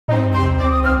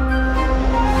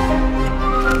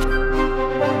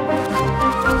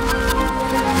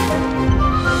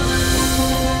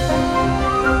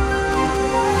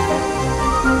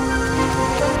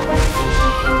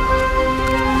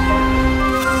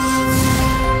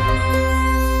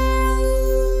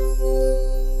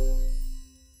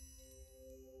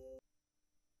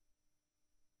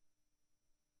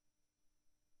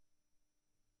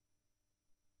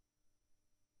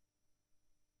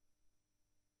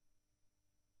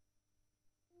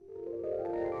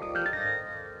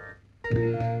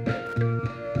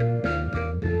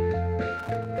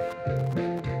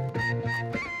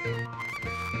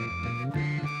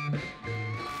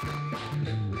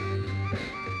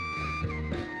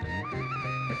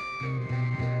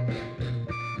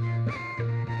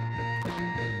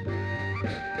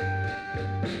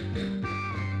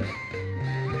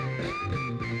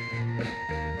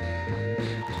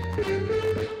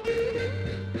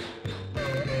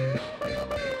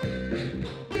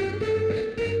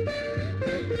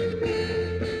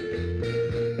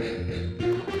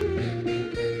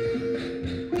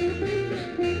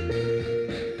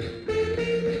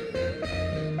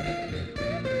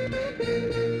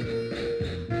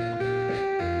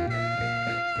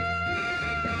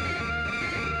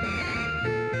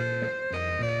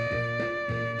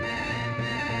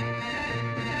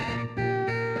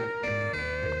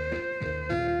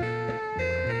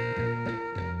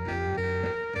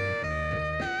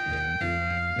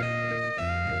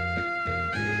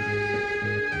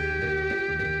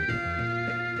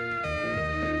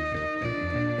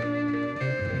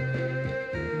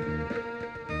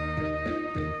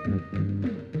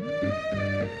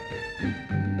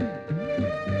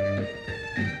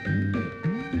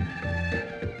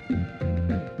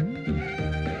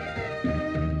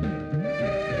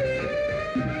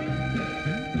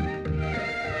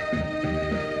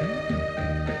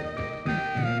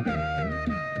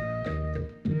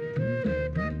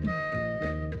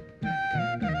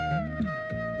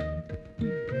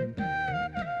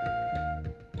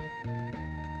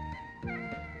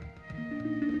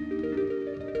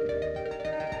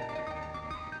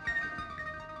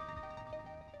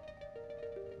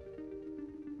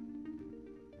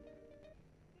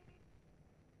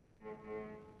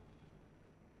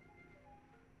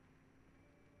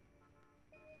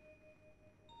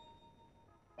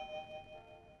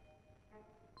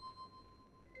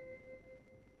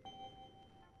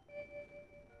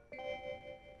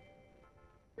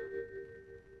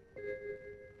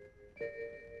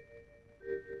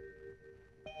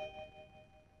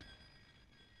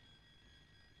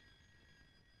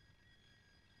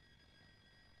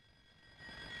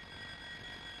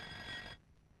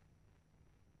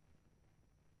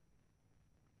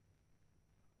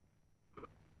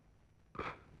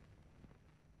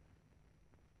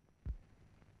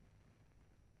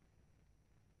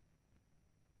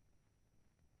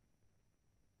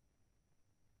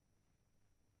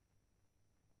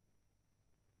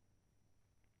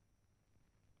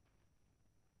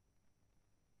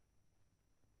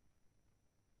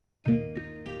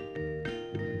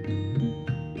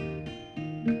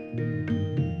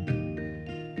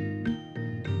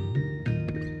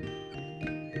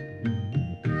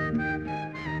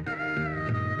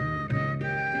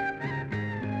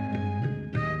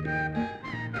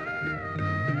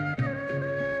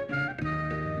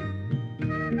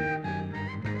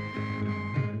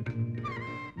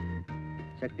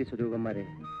ശക്തി സ്വരൂപന്മാരെ,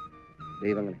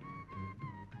 ദൈവങ്ങളെ,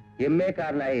 MA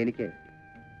കാരനായ എനിക്ക്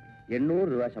 800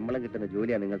 രൂപ ശമ്പളം കിട്ടുന്ന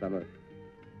ജോലിയാണ് നിങ്ങൾ തന്നത്.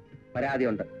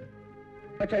 പരാതിയുണ്ട്,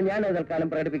 പക്ഷെ ഞാൻ അത്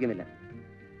തൽക്കാലം പ്രകടിപ്പിക്കുന്നില്ല.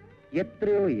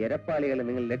 എത്രയോ എരപ്പാളികളെ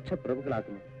നിങ്ങൾ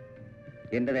ലക്ഷപ്രഭുക്കളാക്കുന്നു.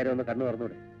 എന്റെ നേരെ ഒന്ന് കണ്ണു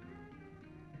തുറന്നൂടെ?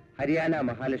 ഹരിയാന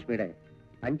മഹാലക്ഷ്മിയുടെ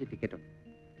 5 ടിക്കറ്റുണ്ട്.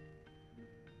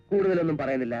 കൂടുതലൊന്നും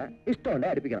പറയുന്നില്ല, ഇഷ്ടമുണ്ട്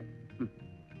അടുപ്പിക്കണം.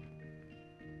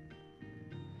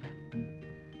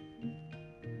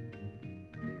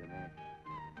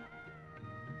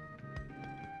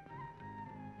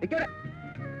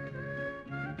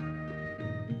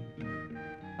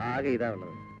 ആകെ ഇതാ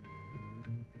ഉള്ളത്.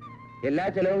 എല്ലാ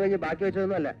ചെലവും കഴിഞ്ഞ് ബാക്കി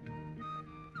വെച്ചതൊന്നുമല്ല.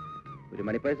 ഒരു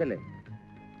മണിപ്പേഴ്സല്ലേ,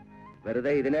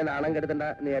 വെറുതെ ഇതിനെ നാണം കെടുത്തണ്ട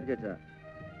എന്ന് വിചാരിച്ചു വെച്ചതാ.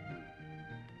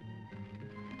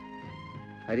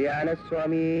 ഹരിയാന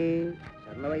സ്വാമി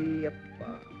ശരണമയ്യപ്പ.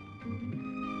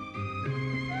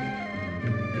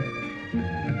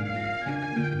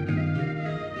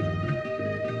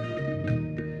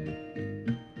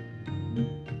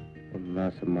 ഒന്നാം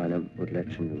സമ്മാനം 1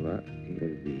 ലക്ഷം രൂപ.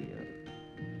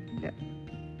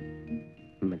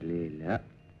 ഇല്ല,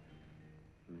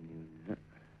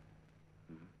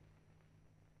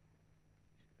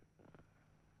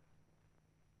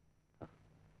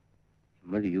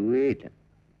 നമ്മൾ UA ഇല്ല.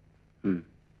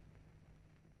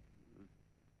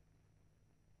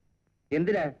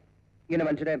 എന്തിനാ ഇങ്ങനെ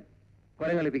മനുഷ്യരെ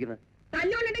കൊരം കളിപ്പിക്കുന്നത്?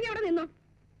 തല്ലുകൊണ്ടുണ്ടെങ്കിൽ അവിടെ നിന്നോ.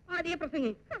 ആദ്യ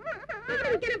പ്രസംഗി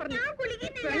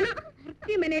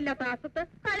മെനയില്ലാത്ത ആസത്ത്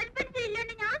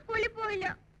കളർപെൻസിലില്ലാണ്ട് ഞാൻ സ്കൂളിൽ പോയില്ല.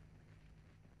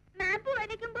 മാപ്പ്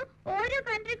വരയ്ക്കുമ്പോ ഓരോ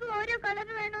കൺട്രിക്കും ഓരോ കളർ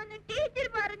വേണമെന്ന് ടീച്ചർ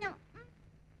പറഞ്ഞു.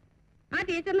 ആ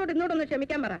ടീച്ചറിനോട് ഇന്നോടൊന്ന്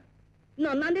ക്ഷമിക്കാൻ പറ. ഇന്ന്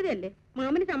 1-ാം തീയതി അല്ലേ,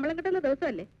 മാമന് ശമ്പളം കിട്ടുന്ന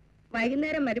ദിവസമല്ലേ.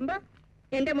 വൈകുന്നേരം വരുമ്പോ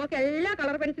എന്റെ മോക്ക് എല്ലാ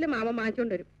കളർ പെൻസിലും മാമൻ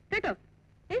വാങ്ങിച്ചോണ്ട് വരും കേട്ടോ.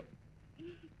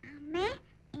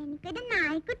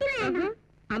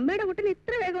 അമ്മയുടെ കുട്ടിന്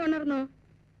ഇത്ര വേഗം ഉണർന്നോ?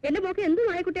 എന്റെ മോക്ക് എന്ത്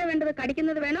നായ്ക്കുട്ടിയാ വേണ്ടത്?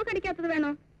 കടിക്കുന്നത് വേണോ കടിക്കാത്തത്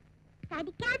വേണോ?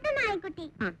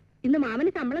 ആ, ഇന്ന്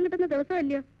മാമന് ശമ്പളം കിട്ടുന്ന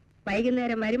ദിവസമല്ലയോ.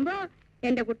 വൈകുന്നേരം വരുമ്പോ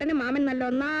എന്റെ കുട്ടന് മാമൻ നല്ല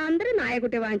 1-ാം തരം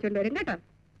നായക്കുട്ടിയെ വാങ്ങിച്ചോണ്ട് വരും കേട്ടോ.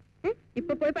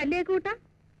 ഇപ്പൊ പോയി പല്ലിയൊക്കെ കൂട്ടാ.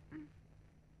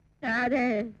 രാധേ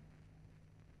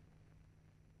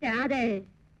രാധേ,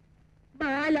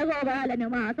 ബാലഗോപാലന്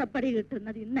മാസപ്പടി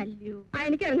കിട്ടുന്നത് ഇന്നല്ലയോ?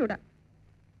 എനിക്കറിഞ്ഞൂടാ.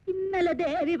 ഇന്നലെ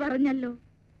ദേവി പറഞ്ഞല്ലോ.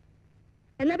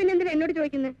 എന്നാ പിന്നെ എന്തിനാ എന്നോട്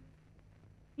ചോദിക്കുന്നേ?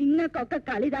 ഇങ്ങക്കൊക്കെ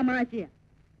കളി തമാശയാ.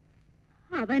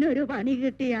 അവനൊരു പണി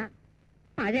കിട്ടിയ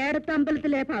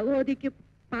പഴയടത്തമ്പലത്തിലെ ഭഗവതിക്ക്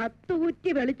 10 കുറ്റി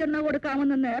വെളിച്ചെണ്ണ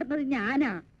കൊടുക്കാമെന്ന് നേർന്നത്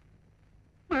ഞാനാ.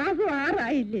 മാസം 6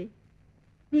 ആയില്ലേ.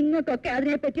 നിങ്ങൾക്കൊക്കെ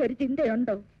അതിനെപ്പറ്റി ഒരു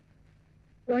ചിന്തയുണ്ടോ?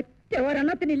 ഒറ്റ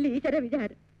ഒരെണ്ണത്തിനില്ല ഈശ്വര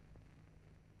വിചാരം.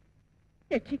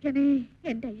 രക്ഷിക്കണേ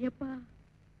എന്റെ അയ്യപ്പ.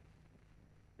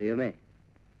 ദൈവമേ,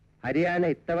 ഹരിയാന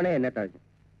ഇത്തവണ എന്നെ തഴഞ്ഞു.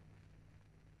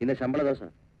 ഇന്ന് ശമ്പള ദിവസം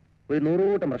ഒരു 100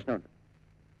 കൂട്ടം പ്രശ്നമുണ്ട്.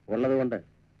 ഉള്ളതുകൊണ്ട്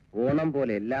ഓണം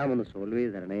പോലെ എല്ലാം ഒന്ന് സോൾവ്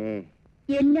ചെയ്ത് തരണേ.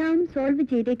 എല്ലാം സോൾവ്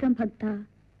ചെയ്തേക്കാം ഭക്ത.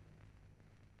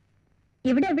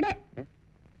 ഇവിടെ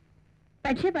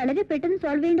പക്ഷെ വളരെ പെട്ടെന്ന്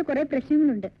സോൾവ് ചെയ്യേണ്ട കുറെ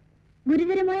പ്രശ്നങ്ങളുണ്ട്.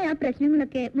 ഗുരുതരമായ ആ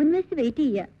പ്രശ്നങ്ങളൊക്കെ മുൻവശത്ത് വെയിറ്റ്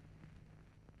ചെയ്യുക.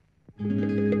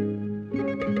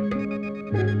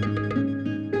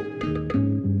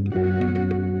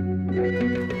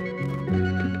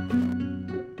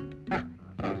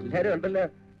 ഉണ്ടല്ലോ.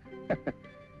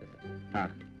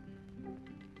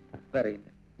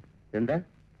 എന്താ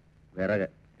വിറക്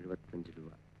 75 രൂപ.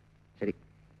 ശരി,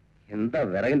 എന്താ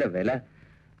വിറകിന്റെ വില?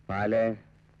 പാല്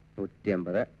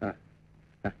 150.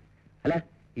 അല്ല,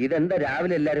 ഇതെന്താ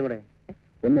രാവിലെ എല്ലാരും കൂടെ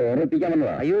ഒന്ന് ഓർമ്മിപ്പിക്കാമെന്നോ?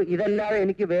 അയ്യോ, ഇതല്ലാതെ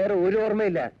എനിക്ക് വേറെ ഒരു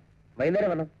ഓർമ്മയില്ല. വൈകുന്നേരം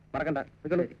വരണം, മറക്കണ്ട.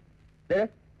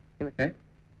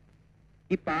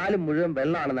 ഈ പാല് മുഴുവൻ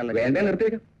വെള്ളമാണെന്നല്ല. വേണ്ട,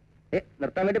 നിർത്തിവെക്കാം.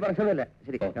 നിർത്താൻ വേണ്ടി പറഞ്ഞതല്ല.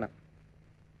 ശരി, കാണാം.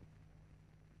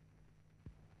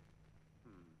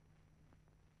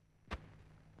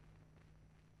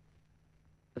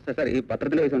 സാർ ഈ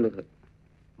പത്രത്തിന്റെ പൈസ ഉണ്ടോ സാർ?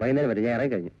 വൈകുന്നേരം വരെ ഞാൻ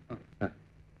ഇറങ്ങി കഴിഞ്ഞു.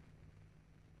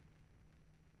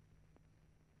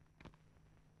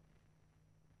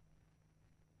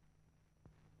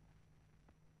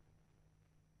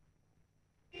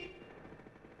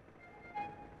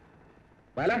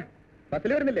 ബാല,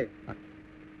 ബസ്സിൽ വരുന്നില്ലേ?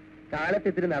 കാലത്ത്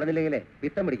ഇത്തിരി നടന്നില്ലെങ്കിലേ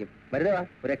പിത്തം പിടിക്കും. വരുന്നവാ,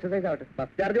 ഒരു എക്സസൈസ് ആവട്ടെ.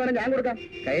 ബസ് ചാർജ് വേണം ഞാൻ കൊടുക്കാം.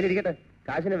 കയ്യിലിരിക്കട്ടെ,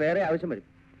 കാശിന് വേറെ ആവശ്യം വരും.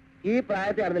 ഈ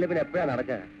പ്രായത്തിൽ നടന്നില്ല പിന്നെ എപ്പോഴാ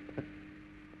നടക്കുക?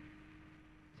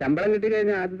 ശമ്പളം കിട്ടി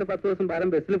കഴിഞ്ഞാൽ ആദ്യത്തെ 10 ദിവസം ബാലം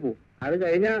ബസ്സിൽ പോകും. അത്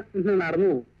കഴിഞ്ഞാൽ നടന്നു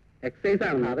പോകും. എക്സസൈസ്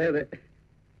ആണ്. അതെ അതെ.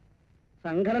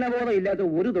 സംഘടന ബോധം ഇല്ലാത്ത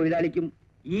ഒരു തൊഴിലാളിക്കും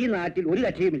ഈ നാട്ടിൽ ഒരു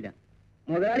രക്ഷയുമില്ല.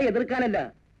 മുതലാളി എതിർക്കാനല്ല,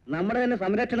 നമ്മുടെ തന്നെ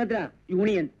സംരക്ഷണത്തിനാ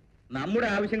യൂണിയൻ. നമ്മുടെ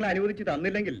ആവശ്യങ്ങൾ അനുവദിച്ച്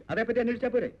തന്നില്ലെങ്കിൽ അതേപ്പറ്റി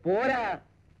അന്വേഷിച്ചാൽ പോരെ? പോരാ,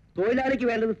 തൊഴിലാളിക്ക്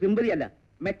വേണ്ടത് സിമ്പതിയല്ല,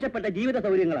 മെച്ചപ്പെട്ട ജീവിത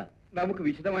സൗകര്യങ്ങളാ. നമുക്ക്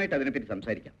വിശദമായിട്ട് അതിനെപ്പറ്റി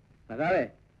സംസാരിക്കാം. അതാവേ,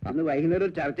 അന്ന് വൈകുന്നേരം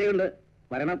ഒരു ചർച്ചയുണ്ട്,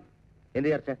 വരണം. എന്ത്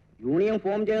ചർച്ച? യൂണിയൻ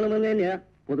ഫോം ചെയ്യണമെന്ന് തന്നെയാ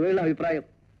പൊതുവെയുള്ള അഭിപ്രായം.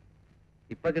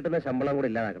 ഇപ്പൊ കിട്ടുന്ന ശമ്പളം കൂടി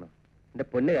ഇല്ലാതാക്കണം. എന്റെ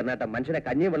പൊന്ന് കർണാട്ട, മനുഷ്യനെ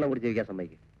കഞ്ഞിയും വെള്ളം കൂടി ജീവിക്കാൻ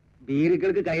സമ്മതിക്കും.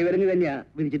 ബീരുക്കൾക്ക് കൈവരഞ്ഞ് തന്നെയാ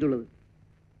വിധിച്ചിട്ടുള്ളത്.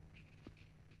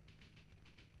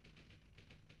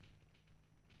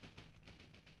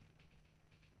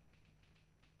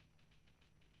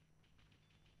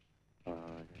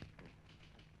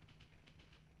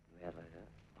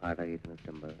 വാടക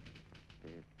 250.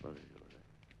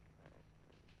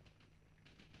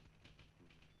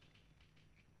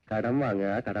 കടം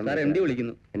വാങ്ങുക. കടം എം ഡി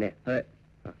വിളിക്കുന്നു എന്നെ. അതെ,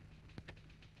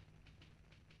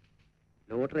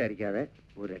 ലോട്ടറി അടിക്കാതെ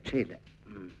ഒരു രക്ഷയില്ല.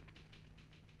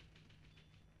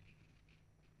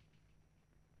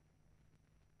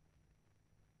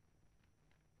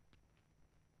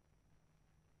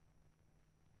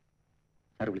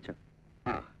 സാർ വിളിച്ചോ?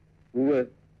 ആ,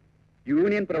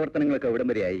 യൂണിയൻ പ്രവർത്തനങ്ങളൊക്കെ എവിടം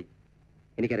വരെയായി?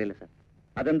 എനിക്കറിയില്ല സാർ.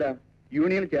 അതെന്താ,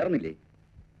 യൂണിയൻ ചേർന്നില്ലേ?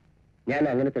 ഞാൻ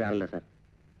അങ്ങനത്തെ ഒരാളല്ല സാർ.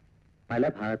 പല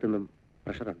ഭാഗത്തുനിന്നും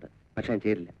പ്രഷറുണ്ട്, പക്ഷെ ഞാൻ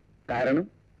ചേരില്ല. കാരണം?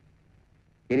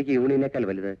 എനിക്ക് യൂണിയനേക്കാൾ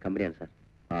വലുത് കമ്പനിയാണ് സാർ.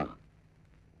 ആ,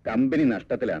 കമ്പനി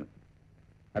നഷ്ടത്തിലാണ്.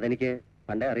 അതെനിക്ക്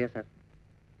പണ്ടേ അറിയാം സാർ.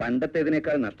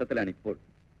 പണ്ടത്തേതിനേക്കാൾ നഷ്ടത്തിലാണ് ഇപ്പോൾ.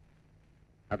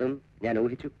 അതും ഞാൻ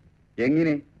ഊഹിച്ചു.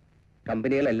 എങ്ങനെ?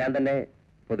 കമ്പനികളെല്ലാം തന്നെ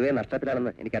പൊതുവെ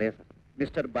നഷ്ടത്തിലാണെന്ന് എനിക്കറിയാം സാർ.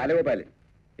 മിസ്റ്റർ ബാലഗോപാലൻ,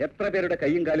 എത്ര പേരുടെ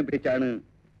കൈയും കാലും പിടിച്ചാണ്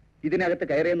ഇതിനകത്ത്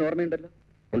കയറിയെന്ന് ഓർമ്മയുണ്ടല്ലോ?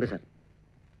 ഉണ്ട് സാർ.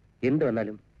 എന്ത്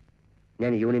വന്നാലും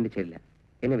ഞാൻ യൂണിയനിൽ ചേരില്ല,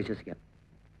 എന്നെ വിശ്വസിക്കാം.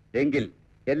 എങ്കിൽ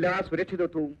എല്ലാ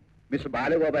സുരക്ഷിതത്വവും മിസ്റ്റർ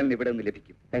ബാലഗോപാലിന് ഇവിടെ നിന്ന്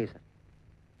ലഭിക്കും. Thank you sir.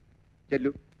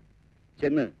 ചെല്ലു,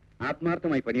 ചെന്ന്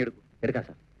ആത്മാർത്ഥമായി പണിയെടുക്കും. എടുക്കാം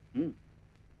sir.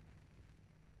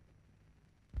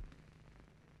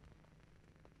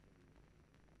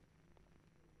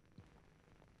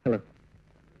 Hello,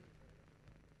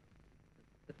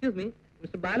 excuse me,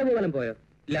 mister Balagopalan പോയോ?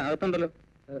 ഇല്ല, അകത്തുണ്ടല്ലോ.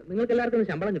 നിങ്ങൾക്ക് എല്ലാവർക്കും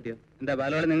ശമ്പളം കിട്ടിയോ? എന്താ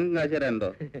ബാലഗോപാലൻ, നിങ്ങൾക്ക് കാശ്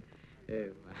തരാനുണ്ടോ?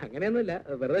 അങ്ങനെയൊന്നുമില്ല,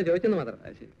 വെറുതെ ചോദിച്ചെന്ന് മാത്രം.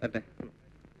 പറ്റേ.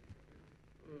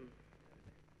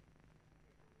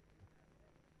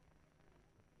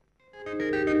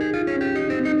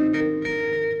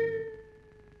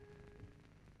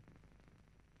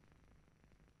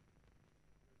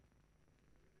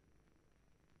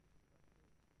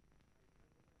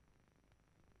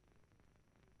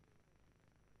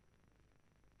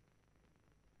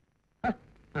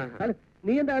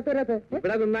 നീ എന്താ അകത്ത് വരാത്ത?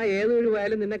 ഇവിടെ നിന്നാ ഏതൊരു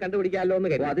പോയാലും നിന്നെ കണ്ടുപിടിക്കാമല്ലോ എന്ന്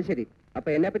കരുതി. അത് ശരി. അപ്പൊ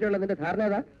എന്നെ പറ്റിയുള്ള നിന്റെ ധാരണ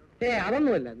ഏതാ?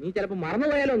 അതൊന്നുമല്ല, നീ ചിലപ്പോ മറന്നു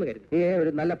പോയാലോ എന്ന് കരുതി. നീ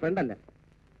ഒരു നല്ല ഫ്രണ്ടല്ല.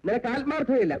 നിനക്ക്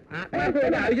ആത്മാർത്ഥമില്ല.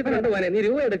 ആവശ്യത്തിന് കണ്ടുപോകാനേ. നീ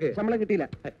രൂപ എടുക്ക്. ശമ്പളം കിട്ടിയില്ല.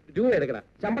 രൂപ എടുക്കടാ.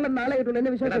 ശമ്പളം നാളെ കിട്ടുള്ളൂ,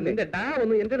 എന്നെ വിശ്വാസം. നിന്റെ ഡാ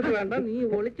ഒന്നും എന്റെ അടുത്ത് വേണ്ട. നീ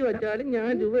ഒളിച്ചു വെച്ചാലും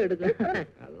ഞാൻ രൂപ എടുക്കാം.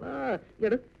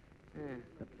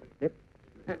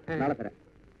 നാളെ തരാം.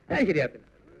 ശരിയാകത്തില്ല,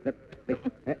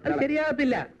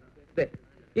 ശരിയാകത്തില്ല.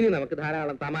 ഇനി നമുക്ക്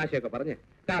ധാരാളം തമാശയൊക്കെ പറഞ്ഞ്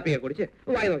കാപ്പിയൊക്കെ കുടിച്ച്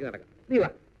വായി നോക്കി നടക്കാം. നീ വാ.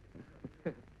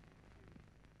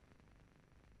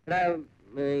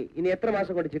 ഇനി എത്ര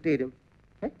മാസം കൊണ്ട് ചിട്ടി തരും?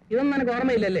 ഇതൊന്നും എനിക്ക്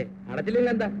ഓർമ്മയില്ലല്ലേ?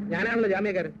 അടച്ചില്ലെങ്കിൽ എന്താ, ഞാനാണല്ലോ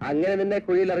ജാമ്യക്കാരൻ. അങ്ങനെ നിന്നെ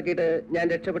കുഴിയിൽ ഇറക്കിയിട്ട് ഞാൻ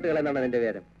രക്ഷപ്പെട്ട് കളയെന്നാണ് നിന്റെ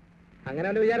വിചാരം? അങ്ങനെ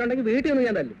അവന്റെ വിചാരം ഉണ്ടെങ്കിൽ വീട്ടിൽ ഒന്നും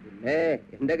ഞാൻ തല്ലും.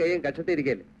 എന്റെ കൈയും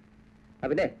കക്ഷത്തിരിക്കല്ലേ.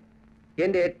 പിന്നെ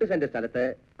എന്റെ 8 സെന്റ് സ്ഥലത്ത്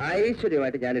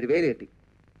ഐശ്വര്യമായിട്ട് ഞാനൊരു വേലി കെട്ടി.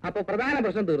 അപ്പൊ പ്രധാന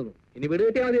പ്രശ്നം തീർന്നു. ഇനി വീട്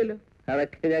കിട്ടിയാൽ മതിയല്ലോ.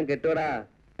 അതൊക്കെ ഞാൻ കെട്ടൂടാ.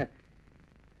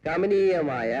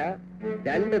 കമനീയമായ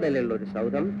 2 നിലയുള്ള ഒരു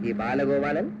സൗധം ഈ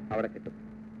ബാലഗോപാലൻ അവിടെ കിട്ടും.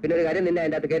 പിന്നെ ഒരു കാര്യം, നിന്നെ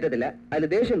അതിന്റെ അകത്ത് കയറ്റത്തില്ല, അതിൽ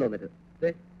ദേഷ്യം തോന്നരുത്.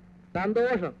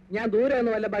 സന്തോഷം. ഞാൻ ദൂരെ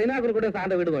ഒന്നും അല്ല, ബൈനാക്കുലർ കൂടെ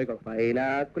സാറിന്റെ വീട് നോക്കിക്കോളാം.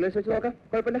 ബൈനാക്കുലേഴ്സ് വെച്ച് നോക്കാം,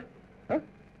 കുഴപ്പമില്ല.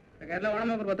 കേരള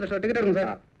ഓണം 10 ലക്ഷം ടിക്കറ്റ് എടുക്കും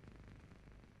സാർ.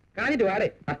 കാണിട്ട് വാടേ.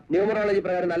 ന്യൂമറോളജി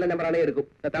പ്രകാരം നല്ല നമ്പറാണേ എടുക്കും.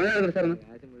 തമിഴ്നാട് സാർ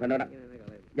വേണ്ട,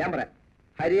 ഞാൻ പറയാം.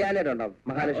 ഹരിയാനയുടെ ഉണ്ടോ?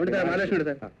 മഹാലക്ഷ്മി. മഹാലക്ഷ്മി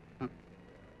സാർ.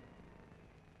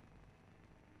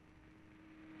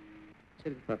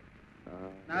 ശരി സാർ.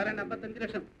 55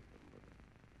 ലക്ഷം.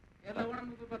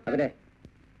 അതിനെ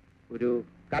ഒരു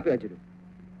കാപ്പി വാങ്ങിച്ചു.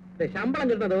 ശമ്പളം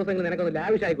കിട്ടുന്ന ദിവസങ്ങൾ നിനക്കൊന്ന്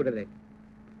ലാവിഷായിക്കൂട്ടല്ലേ?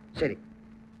 ശരി,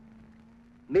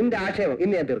 നിന്റെ ആശയം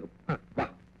ഇന്ന് ഞാൻ തീർക്കും. വാ.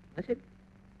 ശരി.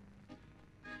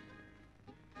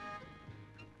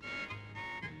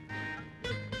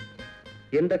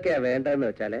 എന്തൊക്കെയാ വേണ്ടതെന്ന്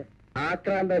വെച്ചാല്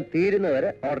ആക്രാന്തം തീരുന്നവരെ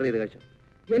ഓർഡർ ചെയ്ത് കഴിച്ചു.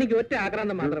 എനിക്ക് ഒറ്റ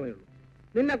ആക്രാന്തം മാത്രമേ ഉള്ളൂ.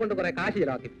 നിന്നെ കൊണ്ട് കുറെ കാശ്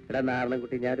ചിലവാക്കി. എടാ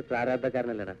നാരണൻകുട്ടി, ഞാനൊരു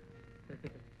പ്രാരാബ്ധക്കാരനല്ലടാ.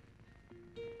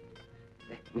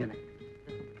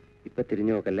 ഇപ്പൊ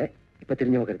തിരിഞ്ഞു നോക്കല്ലേ, ഇപ്പൊ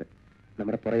തിരിഞ്ഞു നോക്കരുത്.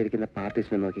 നമ്മുടെ പുറകെ ഇരിക്കുന്ന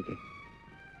പാർട്ടീസിനെ നോക്കിക്കേ.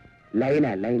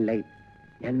 ലൈനാ, ലൈൻ ലൈൻ.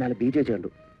 ഞാൻ നാളെ ബീച്ച് വെച്ച് കണ്ടു.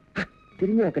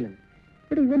 തിരിഞ്ഞു നോക്കല്ലേ.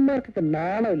 ഇവിടെ ഇവന്മാർക്കൊക്കെ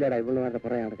നാണമില്ലടാ ഇവളുമാരുടെ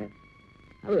പുറകെ നടക്കാൻ.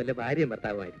 അതുമല്ല ഭാര്യയും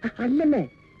ഭർത്താവുമായിരുന്നു. അല്ലല്ലേ,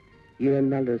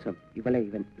 ഇവന്നാൾ ദിവസം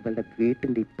ഇവളുടെ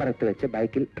വീട്ടിന്റെ ഇപ്പുറത്ത് വെച്ച്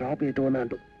ബൈക്കിൽ ഡ്രോപ്പ് ചെയ്തിട്ട് വന്നു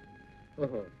കണ്ടു.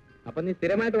 ഓഹോ, അപ്പൊ നീ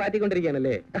സ്ഥിരമായിട്ട്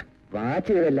വാറ്റിക്കൊണ്ടിരിക്കാനല്ലേ? വാച്ച്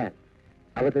ചെയ്തല്ല,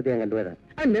 അബദ്ധത്തെ ഞാൻ കണ്ടുപോയതാ.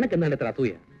 നിനക്ക് എന്താണ് ഇത്ര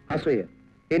അസൂയ? അസൂയ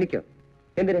എനിക്കോ?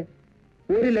 എന്തിന്?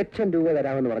 1,00,000 രൂപ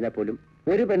തരാമെന്ന് പറഞ്ഞാൽ പോലും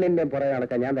ഒരു പെണ്ണിന്റെ പുറകെ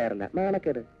നടക്കാൻ ഞാൻ തയ്യാറല്ല.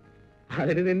 നാണക്കേട്.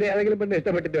 അതിന് നിന്നെ ഏതെങ്കിലും പെണ്ണ്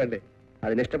ഇഷ്ടപ്പെട്ടിട്ട് വേണ്ടേ?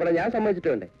 അതിന് ഇഷ്ടപ്പെടാൻ ഞാൻ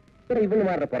സമ്മതിച്ചിട്ട് വേണ്ടേ? ഇവിടെ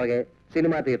ഇവളുമാരുടെ പുറകെ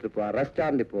സിനിമാ തിയേറ്ററിൽ പോവാ,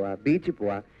 റെസ്റ്റോറന്റിൽ പോവാ, ബീച്ചിൽ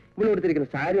പോവാ. ഇവിടെ കൊടുത്തിരിക്കുന്ന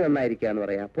സാരി നന്നായിരിക്കാന്ന്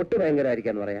പറയാ, പൊട്ട്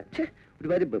ഭയങ്കരമായിരിക്കാന്ന് പറയാ.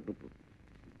 ഒരുപാട്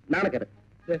നാണക്കേട്.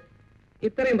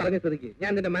 ഇത്രയും പറഞ്ഞ സ്ഥിതിക്ക്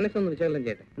ഞാൻ നിന്റെ മനസ്സൊന്ന് വിശകലനം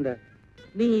ചെയ്യട്ടെ. എന്താ?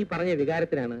 നീ ഈ പറഞ്ഞ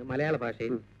വികാരത്തിനാണ് മലയാള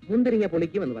ഭാഷയിൽ മുന്തിരിങ്ങ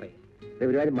പൊളിക്കുമെന്ന് പറയും.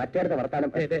 ഒരുപാട് മറ്റേടത്തെ വർത്താനം.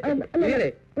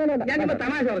 ഞാനിപ്പോ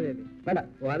തമാശ പറഞ്ഞല്ലേ. വേണ്ട.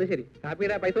 ഓ അത് ശരി.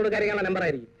 കാപ്പിയുടെ പൈസ കൊടുക്കാനുള്ള നമ്പർ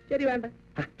ആയിരിക്കും. ശരി, വേണ്ട.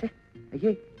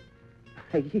 അയ്യേ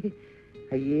അയ്യേ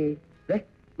അയ്യേ,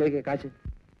 നോക്കിയേ കാശ്.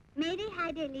 Mary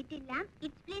had a little lamb.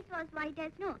 Its fleece was white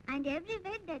as snow, and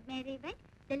everywhere that Mary went,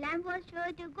 the lamb was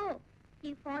sure to go.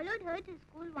 He followed her to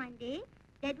school one day.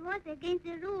 That was against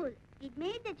the rule. It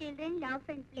made the children laugh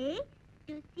and play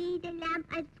to see the lamb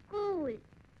at school.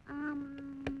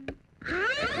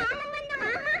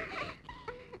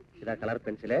 ഇതാ colour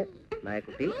pencil,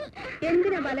 നായക്കുട്ടി.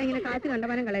 എന്തിനാ ബാല ഇങ്ങനെ കാശ്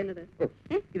കണ്ടമാനം കളയുന്നത്?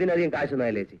 ഇതിനധികം കാശൊന്നും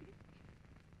ആയില്ലേ ചേച്ചി?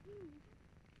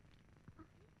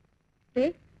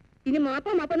 ഇനി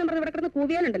മാപ്പം പറഞ്ഞ് ഇവിടെ കിടന്ന്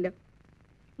കൂവിയാലുണ്ടല്ലോ.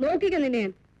 നോക്കിക്കോ നിന്നെ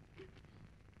ഞാൻ.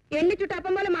 എണ്ണിച്ചുട്ട്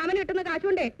അപ്പം പോലെ മാമന് കിട്ടുന്ന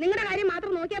കാശുകൊണ്ടേ നിങ്ങളുടെ കാര്യം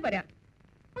മാത്രം നോക്കിയാ പോരാ.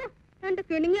 രണ്ട്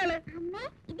കിണിങ്ങള്.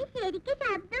 ഇത് ശരിക്കും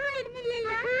ശബ്ദം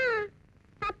വരുന്നില്ലല്ലോ.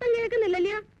 ശബ്ദം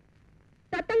കേൾക്കുന്നില്ലല്ലോ.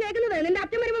 ശബ്ദം കേൾക്കുന്നത് നിന്റെ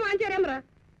അച്ഛൻ വരുമ്പോ വാങ്ങിച്ചു തരാൻ പറ.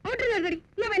 ഓർഡർ കേൾക്കടി.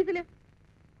 എന്നാ പെൻസില്.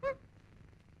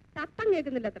 ശബ്ദം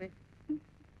കേൾക്കുന്നില്ല അത്രേ.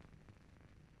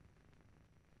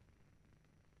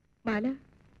 ബാല,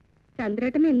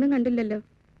 ചന്ദ്രേട്ടനെ ഇന്നും കണ്ടില്ലല്ലോ.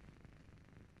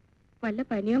 വല്ല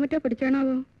പനിയോ മറ്റോ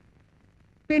പിടിച്ചാണാവോ?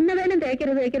 പെണ്ണവേലും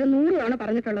തേക്കരുത് 100 തവണ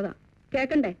പറഞ്ഞിട്ടുള്ളതാ.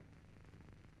 കേക്കണ്ടേ?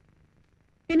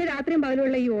 പിന്നെ രാത്രിയും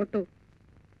പകലുള്ള ഈ ഓട്ടോ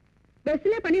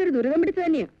ബസ്സിലെ പണി ഒരു ദുരിതം പിടിച്ചു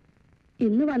തന്നെയാ.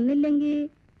 ഇന്ന് വന്നില്ലെങ്കിൽ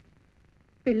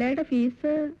പിള്ളേരുടെ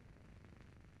ഫീസ്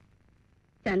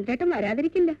ചന്ദ്രേട്ടൻ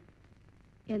വരാതിരിക്കില്ല.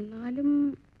 എന്നാലും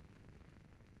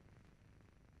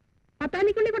 10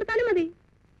 മണിക്കുള്ളിൽ കൊടുത്താലും മതി.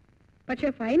 പക്ഷെ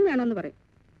ഫൈൻ വേണമെന്ന് പറയും.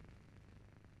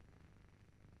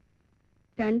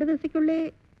 2 ദിവസക്കുള്ളിൽ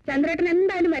ചന്ദ്രേട്ടൻ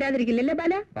എന്തായാലും വരാതിരിക്കില്ലല്ലേ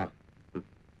ബാല?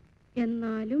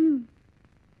 എന്നാലും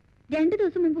 2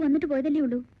 ദിവസം മുമ്പ് വന്നിട്ട് പോയതല്ലേ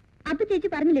ഉള്ളൂ. അപ്പൊ ചേച്ചി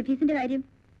പറഞ്ഞില്ലേ ഫീസിന്റെ കാര്യം?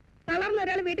 തളർന്ന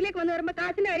ഒരാൾ വീട്ടിലേക്ക് വന്നു വരുമ്പോ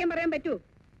കാശിന്റെ കാര്യം പറയാൻ പറ്റുമോ?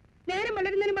 നേരം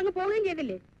വളരുന്നതിനും അങ്ങ് പോവുകയും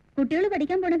ചെയ്തില്ലേ? കുട്ടികൾ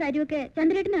പഠിക്കാൻ പോണ കാര്യമൊക്കെ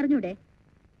ചന്ദ്രേട്ടന് അറിഞ്ഞൂടെ?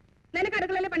 നിനക്ക്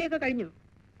അടുക്കളയിലെ പണിയൊക്കെ കഴിഞ്ഞു?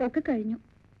 ഒക്കെ കഴിഞ്ഞു.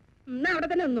 എന്നാ അവിടെ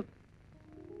തന്നെ ഒന്നു.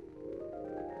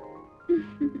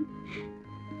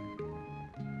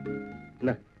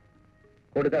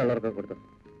 കൊടുക്കാനുള്ളവർക്കൊക്കെ കൊടുത്തു.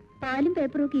 പാലും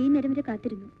പേപ്പറും ഒക്കെ ഈ നേരം വരെ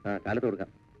കാത്തിരുന്നു. കാലത്ത് കൊടുക്കാം.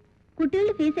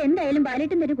 കുട്ടികളുടെ ഫീസ് എന്തായാലും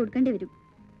ബാലേട്ടൻ തന്നെ കൊടുക്കേണ്ടി വരും.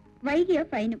 വൈകിയ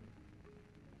ഫൈനും.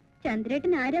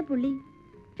 ചന്ദ്രേട്ടൻ ആരാ പുള്ളി?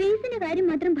 ഫീസിന്റെ കാര്യം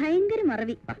മാത്രം ഭയങ്കര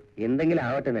മറവി. എന്തെങ്കിലും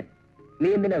ആവട്ടെ. നീ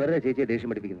എന്തിനാ വെറുതെ ചേച്ചിയെ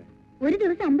ദേഷ്യം പഠിപ്പിക്കുന്നത്? ഒരു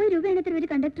ദിവസം 50 രൂപയാണ് എത്ര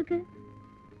ഒരു കണ്ടക്ടർക്ക്.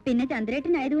 പിന്നെ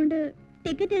ചന്ദ്രേട്ടൻ ആയതുകൊണ്ട്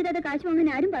ടിക്കറ്റ് എഴുതാതെ കാശ് വാങ്ങാൻ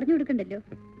ആരും പറഞ്ഞു കൊടുക്കണ്ടല്ലോ.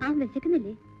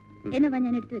 വിശക്കുന്നില്ലേ? എന്നാ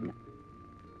ഞാൻ എടുത്തു വെക്കാം.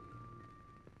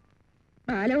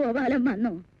 ബാലഗോപാലം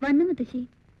വന്നോ? വന്നു മുത്തശ്ശി.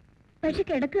 പക്ഷെ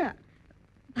കിടക്കുക.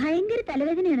 ഭയങ്കര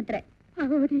തലവേദനയാണത്രേ.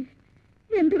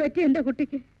 എന്ത് പറ്റി എന്റെ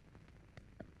കുട്ടിക്ക്?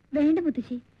 വേണ്ട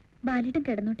മുത്തശ്ശി, ബാലേട്ടൻ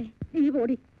കിടന്നോട്ടെ. ഈ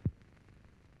ബോഡി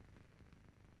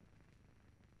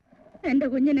എന്റെ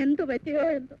കുഞ്ഞിന് എന്തു പറ്റിയോ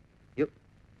എന്തോ.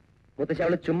 മുത്തശ്ശി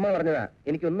അവള് ചുമ്മാ പറഞ്ഞതാ,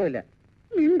 എനിക്കൊന്നുമില്ല.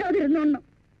 മിണ്ടാതിരുന്നോണം.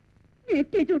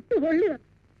 നെറ്റി ചുട്ടുപൊള്ളുക.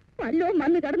 വല്ലവും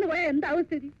വന്ന് കിടന്നു പോയാ എന്താവും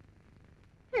സ്ഥിതി?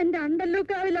 എന്റെ അണ്ടല്ലോ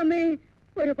കാവിലമ്മേ,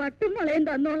 ഒരു പട്ടും വളയും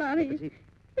തന്നോളാമേ.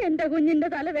 എന്റെ കുഞ്ഞിന്റെ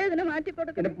തലവേദന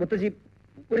മാറ്റിക്കൊടുക്കണം. മുത്തശ്ശി,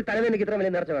 ഒരു തലവേദനയ്ക്ക് ഇത്ര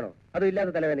വലിയ നേർച്ച വേണോ? അതും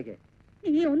ഇല്ലാത്ത തലവേദനയ്ക്ക്?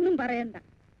 നീ ഒന്നും പറയണ്ട.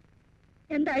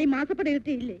 എന്തായി മാസപ്പടി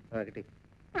കിട്ടിയില്ലേ? കിട്ടി.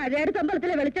 പഴയുടെ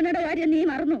അമ്പലത്തിലെ വെളിച്ചെണ്ണയുടെ കാര്യം നീ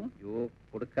മറന്നു?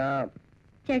 കൊടുക്കാം.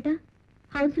 ചേട്ടാ,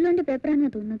 ഹൗസ് ലോണിന്റെ പേപ്പറാണെന്നാ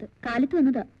തോന്നുന്നത്. കാലത്ത്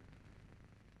വന്നതാ.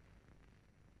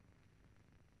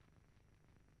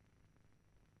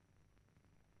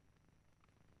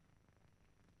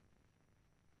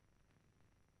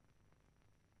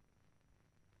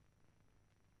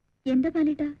 എന്താ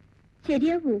ബാലേട്ടാ,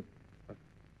 ശരിയാവൂ?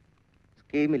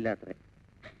 സ്കീമില്ലാത്രേ.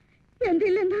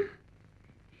 എന്തില്ലെന്നാ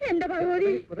എന്റെ ഭഗവതി?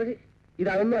 മുത്തശ്ശി,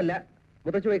 ഇതൊന്നുമല്ല.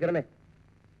 മുത്തശ്ശി പോയി കിടന്നേ.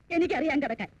 എനിക്കറിയാൻ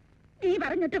കിടക്കാൻ. നീ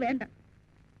പറഞ്ഞിട്ട് വേണ്ട.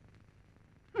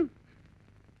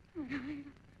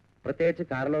 പ്രത്യേകിച്ച്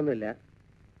കാരണമൊന്നുമില്ല.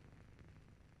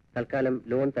 തൽക്കാലം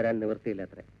ലോൺ തരാൻ നിവൃത്തിയില്ല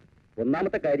അത്രേ.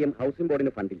 ഒന്നാമത്തെ കാര്യം ഹൗസിംഗ്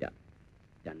ബോർഡിന് ഫണ്ടില്ല.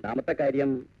 രണ്ടാമത്തെ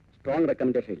കാര്യം സ്ട്രോങ്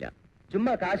റെക്കമെൻഡേഷൻ ഇല്ല.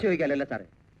 ചുമ്മാ കാശ് ചോദിക്കാനല്ല സാറേ.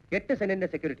 8 സെന്റിന്റെ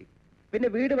സെക്യൂരിറ്റി. പിന്നെ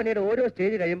വീട് പണിയുടെ ഓരോ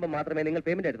സ്റ്റേജ് കഴിയുമ്പോൾ മാത്രമേ നിങ്ങൾ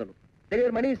പേയ്മെന്റ് എടുത്തുള്ളൂ.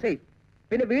 മണി സേഫ്.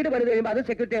 പിന്നെ വീട് പണി കഴിയുമ്പോൾ അത്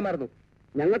സെക്യൂരിറ്റിയായി മാറുന്നു.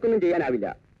 ഞങ്ങൾക്കൊന്നും ചെയ്യാനാവില്ല.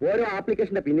 ഓരോ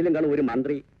ആപ്ലിക്കേഷന്റെ പിന്നിലും കാണും ഒരു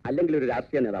മന്ത്രി അല്ലെങ്കിൽ ഒരു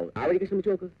രാഷ്ട്രീയ നേതാവ്. ആ വഴിക്ക്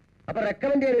ശ്രമിച്ചു നോക്ക്. അപ്പൊ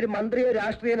റെക്കമെൻഡ് ചെയ്യാൻ ഒരു മന്ത്രിയോ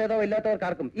രാഷ്ട്രീയ നേതാവോ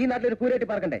ഇല്ലാത്തവർക്കാർക്കും ഈ നാട്ടിലൊരു കൂരേറ്റി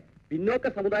പാർക്കണ്ടേ? പിന്നോക്ക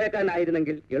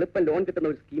സമുദായക്കാരനായിരുന്നെങ്കിൽ എളുപ്പം ലോൺ കിട്ടുന്ന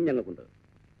ഒരു സ്കീം ഞങ്ങൾക്കുണ്ട്.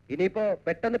 ഇനിയിപ്പോ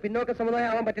പെട്ടെന്ന് പിന്നോക്ക സമുദായം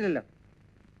ആവാൻ പറ്റില്ലല്ലോ.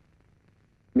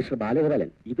 മിസ്റ്റർ ബാലഗോപാലൻ,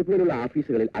 ഇതുപോലുള്ള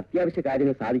ഓഫീസുകളിൽ അത്യാവശ്യ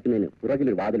കാര്യങ്ങൾ സാധിക്കുന്നതിന്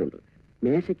പുറകിലൊരു വാതിലുണ്ട്.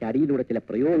 മേശയ്ക്ക് അടിയിലൂടെ ചില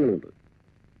പ്രയോഗങ്ങളുണ്ട്.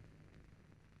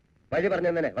 വഴി പറഞ്ഞു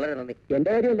തന്നെ വളരെ നന്ദി. എന്റെ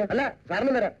കാര്യമല്ല. അല്ല,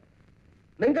 സാറിന് തരാം,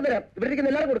 നിങ്ങൾക്ക് തരാം, ഇവിടെ ഇരിക്കുന്ന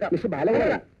എല്ലാവരും കൊടുക്കാം. മിസ്റ്റർ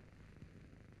ബാലഗോപാലൻ,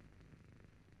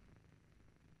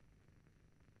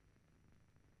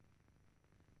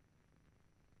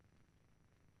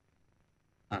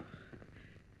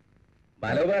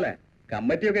 ബാലഗോപാല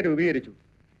കമ്മിറ്റിയൊക്കെ രൂപീകരിച്ചു.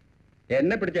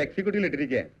 എന്നെ പിടിച്ച് എക്സിക്യൂട്ടീവിൽ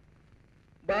ഇട്ടിരിക്കുക.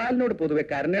 ബാലിനോട് പൊതുവെ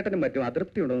കരനേട്ടനും മറ്റും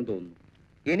അതൃപ്തി ഉണ്ടെന്ന് തോന്നുന്നു.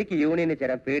 എനിക്ക് യൂണിയനിൽ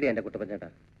ചേരാൻ പേടി എന്റെ കുട്ടപ്പഞ്ചേട്ടാ.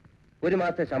 ഒരു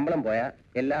മാസത്തെ ശമ്പളം പോയാൽ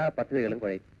എല്ലാ പദ്ധതികളും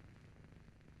കുഴയും.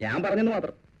 ഞാൻ പറഞ്ഞെന്ന്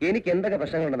മാത്രം. എനിക്ക് എന്തൊക്കെ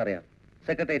പ്രശ്നങ്ങളുണ്ടെന്നറിയാം.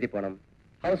 സെക്രട്ടേറിയറ്റിൽ പോകണം,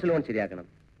 ഹൗസ് ലോൺ ശരിയാക്കണം.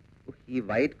 ഈ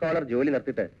വൈറ്റ് കോളർ ജോലി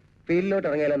നിർത്തിയിട്ട് ഫീൽഡിലോട്ട്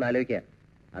ഇറങ്ങിയാലോ എന്ന് ആലോചിക്കുക.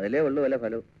 അതിലേ ഉള്ളൂ വല്ല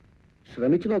ഫലവും.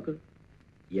 ശ്രമിച്ചു നോക്ക്.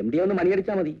 MD ഒന്ന്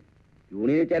മണിയടിച്ചാൽ മതി.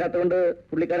 യൂണിയനിൽ ചേരാത്തതുകൊണ്ട്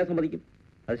പുള്ളിക്കാരെ സമ്മതിക്കും.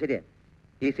 അത് ശരിയാ.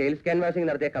 ഈ സെയിൽസ് ക്യാൻവാസിംഗ്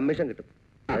നടത്തിയ കമ്മീഷൻ കിട്ടും.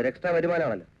 അതൊരു എക്സ്ട്രാ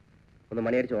വരുമാനമാണല്ലോ. ഒന്ന്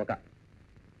മണിയടിച്ച് നോക്കാം.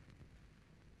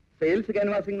 സെയിൽസ്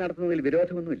ക്യാൻവാസിംഗ് നടത്തുന്നതിൽ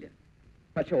വിരോധമൊന്നുമില്ല.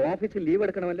 പക്ഷെ ഓഫീസിൽ ലീവ്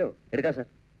എടുക്കണമല്ലോ. എടുക്കാം സാർ.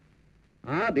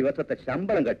 ആ ദിവസത്തെ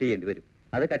ശമ്പളം കട്ട് ചെയ്യേണ്ടി വരും.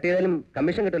 അത് കട്ട് ചെയ്താലും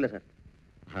കമ്മീഷൻ കിട്ടില്ല സാർ.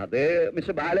 അത്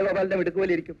മിസ്റ്റർ ബാലഗോപാലിന്റെ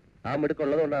മിടുക്കുപോലിരിക്കും. ആ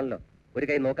മിടുക്കുള്ളത് കൊണ്ടാണല്ലോ ഒരു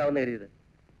കൈ നോക്കാവുന്ന കരുതിയത്.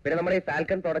 പിന്നെ നമ്മുടെ ഈ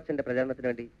ഫാൽക്കൺ പ്രോഡക്ട്സിന്റെ പ്രചാരണത്തിന്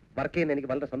വേണ്ടി വർക്ക് ചെയ്യുന്ന എനിക്ക്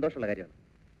വളരെ സന്തോഷമുള്ള കാര്യമാണ്.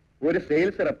 ഒരു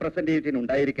സെയിൽസ് റെപ്രസെന്റേറ്റീവിന്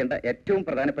ഉണ്ടായിരിക്കേണ്ട ഏറ്റവും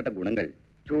പ്രധാനപ്പെട്ട ഗുണങ്ങൾ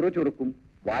ചുറുചുറുക്കും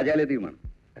വാചാലതയുമാണ്.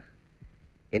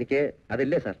 എനിക്ക്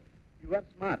അതില്ലേ sir. You are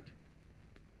smart.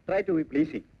 Try to B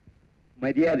pleasing.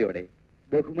 മര്യാദയോടെ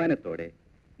ബഹുമാനത്തോടെ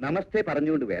നമസ്തേ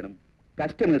പറഞ്ഞുകൊണ്ട് വേണം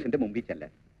കസ്റ്റമേഴ്സിന്റെ മുമ്പിൽ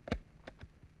ചെല്ലാൻ.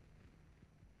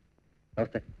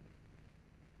 നമസ്തേ.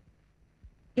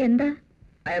 എന്താ?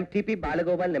 I am TP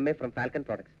Balagopal MA from falcon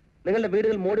products. നിങ്ങളുടെ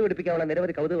വീടുകൾ മോടി പിടിപ്പിക്കാനുള്ള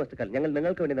നിരവധി കൗതുക വസ്തുക്കൾ ഞങ്ങൾ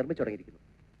നിങ്ങൾക്ക് വേണ്ടി നിർമ്മിച്ചു തുടങ്ങിയിരിക്കുന്നു.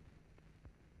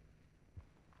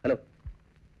 ഹലോ.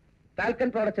 ഫാൽക്കൺ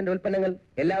പ്രോഡക്ട്സിന്റെ ഉൽപ്പന്നങ്ങൾ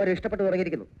എല്ലാവരും ഇഷ്ടപ്പെട്ടു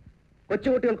തുടങ്ങിയിരിക്കുന്നു.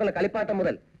 കൊച്ചുകുട്ടികൾക്കുള്ള കളിപ്പാട്ടം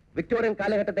മുതൽ വിക്ടോറിയൻ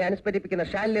കാലഘട്ടത്തെ അനുസ്മരിപ്പിക്കുന്ന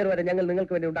ഷാൻലിയർ വരെ ഞങ്ങൾ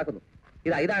നിങ്ങൾക്ക് വേണ്ടി ഉണ്ടാക്കുന്നു.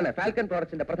 ഇതാണ് ഫാൽക്കൺ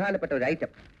പ്രോഡക്ട്സിന്റെ പ്രധാനപ്പെട്ട ഒരു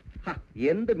ഐറ്റം.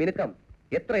 എന്ത് മിനുക്കം,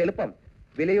 എത്ര എളുപ്പം,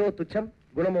 വിലയോ തുച്ഛം,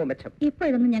 ഗുണമോ മെച്ചം. ഇപ്പൊ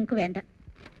ഇതൊന്നും ഞങ്ങൾക്ക് വേണ്ട.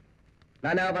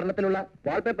 നാനാവർണ്ണത്തിലുള്ള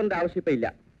വാൾപേപ്പറിന്റെ ആവശ്യം ഇപ്പൊ ഇല്ല.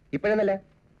 ഇപ്പോഴെന്നല്ല,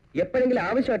 എപ്പോഴെങ്കിലും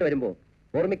ആവശ്യമായിട്ട് വരുമ്പോ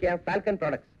ഓർമ്മിക്കാം ഫാൽക്കൺ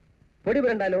പ്രോഡക്ട്സ്. പൊടി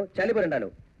പുരണ്ടാലോ ചളി പുരണ്ടാലോ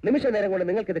നിമിഷ നേരം കൊണ്ട്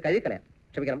നിങ്ങൾക്ക് ഇത് കഴിക്കളയാം.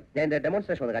 ക്ഷമിക്കണം, ഞാൻ എന്റെ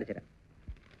ഡെമോൺസ്ട്രേഷൻ ഒന്ന് കാണിച്ചു തരാം.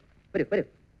 വരൂ വരൂ.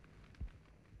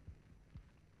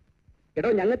 എടോ,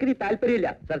 ഞങ്ങൾക്കിത് താല്പര്യമില്ല.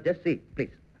 Sir, just see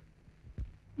please.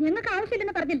 ഞങ്ങൾക്ക്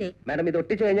ആവശ്യമില്ലെന്ന് പറഞ്ഞില്ലേ? മാഡം, ഇത്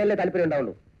ഒട്ടിച്ചു കഴിഞ്ഞാലേ താല്പര്യം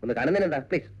ഉണ്ടാവുള്ളൂ. ഒന്ന് കാണുന്നതിനെന്താ?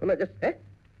 പ്ലീസ് ഒന്ന് ജസ്റ്റ്.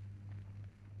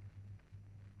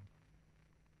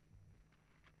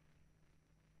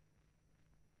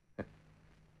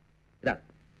 ഇതാ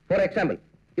ഫോർ എക്സാമ്പിൾ.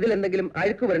 ഇതിൽ എന്തെങ്കിലും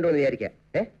അഴുക്ക് വരണ്ടോ എന്ന് വിചാരിക്കാം.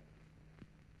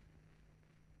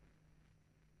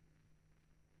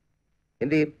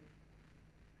 എന്ത് ചെയ്യും?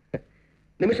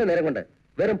 നിമിഷ നേരം കൊണ്ട്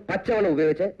വെറും പച്ചവെള്ളം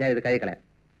ഉപയോഗിച്ച് ഞാൻ ഇത് കഴിക്കളയാം.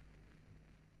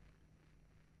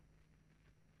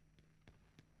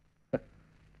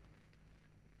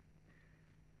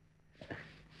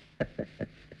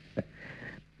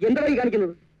 എന്താ ഈ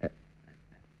കാണിക്കുന്നത്?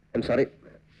 I'm sorry.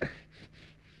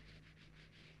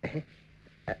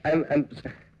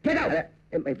 Get out!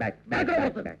 My bag.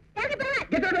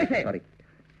 Get out, I say!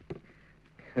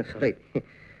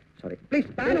 Sorry. Please.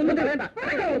 താൻ ഒന്നും വേണ്ട.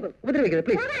 ഉപദ്രവിക്കരുത്.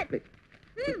 Please.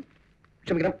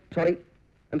 ക്ഷമിക്കണം. Sorry.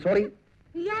 I'm sorry.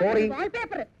 Sorry.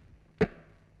 Wallpaper.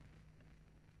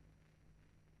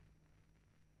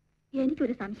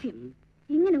 എനിക്കൊരു സംശയം.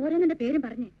 ഇങ്ങനെ ഓരോന്നിന്റെ പേരും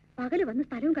പറഞ്ഞ് പകല് വന്ന്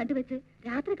സ്ഥലവും കണ്ടുവെച്ച്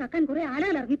രാത്രി കക്കാൻ കുറെ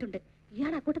ആളുകൾ ഇറങ്ങിയിട്ടുണ്ട്.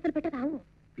 ഇയാൾ അക്കൂട്ടത്തിൽപ്പെട്ടതാവോ?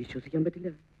 വിശ്വസിക്കാൻ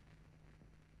പറ്റില്ല.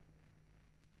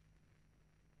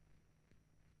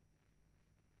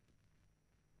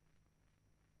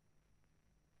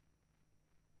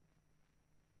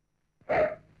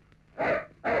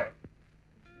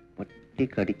 പട്ടി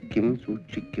കടിക്കും,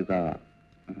 സൂക്ഷിക്കുക.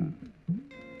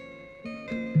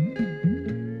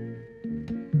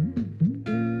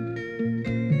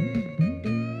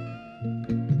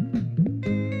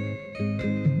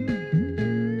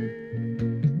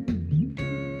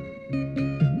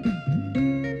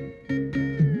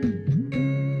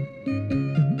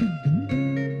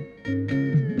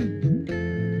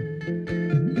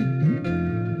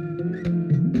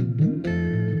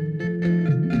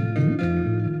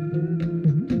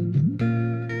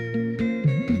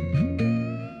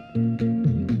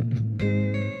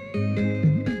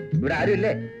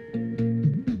 ആരുമില്ലേ?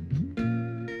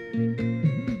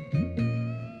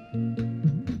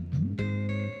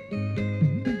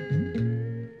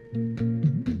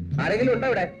 ആരെങ്കിലും ഉണ്ടോ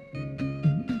ഇവിടെ?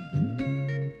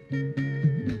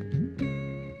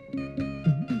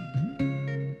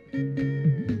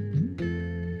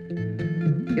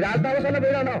 ഇത് ആൾത്താമസമുള്ള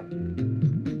വീടാണോ?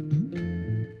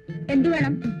 എന്തു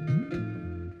വേണം?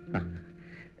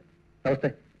 നമസ്തേ.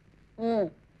 ഓ,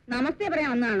 നമസ്തേ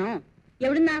പറയാൻ വന്നാണോ?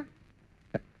 എവിടുന്നാ?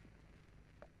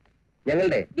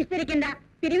 ഞങ്ങളുടെ വിസ്തരിക്കണ്ട,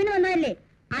 പിരിവിന് വന്നതല്ലേ.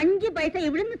 5 പൈസ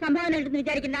ഇവിടുന്ന് സംഭാവന കിട്ടുന്നു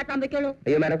വിചാരിക്കണ്ട, സംഭവിക്കുള്ളൂ.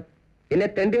 അയ്യോ മാഡം, എന്നെ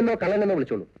തെണ്ടിയെന്നോ കള്ളനെന്നോ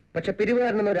വിളിച്ചോളൂ, പക്ഷെ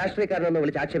പിരിവുകാരനെന്നോ രാഷ്ട്രീയക്കാരനെന്നോ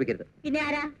വിളിച്ച് ആക്ഷേപിക്കരുത്. പിന്നെ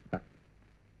ആരാ?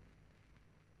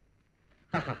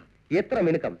 എത്ര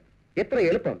മിനുക്കം, എത്ര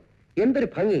എളുപ്പം, എന്തൊരു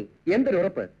ഭംഗി, എന്തൊരു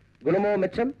ഉറപ്പ്. ഗുണമോ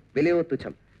മെച്ചം, വിലയോ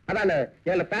തുച്ഛം. അതാണ്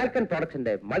ഞങ്ങളുടെ ഫാൽക്കൺ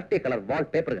പ്രോഡക്ട്സിന്റെ മൾട്ടി കളർ വാൾ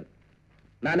പേപ്പറുകൾ.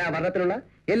 നാനാ വർണ്ണത്തിലുള്ള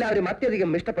എല്ലാവരും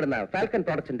അത്യധികം ഇഷ്ടപ്പെടുന്ന ഫാൽക്കൺ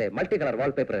പ്രോഡക്ട്സിന്റെ മൾട്ടി കളർ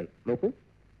വാൾ പേപ്പറുകൾ നോക്കൂ.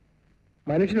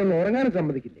 മനുഷ്യനൊന്ന് ഉറങ്ങാനും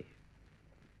സമ്മതിക്കില്ലേ?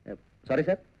 Sorry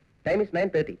sir, time is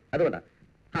 9:30. അതുകൊണ്ടാ.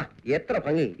 എത്ര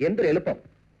ഭംഗി, എന്തൊരു എളുപ്പം.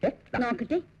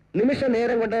 നോക്കട്ടെ. നിമിഷ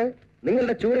നേരം കൊണ്ട്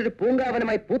നിങ്ങളുടെ ചൂരൊരു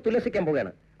പൂങ്കാവനമായി പൂത്തുല്ലസിക്കാൻ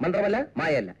പോവുകയാണ്. മന്ത്രമല്ല,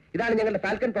 മായല്ല. ഇതാണ് ഞങ്ങളുടെ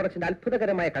ഫാൽക്കൺ പ്രോഡക്ട്സിന്റെ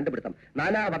അത്ഭുതകരമായ കണ്ടുപിടുത്തം.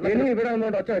 നാനാ വർണ്ണ ഇവിടെ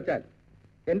വന്നുകൊണ്ട് ഒച്ച വെച്ചാൽ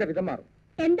എന്റെ വിധം മാറും.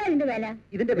 എന്താ ഇതിന്റെ വില?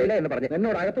 ഇതിന്റെ വില എന്ന് പറഞ്ഞു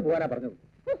എന്നോട് അകത്ത് പോകാനാ പറഞ്ഞത്.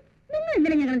 നിങ്ങൾ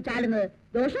എന്തിനാ ഞങ്ങൾ ചാടുന്നത്?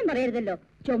 ദോഷം പറയരുതല്ലോ.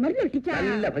 ചുമരിലൊട്ടിച്ചാ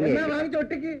നല്ല ഭംഗി. വാങ്ങിച്ച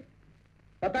ഒറ്റയ്ക്ക്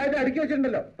 10,000 അടുക്കി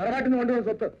വെച്ചിട്ടുണ്ടല്ലോ, തറവാട്ടിന് കൊണ്ടുപോകുന്ന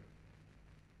സ്വത്ത്.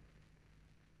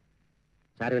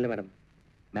 സാരമില്ല മാഡം,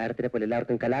 മാഡത്തിനെ പോലെ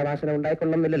എല്ലാവർക്കും കലാവാസന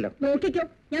ഉണ്ടായിക്കൊള്ളുന്നില്ലല്ലോ. നോക്കിക്കോ,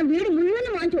 ഞാൻ വീട്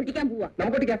മുഴുവനും വാങ്ങിച്ച് ഒട്ടിക്കാൻ പോവാ.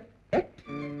 നമുക്ക് ഒട്ടിക്കാം.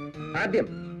 ആദ്യം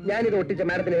ഞാനിത് ഒട്ടിച്ച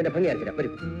മാഡത്തിന് ഇതിന്റെ ഭംഗി ആയിരിക്കാം.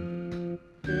 വരും.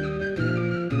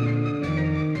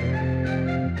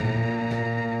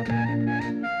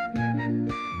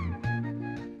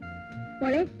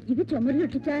 മോളെ, ഇത്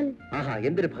ചുമരിലൊട്ടിച്ചാൽ ആഹാ,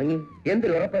 എന്തൊരു ഭംഗി,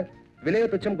 എന്തൊരു ഉറപ്പ്. വിലയോ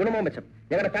തുച്ഛം, ഗുണമോ മെച്ചം.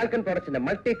 ഞങ്ങളുടെ ഫാൽക്കൺ പ്രോഡക്ട്സിന്റെ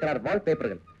മൾട്ടി കളർ വാൾ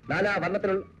പേപ്പറുകൾ നാനാ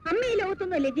വർണ്ണത്തിലുള്ള. അമ്മ ഈ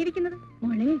ലോകത്തൊന്നും അല്ലേ ജീവിക്കുന്നത്?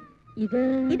 മോളെ,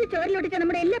 ഇത് ചുവരിലൊട്ടിച്ചാൽ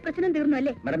നമ്മുടെ എല്ലാ പ്രശ്നവും തീർന്നു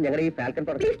അല്ലേ? മാഡം, ഞങ്ങളുടെ ഈ falcon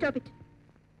product. Please stop it.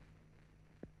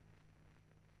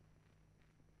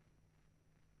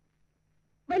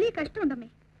 വലിയ കഷ്ടമുണ്ടമ്മേ.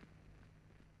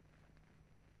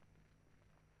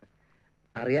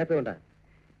 അറിയാത്തതുകൊണ്ടാ.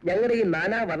 ഞങ്ങളുടെ ഈ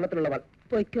നാനാ വർണ്ണത്തിലുള്ള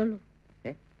പൊയ്ക്കോളൂ,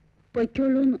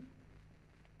 പൊയ്ക്കോളൂന്ന്.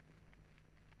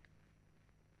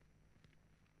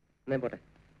 പോട്ടെ.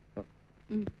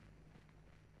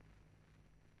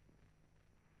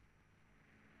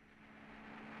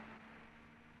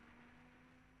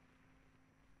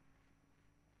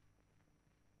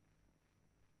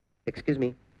 എക്സ്ക്യൂസ് മീ,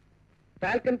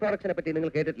 ഫാൽക്കൺ പ്രോഡക്ട്സിനെ പറ്റി നിങ്ങൾ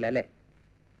കേട്ടിട്ടില്ല അല്ലേ?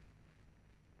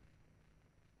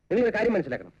 നിങ്ങളൊരു കാര്യം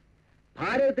മനസ്സിലാക്കണം.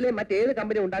 ഭാരതത്തിലെ മറ്റേത്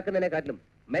കമ്പനി ഉണ്ടാക്കുന്നതിനെക്കാട്ടിലും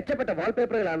മെച്ചപ്പെട്ട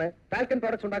വാൾപേപ്പറുകളാണ് ഫാൽക്കൺ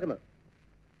പ്രോഡക്ട്സ് ഉണ്ടാക്കുന്നത്.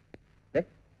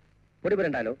 പൊടി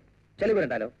പുരണ്ടാലോ ചെളി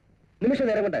പുരണ്ടാലോ നിമിഷ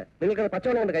നേരം കൊണ്ട് നിങ്ങൾക്ക്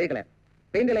പച്ചവെള്ളം കൊണ്ട് കഴിക്കളയാം.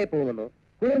 പെയിന്റിലായി പോകുമെന്നോ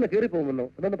കുളിർന്ന് കീറി പോകുമെന്നോ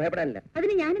ഇതൊന്നും ഭയപ്പെടാനില്ല.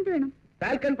 അതിന് ഞാനെന്ത് വേണം?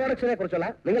 ഫാൽക്കൺ പ്രോഡക്ട്സിനെ കുറിച്ചുള്ള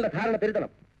നിങ്ങളുടെ ധാരണ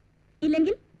തിരുത്തണം.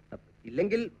 ഇല്ലെങ്കിൽ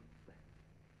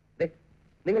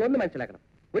നിങ്ങൾ ഒന്ന് മനസ്സിലാക്കണം.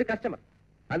 ഒരു കസ്റ്റമർ,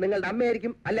 അത് നിങ്ങളുടെ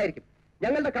അമ്മയായിരിക്കും അല്ലായിരിക്കും,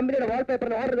 ഞങ്ങളുടെ കമ്പനിയുടെ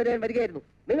വാൾപേപ്പറിന് ഓർഡർ തരാൻ വരികയായിരുന്നു.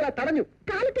 നിങ്ങൾ അത് തടഞ്ഞു.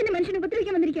 കാലത്തിന്റെ മനുഷ്യനെ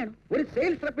ഉപദ്രവിക്കാൻ വന്നിരിക്കുകയാണോ? ഒരു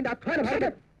സെയിൽസ് റെപ്പിന്റെ അധ്വാനം.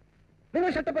 നിങ്ങൾ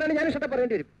ഷട്ടപ്പറയാണ്, ഞാനും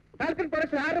ഷട്ടപ്പറയേണ്ടി വരും. ഫാൽക്കൺ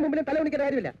പ്രോഡക്ട്സ് ആരുടെ മുമ്പിലും തലവണിക്കാൻ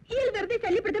കാര്യമില്ല. ഇയാൾ വെറുതെ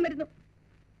ശല്യപ്പെടുത്താൻ വരുന്നു.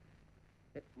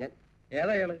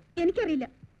 ഏതായാള് എനിക്കറിയില്ല.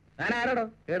 ഞാൻ ആരാടോ?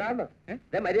 കേടാന്നോ?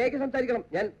 മര്യാദയ്ക്ക് സംസാരിക്കണം.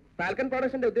 ഞാൻ ഫാൽക്കൺ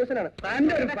പ്രോഡക്ട്സിന്റെ ഉദ്യോഗസ്ഥനാണ്.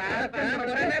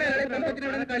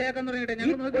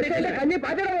 കഞ്ഞി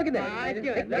പാചകം നോക്കുന്നത്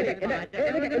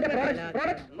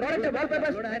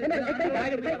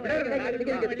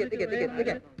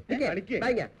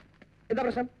എന്താ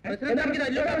പ്രശ്നം?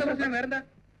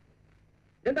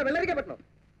 എന്താ വെള്ളരിക്കാൻ പറ്റണോ?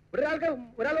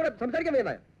 ഒരാളോട് സംസാരിക്കാൻ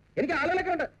വേണ്ട. എനിക്ക്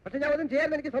ആളുകളൊക്കെ ഉണ്ട്, പക്ഷെ ഞാൻ ഒന്നും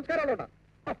ചെയ്യാൻ എനിക്ക് സംസ്കാരമുള്ളതാ.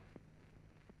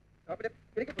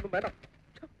 എനിക്കൊന്നും വേണ്ട.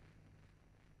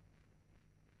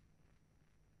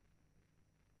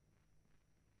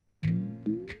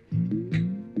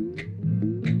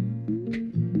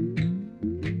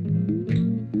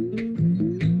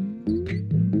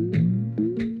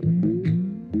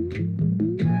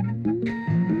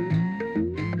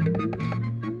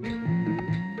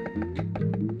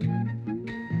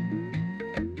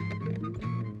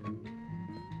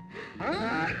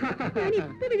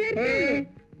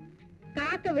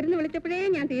 കാക്ക വരുന്ന വിളിച്ചപ്പോഴേ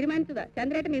ഞാൻ തീരുമാനിച്ചതാ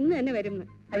ചന്ദ്രേട്ടൻ ഇന്ന് തന്നെ വരും.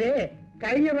 അതെ,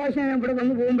 കഴിഞ്ഞ പ്രാവശ്യം ഞാൻ ഇവിടെ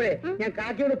വന്ന് പോകുമ്പോഴേ ഞാൻ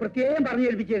കാക്കയോട് പ്രത്യേകം പറഞ്ഞു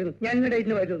ഏൽപ്പിച്ചിരുന്നു ഞാൻ ഇന്ന്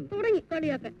ഡേറ്റിന് വരുന്നു. തുടങ്ങി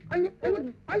കളിയാക്കാൻ.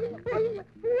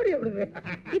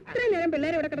 ഇത്രയും നേരം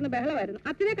പിള്ളേരെ ഇവിടെ കിടന്ന് ബഹളമായിരുന്നു.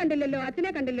 അച്ഛനെ കണ്ടില്ലല്ലോ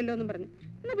അച്ഛനെ കണ്ടില്ലല്ലോ എന്നും പറഞ്ഞു.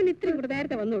 എന്നാ പിന്നെ ഇത്രയും കൂടെ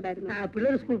നേരത്തെ വന്നുകൂടായിരുന്നു.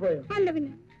 പിള്ളേർ സ്കൂൾ പോയോ? അല്ല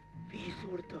പിന്നെ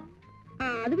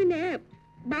അത് പിന്നെ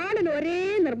ബാലൻ ഒരേ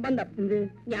നിർബന്ധം. എന്ത്?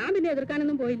 ഞാൻ പിന്നെ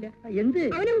എതിർക്കാനൊന്നും പോയില്ല. എന്ത്?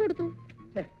 അവനും കൊടുത്തു.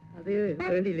 അത്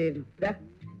വേണ്ടിയില്ലായിരുന്നു.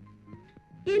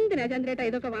 എന്തിനാ ചന്ദ്രേട്ട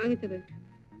ഇതൊക്കെ വാങ്ങിച്ചത്?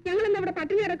 ഞങ്ങളെന്താ അവിടെ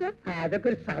പട്ടിണി കിടക്കുക? അതൊക്കെ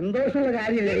ഒരു സന്തോഷമുള്ള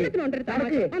കാര്യമല്ലേ? എല്ലാത്തിനുണ്ടൊരു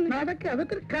തമാശ. നടക്ക്,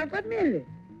 അതൊക്കെ ഒരു കടമയല്ലേ?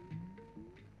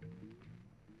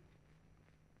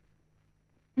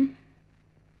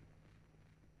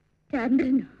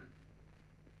 ചന്ദ്രനോ?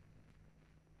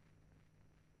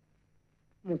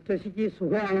 മുത്തശ്ശിക്ക്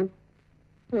സുഖമാണോ?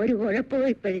 ഒരു കുഴപ്പവും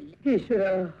ഇപ്പോഴില്ല. ഈശ്വര,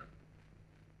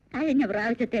 കഴിഞ്ഞ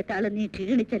പ്രാവശ്യത്തെക്കാളും നീ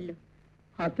ക്ഷീണിച്ചല്ലോ.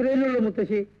 അത്രയല്ലുള്ളൂ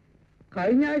മുത്തശ്ശി.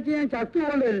 കഴിഞ്ഞ ആഴ്ച ഞാൻ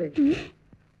ചത്തുപോകണ്ടല്ലേ?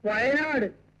 വയനാട്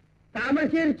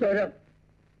താമരശ്ശേരി ചുരം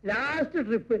ലാസ്റ്റ്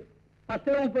ട്രിപ്പ്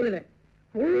 10:30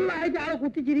 ഫുള്ളായിട്ട് ആളെ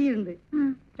കുത്തിച്ചിരിക്കുന്നുണ്ട്.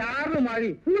 ചാറ് മഴ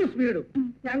ഫുൾ സ്പീഡും.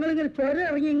 ഞങ്ങളിങ്ങനെ ചുരം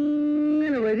ഇറങ്ങി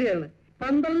ഇങ്ങനെ വരികയാണ്.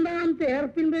 12ാമത്തെ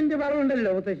എയർപിൻപെന്റ്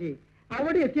വരവുണ്ടല്ലോ മുത്തശ്ശി,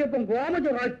 അവിടെ എത്തിയപ്പം ഗോമജ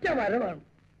ഒറ്റ വരവാണ്.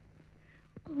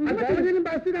 ഗോമജനും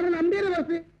ബസ് നമ്മുടെ നമ്പിയുടെ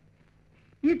ബസ്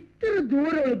ഇത്ര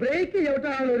ദൂരമുള്ളൂ. ബ്രേക്ക്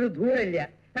ചവിട്ടാനുള്ള ഒരു ദൂരമില്ല.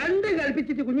 രണ്ടും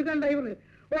കൽപ്പിച്ചിട്ട് കുഞ്ഞിക്കൻ ഡ്രൈവർ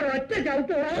ഒരൊറ്റ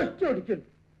ചവിട്ട് ഒടിച്ചു.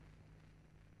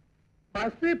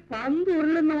 ബസ് പന്ത്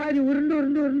ഉരുളുന്ന മാതിരി ഉരുണ്ട്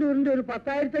ഒരു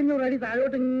 10,500 അടി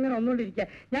താഴോട്ട് ഇങ്ങനെ വന്നുകൊണ്ടിരിക്കുക.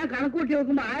 ഞാൻ കണക്കൂട്ടി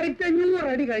നോക്കുമ്പോൾ 1,500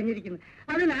 അടി കഴിഞ്ഞിരിക്കുന്നു.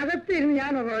 അതിനകത്ത് ഇരുന്ന്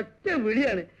ഞാൻ ഒരൊറ്റ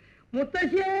വിളിയാണ്,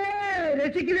 മുത്തശ്ശിയെ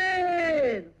രക്ഷിക്കണേ.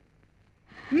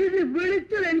 ഇത്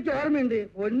വിളിച്ചത് എനിക്ക് ഓർമ്മയുണ്ട്.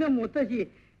 ഒന്നും മുത്തശ്ശി.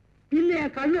 പിന്നെ ഞാൻ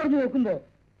കണ്ണു തുറന്ന് നോക്കുമ്പോ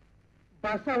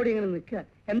ബസ് അവിടെ ഇങ്ങനെ നിൽക്കുക.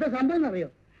 എന്താ സംഭവം എന്നറിയോ?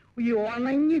 ഈ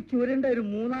ഉണങ്ങി ചുരുണ്ട ഒരു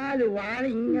 3-4 വാഴ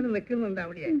ഇങ്ങനെ നിൽക്കുന്നുണ്ട്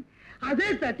അവിടെ. അതേ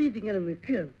തട്ടിയിട്ട് ഇങ്ങനെ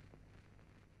നിൽക്കുകയാണ്.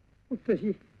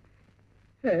 മുത്തശ്ശി,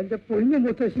 എന്റെ പൊന്നു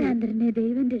മുത്തശ്ശി.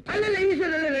 അല്ലല്ല,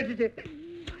 ഈശ്വരല്ലേ രക്ഷിച്ച്.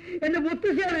 എന്റെ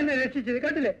മുത്തശ്ശിയാണ് എന്നെ രക്ഷിച്ചത്.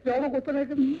 കണ്ടില്ലേ രോഗം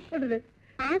കുത്തനേക്ക്? കണ്ടില്ലേ?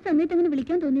 ആ സമയത്ത് അങ്ങനെ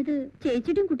വിളിക്കാൻ തോന്നിയത്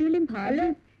ചേച്ചിയുടെയും കുട്ടികളുടെയും അല്ല,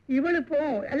 ഇവളിപ്പോ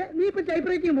അല്ല, നീ ഇപ്പൊ ടൈപ്പ്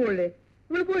റൈറ്റിംഗ് പോകല്ലേ?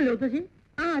 ഇവള് പോയില്ലേ മുത്തശ്ശി?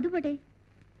 ആ അത് പോട്ടെ.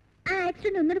 ആ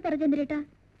ആക്സിഡന്റ് ഒന്നുകൂടെ പറഞ്ഞു ചന്ദ്രേട്ടാ.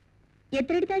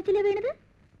 എത്ര അടി താഴ്ചയിലാ വീണത്?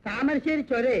 താമരശ്ശേരി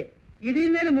ചൊരേ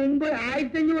ഇടിയുന്നതിന് മുമ്പ്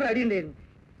 1,500 അടി ഉണ്ടായിരുന്നു.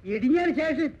 ഇടിഞ്ഞതിന്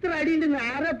ശേഷം ഇത്ര അടി ഉണ്ടെന്ന്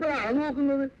ആരെപ്പോഴാണ് അളവ്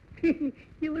നോക്കുന്നത്?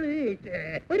 ഇവള്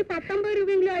ഒരു 19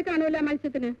 രൂപയെങ്കിലും ആയി കാണുമല്ലോ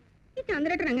മത്സ്യത്തിന്. ഈ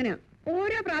ചന്ദ്രേട്ടൻ എങ്ങനെയാ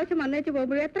ഓരോ പ്രാവശ്യം വന്നേച്ച്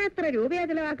പോകുമ്പോഴും എത്ര രൂപയാ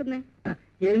ചെലവാക്കുന്നത്?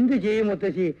 എന്ത് ചെയ്യും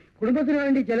മുത്തശ്ശി, കുടുംബത്തിന്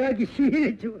വേണ്ടി ചെലവാക്കി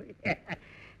ശീലിച്ചു പോയി.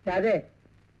 അതെ,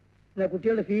 എന്നാ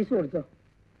കുട്ടികളുടെ ഫീസ് കൊടുത്തോ?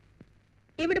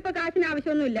 ഇവിടെ ഇപ്പൊ കാശിന്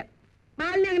ആവശ്യമൊന്നുമില്ല.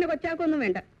 ബാലിനെ അങ്ങനെ കൊച്ചാക്കൊന്നും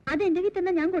വേണ്ട. അത് എന്റെ വീട്ടിൽ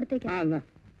തന്നെ ഞാൻ കൊടുത്തേക്കാം.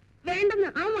 വേണ്ടെന്ന്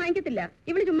അവൻ വാങ്ങിക്കത്തില്ല.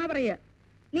 ഇവിടെ ചുമ്മാ പറയാ.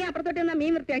 നീ അപ്പുറത്തോട്ട് എന്നാ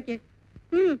മീൻ വൃത്തിയാക്കിയേ.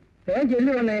 വേഗം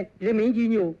ചെല്ലു വന്നേ, ഇത് മീൻ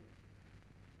ചീഞ്ഞു പോവും.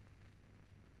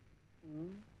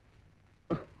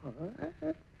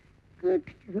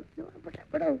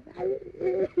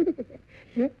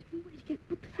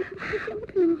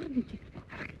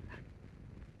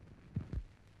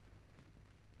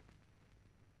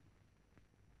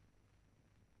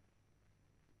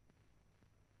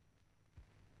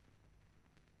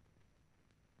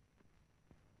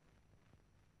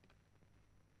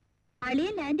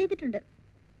 അളിയൻ ലാൻഡ് ചെയ്തിട്ടുണ്ട്.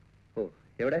 ഓ,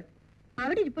 എവിടെ?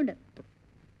 അവിടെ ഇരിപ്പുണ്ട്.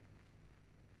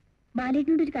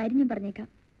 ബാലേട്ടനോട് ഒരു കാര്യം ഞാൻ പറഞ്ഞേക്കാം.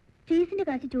 ഫീസിന്റെ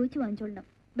കാശ് ചോദിച്ചു വാങ്ങിച്ചോളണം.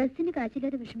 ബസ്സിന്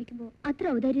കാശില്ലാതെ വിഷമിക്കുമ്പോ അത്ര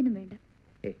ഔദാര്യൊന്നും വേണ്ട.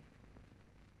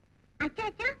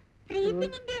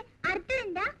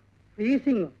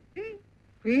 ഫ്രീസിംഗ്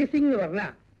ഫ്രീസിംഗ് പറഞ്ഞ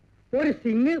ഒരു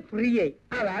സിംഗ് ഫ്രീ ആയി,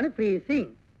 അതാണ് ഫ്രീസിംഗ്.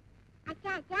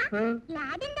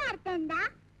 ഗ്ലാഡിന്റെ അർത്ഥം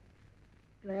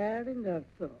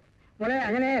മോളെ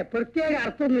അങ്ങനെ പ്രത്യേക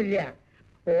അർത്ഥമൊന്നുമില്ല.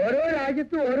 ഓരോ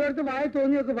രാജ്യത്തും ഓരോരുത്തർ വായി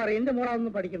തോന്നിയൊക്കെ പറയും. എന്റെ മോളെ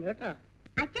ഒന്നും പഠിക്കണം കേട്ടാ.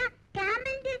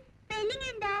 കേമലിന്റെ സ്പെല്ലിങ്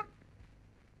എന്താ?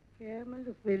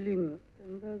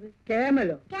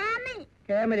 കേമലോ?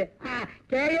 കേമല്. ആ,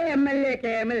 KAMLA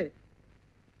കേമൽ.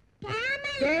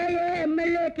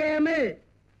 KAMLA camel.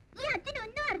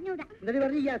 എന്താ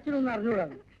പറഞ്ഞു? ഈ അച്ഛനൊന്നും അറിഞ്ഞൂടാ.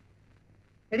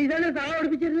 എടി ഇതാണ് താഴെ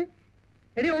പഠിപ്പിച്ചിരുന്നത്.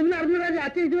 എടി ഒന്നും അറിഞ്ഞൂടാ.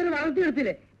 അച്ഛൻ ഇതുവരെ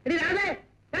വളർത്തിയെടുത്തില്ലേ? എടി രാധേ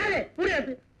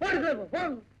കൂടിയത്ത്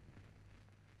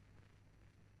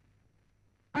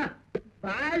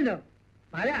ബാലോ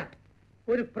പല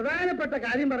ഒരു പ്രധാനപ്പെട്ട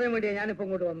കാര്യം പറയാൻ വേണ്ടിയാണ് ഞാനിപ്പോ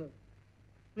ഇങ്ങോട്ട് വന്നത്.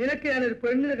 നിനക്ക് ഞാനൊരു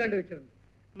പെണ്ണിനെ കണ്ടുവച്ചിട്ടുണ്ട്.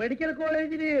 മെഡിക്കൽ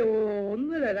കോളേജില് 1,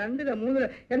 2, 3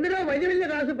 എന്തിനോ വലിയ വലിയ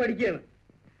ക്ലാസ് പഠിക്കുകയാണ്.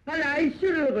 നല്ല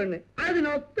ഐശ്വര്യമുള്ള പെണ്ണ്,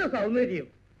 അതിനൊത്ത സൗന്ദര്യം.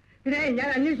 പിന്നെ ഞാൻ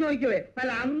അന്വേഷിച്ച് നോക്കിയവേ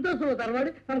നല്ല അന്തസ്സുള്ള തറവാട്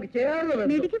നമുക്ക് ചേർന്ന്.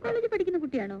 മെഡിക്കൽ കോളേജിൽ പഠിക്കുന്ന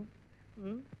കുട്ടിയാണോ?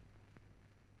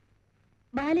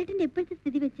 ബാലേട്ടന്റെ ഇപ്പോഴത്തെ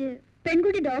സ്ഥിതി വെച്ച്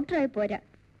പെൺകുട്ടി ഡോക്ടറായി പോരാ,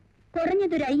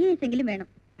 കുറഞ്ഞതൊരു IAS എങ്കിലും വേണം.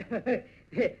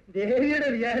 ദേവിയുടെ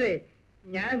വിചാരേ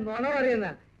ഞാൻ നുണ പറയുന്ന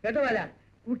കേട്ടോ. അല്ല,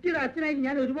 കുട്ടിയുടെ അച്ഛനായി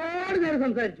ഞാൻ ഒരുപാട് നേരം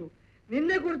സംസാരിച്ചു.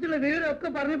 നിന്നെ കുറിച്ചുള്ള വിവരമൊക്കെ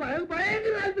പറഞ്ഞു.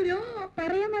 ഭയങ്കര താല്പര്യോ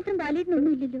പറയാൻ മാത്രം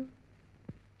ബാലേട്ടനൊന്നും ഇല്ലല്ലോ.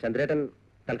 ചന്ദ്രേട്ടൻ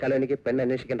തൽക്കാലം എനിക്ക് പെണ്ണ്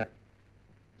അന്വേഷിക്കണ്ട.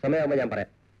 സമയമാകുമ്പോ ഞാൻ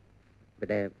പറയാം.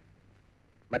 പിന്നെ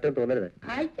മറ്റൊന്നും തോന്നരുത്.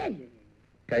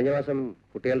 കഴിഞ്ഞ മാസം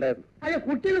കുട്ടികളുടെ അല്ല,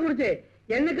 കുട്ടികളെ കുറിച്ച്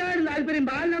എന്നെക്കാളും താല്പര്യം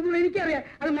ബാലിനകത്തോട് എനിക്കറിയാം.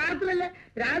 അത് മാത്രമല്ല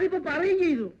രാധ ഇപ്പൊ പറയുകയും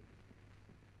ചെയ്തു.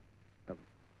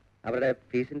 അവരുടെ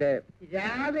ഫീസിന്റെ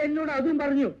രാധ എന്നോട് അതും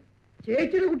പറഞ്ഞു.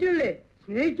 ചേച്ചിയുടെ കുട്ടികളല്ലേ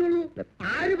സ്നേഹിച്ചോളൂ.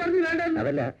 ആര് പറഞ്ഞു വേണ്ടെന്ന്?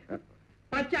 അതല്ല,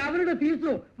 പക്ഷെ അവരുടെ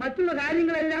ഫീസോ മറ്റുള്ള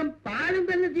കാര്യങ്ങളെല്ലാം പാലം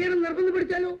തന്നെ ചെയ്യണം നിർബന്ധം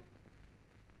പിടിച്ചാലോ?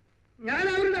 ഞാൻ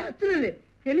അവരുടെ അച്ഛനല്ലേ,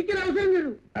 എനിക്കൊരു അവസരം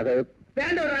തരൂ. അത്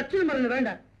വേണ്ട, ഒരു അച്ഛനും പറഞ്ഞു വേണ്ട.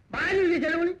 ബാലിന്റെ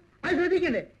ചെലവിളി അത്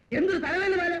ശ്രദ്ധിക്കണ്ടേ? എന്തൊരു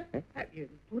തലവേദന പോലെ,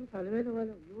 എന്തൊരു തലവേദന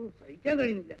പോലെ. അയ്യോ, സഹിക്കാൻ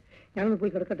കഴിയുന്നില്ല. ഞാനൊന്ന്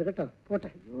പോയി കിടക്കട്ടെ കേട്ടോ, പോട്ടെ.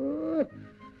 അയ്യോ,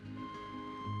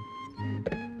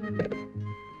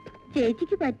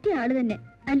 ചേച്ചിക്ക് പറ്റിയ ആള് തന്നെ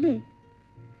അല്ലേ?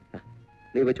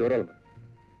 നീ പോയി ചോറോളം.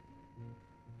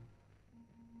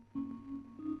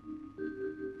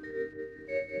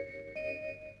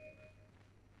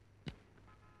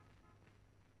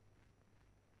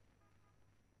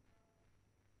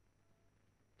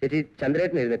 ചേച്ചി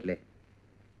ചന്ദ്രേട്ടൻ എഴുന്നേറ്റില്ലേ?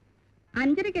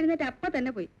 5:30 എഴുന്നേറ്റ് അപ്പ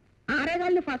തന്നെ പോയി.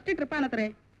 6:15 ഫസ്റ്റ് ട്രിപ്പാണത്രേ.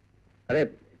 അതെ,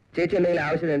 ചേച്ചി എന്തെങ്കിലും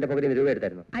ആവശ്യത്തിന് എന്റെ പകുതി രൂപ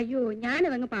എടുത്തായിരുന്നു. അയ്യോ,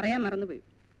 ഞാനതങ്ങ് പറയാൻ മറന്നുപോയി.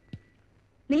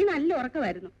 നീ നല്ല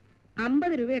ഉറക്കമായിരുന്നു.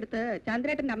 50 രൂപ എടുത്ത്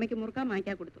ചന്ദ്രേട്ടന്റെ അമ്മയ്ക്ക് മുറുക്കാൻ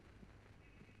വാങ്ങിക്കാൻ കൊടുത്തു.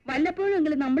 വല്ലപ്പോഴും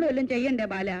എങ്കിലും നമ്മൾ വല്ലതും ചെയ്യണ്ടേ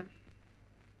ബാല?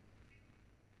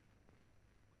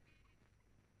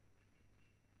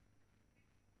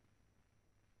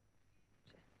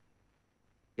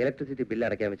 ഇലക്ട്രിസിറ്റി ബില്ല്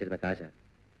അടയ്ക്കാൻ വെച്ചിരുന്ന കാശാ.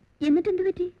 എന്നിട്ട് എന്ത്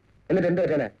പറ്റി? എന്നിട്ട് എന്ത്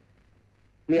പറ്റാനാ?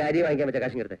 നീ അരി വാങ്ങിക്കാൻ വെച്ച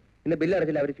കാശും എടുത്തേ. ഇന്ന് ബില്ല്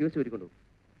അടച്ചില്ല, അവർ ഫ്യൂസ് ഊരിക്കൊണ്ടു.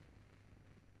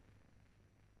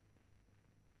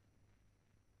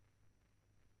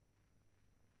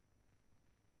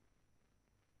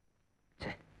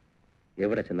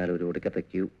 എവിടെ ചെന്നാലും ഒരു ഒടുക്കത്തെ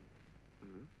ക്യൂ.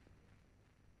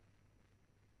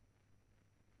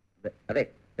 അതെ,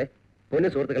 പൊന്നു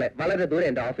സുഹൃത്തുക്കളെ, വളരെ ദൂരെ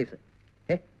എന്റെ ഓഫീസ്.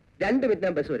 2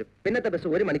 മിനിറ്റിനാ ബസ് വരും. പിന്നത്തെ ബസ്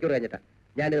 1 മണിക്കൂർ കഴിഞ്ഞിട്ടാ.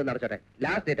 ഞാനിത് നടച്ചോട്ടെ.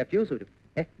 ലാസ്റ്റ് ഡേറ്റാ ഫ്യൂസ് വരും.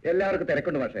 എല്ലാവർക്കും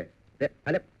തിരക്കുണ്ട് പക്ഷേ.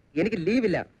 അല്ല, എനിക്ക്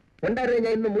ലീവില്ല. ഉണ്ടായിരുന്നെങ്കിൽ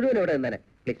ഞാൻ ഇന്ന് മുഴുവൻ ഇവിടെ നിന്നേനെ.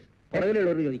 പ്ലീസ്,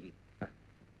 പുറകിലുള്ളവർ ചോദിക്കും.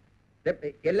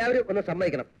 എല്ലാവരും ഒന്ന്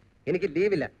സമ്മതിക്കണം, എനിക്ക്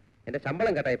ലീവില്ല. എന്റെ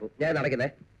ശമ്പളം കട്ടായി പോകും. ഞാൻ നടക്കുന്നേ.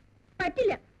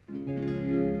 പറ്റില്ല,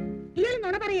 ഇയാൾ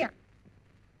നുണ പറയാ.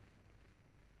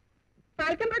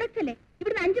 ഫാൽക്കൺ പ്രോഡക്ട്സ് അല്ലേ?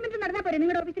 ഇവിടുന്ന് 5 മിനിറ്റ് നടന്നാ പോരെ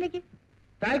നിങ്ങളുടെ ഓഫീസിലേക്ക്?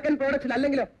 ഫാൽക്കൺ പ്രോഡക്ട്സിൽ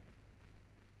അല്ലെങ്കിലോ?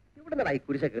 ഇവിടെ നിന്നായി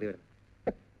കുരിശ കയറി വരുന്നത്.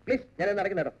 പ്ലീസ്, ഞാൻ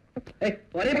നടക്കുന്നേട്ടോ.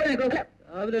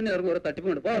 രാവിലെ തന്നെ ഇറങ്ങും, ഒരു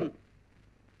തട്ടിപ്പുണ്ട് പോകണം.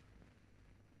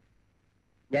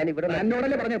 ഞാൻ ഇവിടെ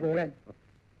എന്നോടല്ലേ പറഞ്ഞേ പോകാൻ.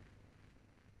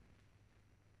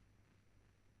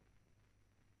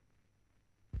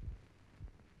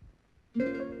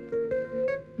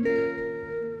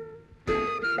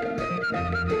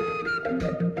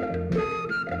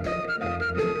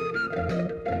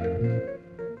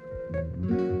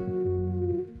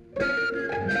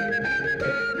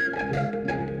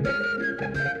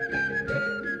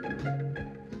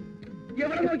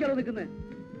 എവിടെ നോക്കിയാണോ നിൽക്കുന്നത്?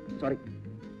 സോറി.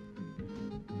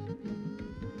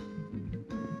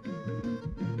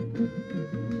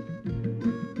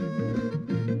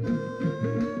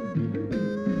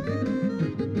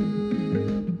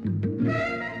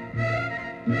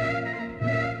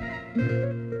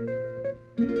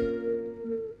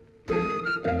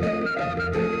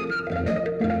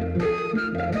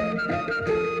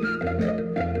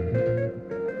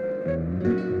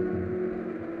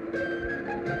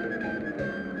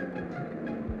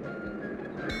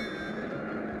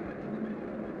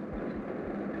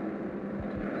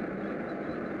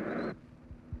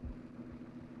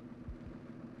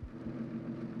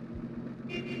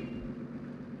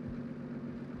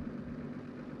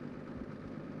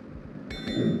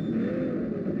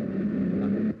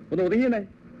 ഒന്ന് ഒതുങ്ങിയേ.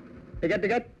 Ticket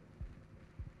ticket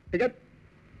ticket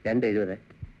 2.70.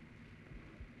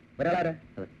 ഒരാളാരാ?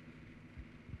 അതെ.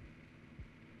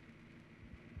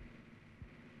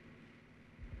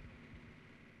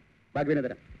 ബാക്കി പിന്നെ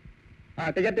തരാം. ആ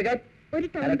ടിക്കറ്റ് ടിക്കറ്റ്. ഒരു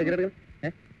ടിക്കറ്റ് എടുക്കണം.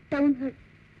 Town hall.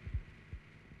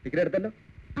 ടിക്കറ്റ് എടുത്തല്ലോ.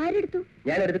 ആരെടുത്തു?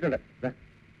 ഞാൻ എടുത്തിട്ടുണ്ട്.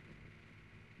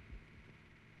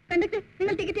 കണ്ടക്ടർ,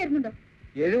 നിങ്ങൾ ടിക്കറ്റ് തരുന്നുണ്ടോ?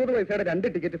 70 പൈസയുടെ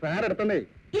 2 ടിക്കറ്റ് സാർ എടുത്തന്നേ.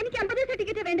 എനിക്ക് 50 പൈസ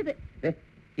ടിക്കറ്റ് വേണ്ടത്.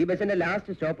 ഈ ബസ്സിന്റെ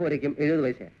ലാസ്റ്റ് സ്റ്റോപ്പ് വരയ്ക്കും 70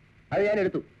 പൈസയാണ്. അത് ഞാൻ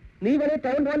എടുത്തു. നീ വേണേ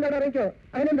ടൗൺ പോകാൻ അറിയിക്കോ.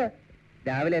 അതിനെന്താ?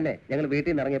 രാവിലെ തന്നെ ഞങ്ങൾ വീട്ടിൽ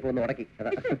നിന്ന് ഇറങ്ങിയപ്പോ ഒന്ന് ഉടക്കി.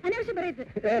 അനാവശ്യം പറയരുത്.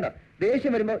 വേണ്ട,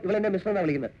 ദേഷ്യം വരുമ്പോ ഇവളെന്നെ മിസ്റ്റർ എന്നാ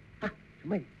വിളിക്കുന്നത്.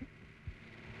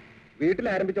 വീട്ടിൽ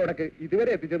ആരംഭിച്ച ഉടക്ക്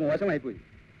ഇതുവരെ എത്തിച്ചത് മോശമായി പോയി.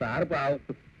 സാർ പാവം.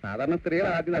 സാധാരണ സ്ത്രീകൾ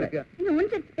ആദ്യം നടക്കുക.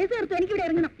 എനിക്കിവിടെ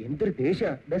ഇറങ്ങണം. എന്തൊരു ദേഷ്യ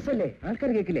ബസ്സല്ലേ,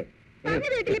 ആൾക്കാർ കേൾക്കില്ലേ?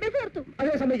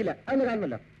 അതെ, സമ്മതിക്കില്ല. അതൊന്ന്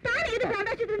കാണുമല്ലോ.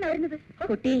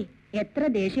 കുട്ടി, എത്ര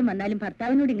ദേഷ്യം വന്നാലും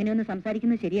ഭർത്താവിനോട് ഇങ്ങനെയൊന്നും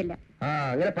സംസാരിക്കുന്നത് ശരിയല്ല. ആ,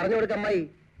 അങ്ങനെ പറഞ്ഞു കൊടുക്ക അമ്മായി.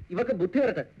 ഇവക്ക് ബുദ്ധി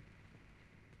വരട്ടെ.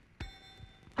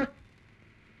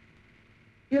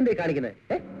 ഇതെന്തേ കാണിക്കുന്നത്?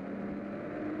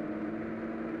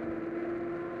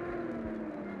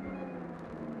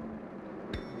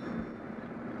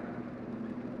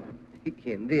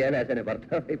 എന്ത് ചെയ്യാൻ ആശാനെ,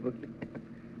 ഭർത്താവായി പോയി.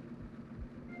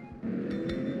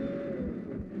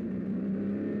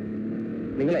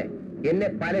 നിങ്ങളെ എന്നെ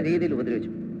പല രീതിയിൽ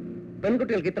ഉപദ്രവിച്ചു.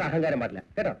 പെൺകുട്ടികൾക്ക് ഇത്ര അഹങ്കാരം പാടില്ല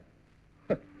കേട്ടോ.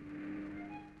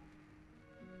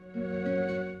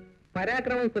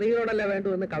 പരാക്രമം സ്ത്രീകളോടല്ല വേണ്ടു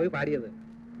എന്ന് കവി പാടിയത്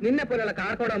നിന്നെ പോലെയുള്ള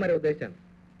കാർക്കോടന്മാരെ ഉദ്ദേശിച്ചാണ്.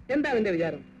 എന്താ നിന്റെ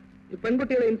വിചാരം? ഈ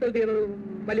പെൺകുട്ടികളെ ഇൻസൾട്ട് ചെയ്യുന്നത്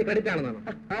വലിയ ക്രെഡിറ്റ് ആണെന്നാണോ?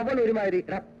 അവൾ ഒരുമാതിരി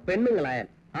പെണ്ണുങ്ങളായാൽ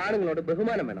ആണുങ്ങളോട്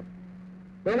ബഹുമാനം വേണം.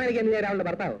 ബഹുമാനിക്കാൻ നീ അവളുടെ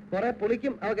ഭർത്താവ് കുറെ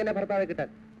പുളിക്കും അവൾക്ക് എന്നെ ഭർത്താവെ കിട്ടാൻ.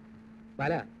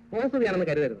 പല പോസ്തുതിയാണെന്ന്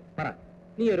കരുതരുത്. പറ,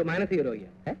 നീ ഒരു മാനസിക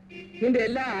രോഗിയാണ്. നിന്റെ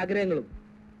എല്ലാ ആഗ്രഹങ്ങളും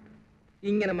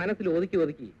ഇങ്ങനെ മനസ്സിൽ ഒതുക്കി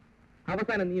ഒതുക്കി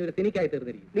അവസാനം നീ ഒരു സിനിക്കായി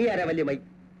തീർന്നിരിക്കും. നീ ആരാ വലിയ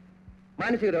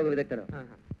മാനസിക രോഗ വിദഗ്ധനോ?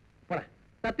 പോടാ,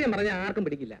 സത്യം പറഞ്ഞാൽ ആർക്കും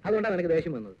പിടിക്കില്ല. അതുകൊണ്ടാണ് എനിക്ക്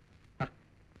ദേഷ്യം വന്നത്.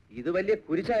 ഇത് വലിയ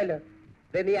കുരിശായല്ലോ.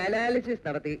 നീ അനാലിസിസ്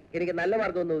നടത്തി എനിക്ക് നല്ല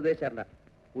മാർഗമൊന്നും ഉപദേശിച്ചാറണ്ട.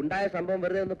 ഉണ്ടായ സംഭവം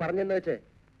വെറുതെ ഒന്ന് പറഞ്ഞെന്ന് വെച്ച്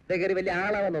കയറി വലിയ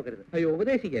ആളാവാൻ നോക്കരുത്. അയ്യോ,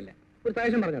 ഉപദേശിക്കല്ല, ഒരു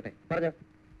സജഷൻ പറഞ്ഞോട്ടെ. പറഞ്ഞോ.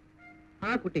 ആ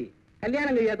കുട്ടി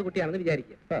കല്യാണം കഴിയാത്ത കുട്ടിയാണെന്ന്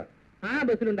വിചാരിക്കുക. ആ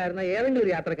ബസ്സിലുണ്ടായിരുന്ന ഏതെങ്കിലും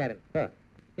ഒരു യാത്രക്കാരൻ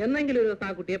എന്നെങ്കിലും ഒരു ദിവസം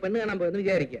ആ കുട്ടിയെ പെണ്ണ് കാണാൻ പോയെന്ന്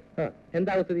വിചാരിക്കുക.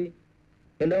 എന്താ സ്ഥിതി?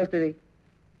 എന്താ സ്ഥിതി?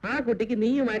 ആ കുട്ടിക്ക്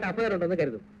നീയുമായിട്ട് അഫയർ ഉണ്ടെന്ന്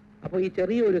കരുതും. അപ്പൊ ഈ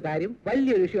ചെറിയൊരു കാര്യം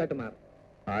വലിയൊരു ഇഷ്യൂ ആയിട്ട് മാറും.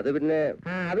 അത് പിന്നെ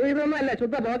അത് ഇതൊന്നും അല്ല,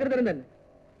 ശുദ്ധ പോകരുതരം തന്നെ.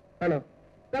 ആണോ?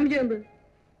 സംശയം എന്ത്?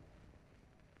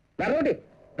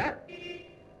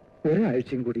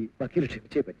 ഒരാഴ്ചയും കൂടി വക്കീൽ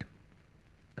ക്ഷമിച്ചേ പറ്റും.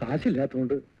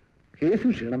 കാശില്ലാത്തതുകൊണ്ട്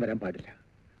കേസിന് ക്ഷീണം വരാൻ പാടില്ല.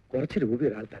 കുറച്ച് രൂപ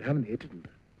ഒരാൾ തരാമെന്ന്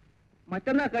ഏറ്റിട്ടുണ്ട്.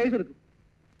 മറ്റന്നാ കേസ് എടുക്കും.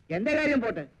 എന്റെ കാര്യം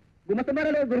പോട്ടെ,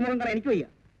 ഗുമസ്തന്മാരുടെ ദുർമുഖം കാണാൻ എനിക്ക് വയ്യ.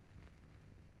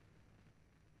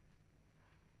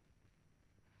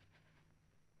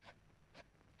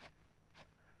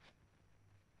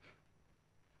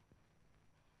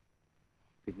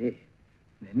 പിന്നെ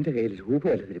നിന്റെ കയ്യിൽ രൂപ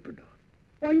വല്ലതിരിപ്പുണ്ടോ?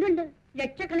 ഉണ്ടുണ്ട്.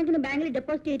 ലക്ഷക്കണക്കിന് ബാങ്കിൽ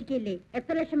ഡെപ്പോസിറ്റ് ചെയ്തിരിക്കല്ലേ.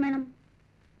 എത്ര ലക്ഷം വേണം?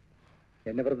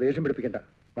 എന്നെ വെറുതെ ദേഷ്യം പിടിപ്പിക്കണ്ട.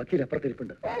 വക്കീൽ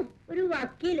അപ്പുറത്തിരിപ്പുണ്ട്. ഓ, ഒരു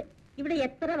വക്കീല്. ഇവിടെ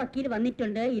എത്ര വക്കീൽ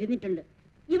വന്നിട്ടുണ്ട്, ഇരുന്നിട്ടുണ്ട്.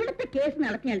 ഇവിടുത്തെ കേസ്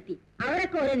നടത്തി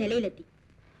അവരൊക്കെ ഓരോ നിലയിലെത്തി.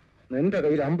 നിന്റെ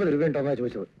കയ്യിൽ 50 രൂപ ഉണ്ടോന്നാ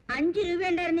ചോദിച്ചത്. 5 രൂപ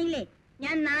ഉണ്ടായിരുന്നെങ്കിലേ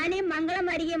ഞാൻ നാണയം മംഗളം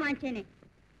വരികയെ വാങ്ങിച്ചേനെ.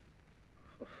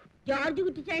 ജോർജ്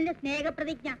കുറ്റിച്ചായന്റെ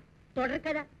സ്നേഹപ്രതിജ്ഞ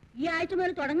തുടർക്കഥ ഈ ആഴ്ച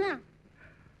മുതൽ തുടങ്ങുക.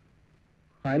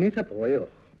 അനിത പോയോ?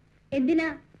 എന്തിനാ?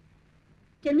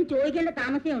 ചെന്ന് ചോദിക്കേണ്ട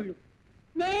താമസമേ ഉള്ളൂ.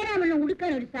 നേരാമണ്ണം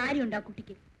ഉടുക്കാൻ ഒരു സാരി ഉണ്ട് ആ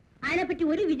കുട്ടിക്ക്. അതിനെപ്പറ്റി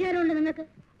ഒരു വിചാരമുണ്ട് നിങ്ങൾക്ക്?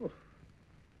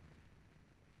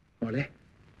 മോളെ,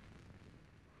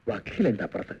 വക്കീലെന്താ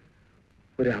അപ്പുറത്ത്.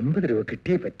 ഒരു 50 രൂപ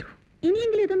കിട്ടിയേ പറ്റൂ.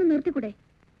 ഇനിയെങ്കിലും ഇതൊന്ന് നിർത്തിക്കൂടെ?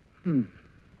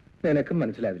 നിനക്കും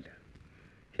മനസ്സിലാവില്ല.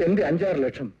 എന്റെ 5-6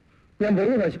 ലക്ഷം ഞാൻ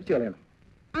വെറുതെ നശിപ്പിച്ചു കളയണം.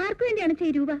 ആർക്കു വേണ്ടിയാണ്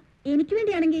ഈ രൂപ? എനിക്ക്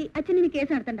വേണ്ടിയാണെങ്കിൽ അച്ഛൻ ഇനി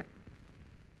കേസ് നടത്തണ്ട.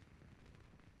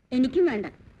 എനിക്കും വേണ്ട.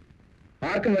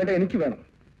 ആർക്കും വേണ്ട, എനിക്ക് വേണം.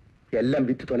 എല്ലാം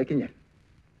വിറ്റ് തുലയ്ക്കും ഞാൻ.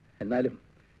 എന്നാലും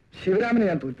ശിവരാമനെ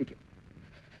ഞാൻ തോൽപ്പിക്കും.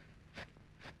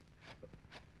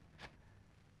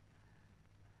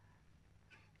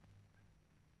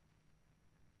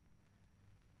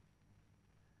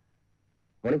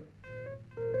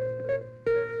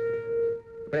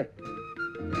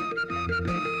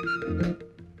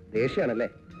 ദേഷ്യാണല്ലേ?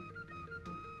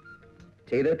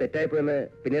 ചെയ്തത് തെറ്റായിപ്പോയെന്ന്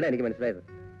പിന്നീട് എനിക്ക് മനസ്സിലായത്.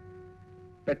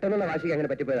 പെട്ടെന്നുള്ള വാശിക്ക് അങ്ങനെ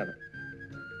പറ്റിപ്പോയതാണ്.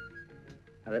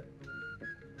 അത്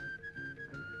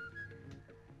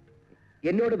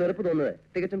എന്നോട് വെറുപ്പ് തോന്നുന്നത്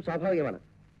തികച്ചും സ്വാഭാവികമാണ്.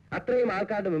 അത്രയും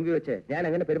ആൾക്കാരുടെ മുമ്പിൽ വെച്ച് ഞാൻ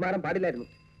അങ്ങനെ പെരുമാറാൻ പാടില്ലായിരുന്നു.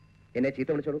 എന്നെ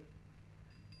ചീത്ത വിളിച്ചോളൂ,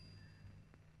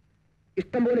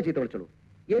 ഇഷ്ടം പോലെ ചീത്ത വിളിച്ചോളൂ.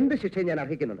 എന്ത് ശിക്ഷയും ഞാൻ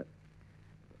അർഹിക്കുന്നുണ്ട്.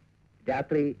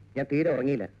 രാത്രി ഞാൻ തീരെ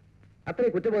ഉറങ്ങിയില്ല.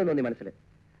 അത്രയും കുറ്റബോധം തോന്നി മനസ്സിൽ.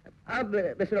 ആ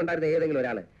ബസ്സിലുണ്ടായിരുന്ന ഏതെങ്കിലും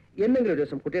ഒരാള് എന്തെങ്കിലും ഒരു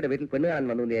ദിവസം കുട്ടിയുടെ വീട്ടിൽ പെണ്ണ് കാണാൻ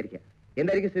വന്നു വിചാരിക്കുക.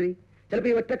 എന്തായിരിക്കും സ്ഥിതി? ചിലപ്പോൾ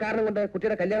ഈ ഒറ്റ കാരണം കൊണ്ട്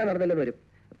കുട്ടിയുടെ കല്യാണം നടന്നില്ലെന്ന് വരും.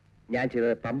 ഞാൻ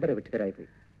ചെയ്തത് പമ്പര വിട്ടുതരായിപ്പോയി.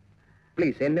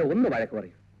 പ്ലീസ് എന്നെ ഒന്ന് വഴക്ക്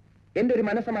പറയൂ. എന്റെ ഒരു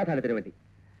മനസ്സമാധാനത്തിന് വേണ്ടി.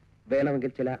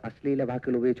 വേണമെങ്കിൽ ചില അശ്ലീല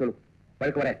വാക്കുകൾ ഉപയോഗിച്ചോളൂ.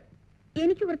 വഴക്ക് പറയാൻ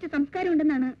എനിക്ക് കുറച്ച് സംസ്കാരം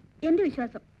ഉണ്ടെന്നാണ് എന്റെ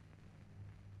വിശ്വാസം.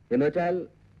 എന്ന് വെച്ചാൽ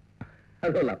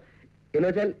അത് കൊള്ളാം. എന്ന്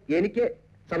വെച്ചാൽ എനിക്ക്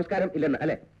സംസ്കാരം ഇല്ലെന്ന്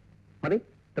അല്ലെ? മതി,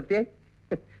 തൃപ്തിയായി.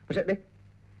 പക്ഷെ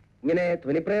ഇങ്ങനെ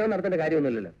ധ്വനിപ്രയോഗം നടത്തേണ്ട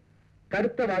കാര്യമൊന്നുമില്ലല്ലോ.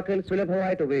 കടുത്ത വാക്കുകൾ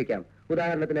സുലഭമായിട്ട് ഉപയോഗിക്കാം.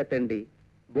 ഉദാഹരണത്തിന് തെണ്ടി,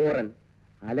 ബോറൻ,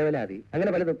 അലവലാതി,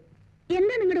 അങ്ങനെ പലതും.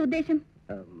 എന്താ നിങ്ങളുടെ ഉദ്ദേശം?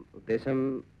 ഉദ്ദേശം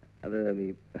അത്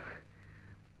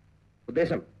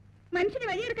ഉദ്ദേശം മനുഷ്യനെ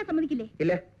വഴിയെടുക്കാൻ സമ്മതിക്കില്ലേ?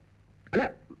 ഇല്ല. അല്ല,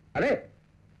 അതെ,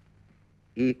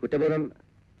 ഈ കുറ്റബോധം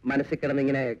മനസ്സിൽ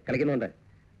കിടന്നിങ്ങനെ കളിക്കുന്നുണ്ട്.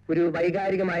 ഒരു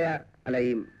വൈകാരികമായ അല്ല,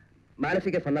 ഈ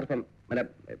മാനസിക സന്ദർഭം അല്ല,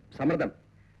 സമ്മർദ്ദം,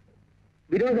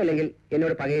 വിരോധമില്ലെങ്കിൽ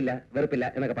എന്നോട് പകയില്ല, വെറുപ്പില്ല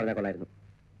എന്നൊക്കെ പറഞ്ഞാൽ കൊള്ളായിരുന്നു.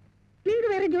 നിങ്ങൾക്ക്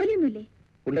വേറെ ജോലിയൊന്നുമില്ലേ?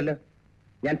 ഉണ്ടല്ലോ.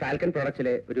 ഞാൻ ഫാൽക്കൺ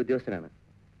പ്രോഡക്ട്സിലെ ഒരു ഉദ്യോഗസ്ഥനാണ്.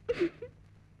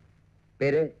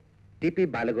 പേര് TP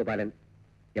ബാലഗോപാലൻ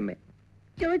MA.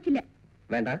 ചോദിച്ചില്ല.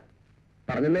 വേണ്ട,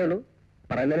 പറഞ്ഞേ ഉള്ളൂ.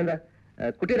 പറയുന്നതിനെന്താ?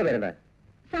 കുട്ടിയുടെ പേരെന്താ?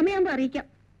 സമയമാകുമ്പോ അറിയിക്കാം.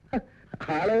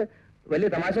 ആള് വലിയ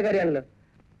തമാശക്കാരിയാണല്ലോ.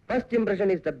 First impression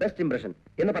is the best impression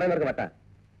എന്ന് പറയുന്നവർക്ക് വട്ട.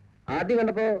 ആദ്യം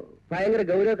കണ്ടപ്പോ ഭയങ്കര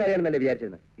ഗൗരവക്കാരിയാണെന്നല്ലേ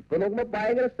വിചാരിച്ചിരുന്നത്. ഇപ്പൊ നോക്കുമ്പോ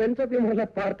ഭയങ്കര സെൻസ് ഓഫ് ഹ്യൂമറുള്ള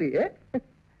പാർട്ടി.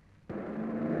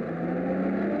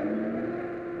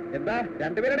 എന്താ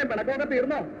രണ്ടുപേരുടെ പിണക്കമൊക്കെ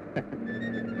തീർന്നോ?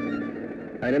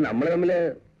 അതിന് നമ്മൾ തമ്മില്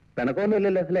പിണക്കമൊന്നും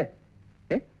ഇല്ലല്ലോ അല്ലേ?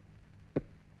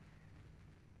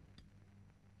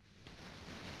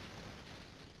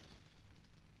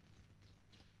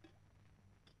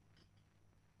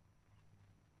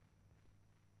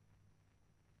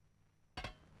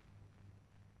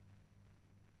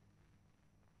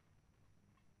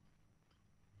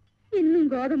 ഇന്നും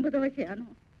ഗോതമ്പ് ദോശയാണോ?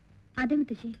 അതെ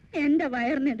മുത്തശ്ശി. എന്റെ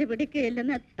വയറിന് ഇത്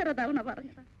പിടിക്കുകയില്ലെന്ന് എത്ര തവണ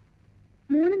പറഞ്ഞതാ.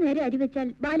 3 നേരം അരി വെച്ചാൽ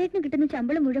ബാലേട്ടിന് കിട്ടുന്ന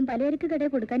ശമ്പളം മുഴുവൻ പലചരക്ക്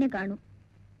കടയിൽ കൊടുക്കാനേ കാണൂ.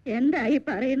 എന്തായി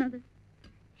പറയണത്?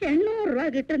 800 രൂപ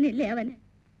കിട്ടുന്നില്ലേ അവന്?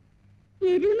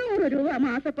 200 രൂപ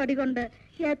മാസപ്പടി കൊണ്ട്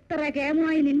എത്ര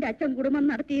കേമമായി നിന്റെ അച്ഛൻ കുടുംബം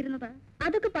നടത്തിയിരുന്നതാ?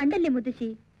 അതൊക്കെ പണ്ടല്ലേ മുത്തശ്ശി.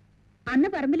 അന്ന്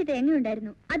പറമ്പിൽ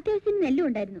തേങ്ങയുണ്ടായിരുന്നു, അത്യാവശ്യത്തിന് നെല്ലും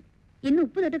ഉണ്ടായിരുന്നു. ഇന്ന്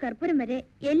ഉപ്പ് തൊട്ട് കർപ്പൂരം വരെ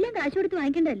എല്ലാം കാശ് കൊടുത്ത്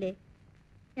വാങ്ങിക്കണ്ടല്ലേ?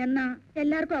 എന്നാ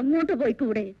എല്ലാവർക്കും അങ്ങോട്ട്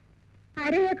പോയിക്കൂടെ?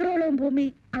 1/2 ഏക്കറോളം ഭൂമി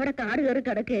അവിടെ കാട് കയറി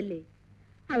കിടക്കുകയല്ലേ?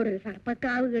 അവിടെ ഒരു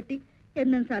സർപ്പക്കാവ് കെട്ടി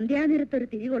എന്നും സന്ധ്യാനേരത്തൊരു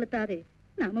തിരി കൊളുത്താതെ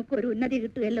നമുക്കൊരു ഉന്നതി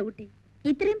കിട്ടുകയല്ലോ കുട്ടി.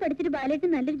 ഇത്രയും പഠിച്ചിട്ട്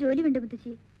ബാലേട്ടിന് നല്ലൊരു ജോലി ഉണ്ട്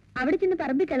മുത്തശ്ശി. അവിടെ ചെന്ന്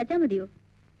പറമ്പിൽ കിളച്ചാ മതിയോ?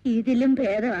 ഇതിലും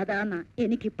ഭേദം അതാന്നാ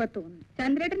എനിക്കിപ്പൊ തോന്നുന്നു.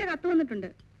 ചന്ദ്രേട്ടന്റെ കത്ത് വന്നിട്ടുണ്ട്.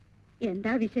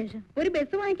 എന്താ വിശേഷം? ഒരു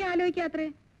ബസ് വാങ്ങിക്കാൻ ആലോചിക്കാത്രേ.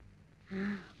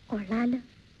 കൊള്ളാലോ.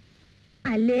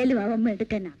 അല്ലേലും അവൻ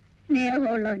എടുക്കനാ,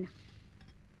 സ്നേഹമുള്ളവനാ.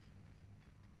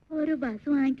 ഒരു ബസ്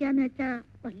വാങ്ങിക്കാന്ന് വെച്ചാ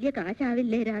വലിയ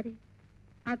കാശാവില്ലേ രാധേ?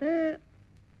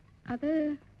 അത്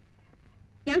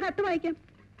ഞാൻ കത്ത് വായിക്കാം.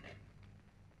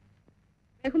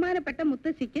 ബഹുമാനപ്പെട്ട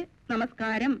മുത്തശ്ശിക്ക്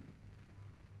നമസ്കാരം.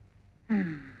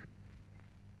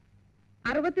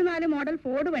 64 മോഡൽ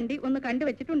ഫോർഡ് വണ്ടി ഒന്ന്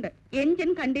കണ്ടുവച്ചിട്ടുണ്ട്.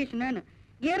 എഞ്ചിൻ കണ്ടീഷനാണ്.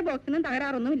 ഗിയർ ബോക്സിനും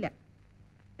തകരാറൊന്നുമില്ല.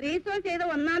 റീസ്റ്റോർ ചെയ്ത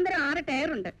 1 തരം 6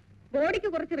 ടയറുണ്ട്.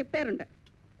 ബോഡിക്ക് കുറച്ച് റിപ്പയർ ഉണ്ട്.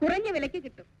 കുറഞ്ഞ വിലയ്ക്ക്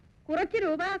കിട്ടും. കുറച്ച്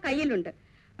രൂപ കയ്യിലുണ്ട്.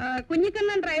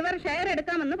 കുഞ്ഞിക്കണ്ണൻ ഡ്രൈവർ ഷെയർ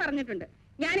എടുക്കാമെന്ന് പറഞ്ഞിട്ടുണ്ട്.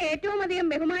 ഞാൻ ഏറ്റവും അധികം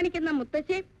ബഹുമാനിക്കുന്ന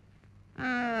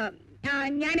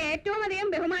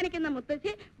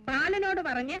മുത്തശ്ശി ബാലനോട്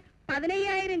പറഞ്ഞ്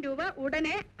 15,000 രൂപ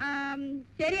ഉടനെ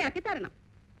ശരിയാക്കി തരണം.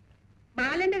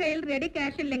 ബാലന്റെ കയ്യിൽ റെഡി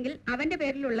ക്യാഷ് ഇല്ലെങ്കിൽ അവന്റെ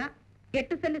പേരിലുള്ള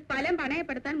 8 സെന്റ് സ്ഥലം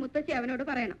പണയപ്പെടുത്താൻ മുത്തശ്ശി അവനോട്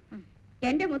പറയണം.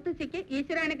 എന്റെ മുത്തശ്ശിക്ക്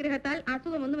ഈശ്വരാനുഗ്രഹത്താൽ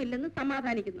അസുഖമൊന്നുമില്ലെന്ന്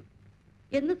സമാധാനിക്കുന്നു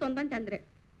എന്ന് സ്വന്തം ചന്ദ്രൻ.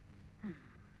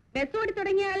 ബസ് ഓടി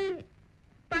തുടങ്ങിയാൽ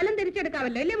സ്ഥലം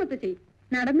തിരിച്ചെടുക്കാവല്ലോ, അല്ലേ മുത്തശ്ശി?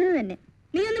 നടന്നത് തന്നെ.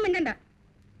 നീ ഒന്നും മിണ്ടണ്ട.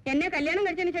 എന്നെ കല്യാണം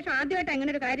കഴിച്ചതിന് ശേഷം ആദ്യമായിട്ട് അങ്ങനെ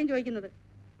ഒരു കാര്യം ചോദിക്കുന്നത്.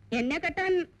 എന്നെ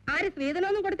കെട്ടാൻ ആര്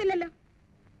സ്ത്രീധനമൊന്നും കൊടുത്തില്ലല്ലോ.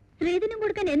 സ്ത്രീധനം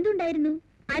കൊടുക്കാൻ എന്തുണ്ടായിരുന്നു?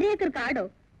 1/2 ഏക്കർ കാടോ?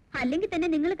 അല്ലെങ്കിൽ തന്നെ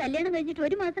നിങ്ങൾ കല്യാണം കഴിഞ്ഞിട്ട്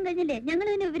 1 മാസം കഴിഞ്ഞല്ലേ ഞങ്ങൾ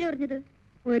തന്നെ വിവരം അറിഞ്ഞത്?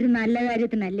 ഒരു നല്ല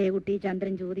കാര്യത്തിനല്ലേ കുട്ടി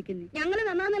ചന്ദ്രൻ ചോദിക്കുന്നു. ഞങ്ങള്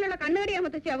നന്നാന്നുള്ള കണ്ണുകടിയാ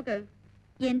മുത്തശ്ശി അവക്ക്.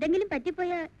 എന്തെങ്കിലും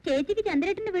പറ്റിപ്പോയാ ചേച്ചിക്ക്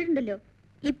ചന്ദ്രേട്ടന്റെ വീടുണ്ടല്ലോ.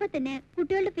 ഇപ്പൊ തന്നെ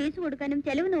കുട്ടികളുടെ ഫീസ് കൊടുക്കാനും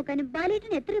ചെലവ് നോക്കാനും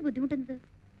ബാലേട്ടന് എത്ര ബുദ്ധിമുട്ടുന്നത്.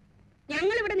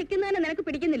 ഞങ്ങൾ ഇവിടെ നിൽക്കുന്നതിന് നിനക്ക്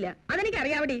പിടിക്കുന്നില്ല, അതെനിക്ക്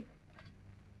അറിയാവടി.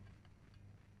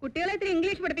 കുട്ടികളെ ഇത്തിരി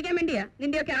ഇംഗ്ലീഷ് പഠിപ്പിക്കാൻ വേണ്ടിയാ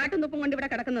നിന്റെയൊക്കെ ആട്ടും തുപ്പും കൊണ്ട് ഇവിടെ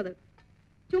കിടക്കുന്നത്.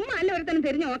 ചുമ്മാ അല്ല ഒരുത്തനും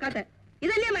തിരിഞ്ഞു നോക്കാത്ത.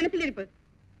 ഇതല്ലേ മനസ്സിലിരിപ്പ്?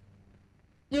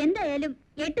 എന്തായാലും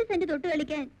 8 സെന്റ് തൊട്ട്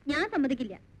കളിക്കാൻ ഞാൻ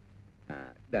സമ്മതിക്കില്ല.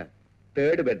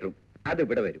 3rd ബെഡ്റൂം അത്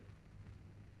ഇവിടെ വരും.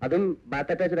 അതും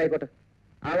ബാത്ത് അറ്റാച്ച്ഡ് ആയിക്കോട്ടെ.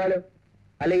 ആവാലോ.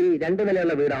 അല്ല, ഈ 2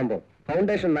 നിലയുള്ള വീടാകുമ്പോ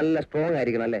ഫൗണ്ടേഷൻ നല്ല സ്ട്രോങ്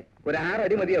ആയിരിക്കണം അല്ലേ? ഒരു 6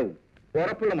 അടി മതിയാവും.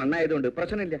 ഉറപ്പുള്ള മണ്ണായതുകൊണ്ട്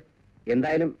പ്രശ്നമില്ല.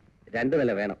 എന്തായാലും 2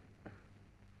 നില വേണം.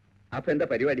 അപ്പൊ എന്താ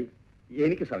പരിപാടി?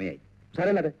 എനിക്ക് സമയമായി.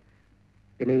 സാറേ,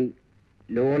 പിന്നെ ഈ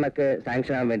ലോണൊക്കെ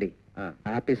സാങ്ഷൻ ആവാൻ വേണ്ടി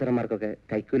ആഫീസർമാർക്കൊക്കെ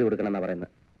കൈക്കൂലി കൊടുക്കണം എന്നാ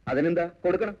പറയുന്നത്. അതിനെന്താ?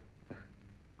 കൊടുക്കണം.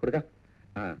 കൊടുക്കാം.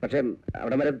 പക്ഷെ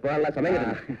അവിടെ വരെ പോകാനുള്ള സമയം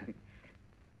കിട്ടില്ല.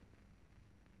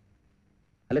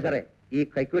 അല്ല സാറേ, ഈ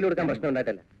കൈക്കൂലി കൊടുക്കാൻ പ്രശ്നം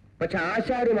ഉണ്ടായിട്ടല്ല. പക്ഷെ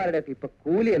ആശാരിമാരുടെ ഇപ്പൊ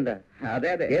കൂലി എന്താ?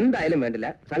 അതെ അതെ, എന്തായാലും വേണ്ടില്ല,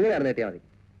 സംഗതി നടന്നു കിട്ടിയാൽ മതി.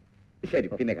 ശരി,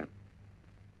 പിന്നെ കാണാം.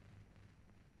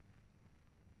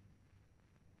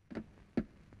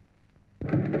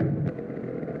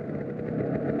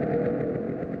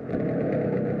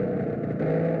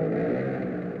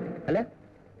 അല്ല,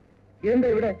 ഇതെന്താ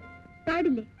ഇവിടെ?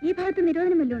 പാടില്ലേ? ഈ ഭാഗത്ത്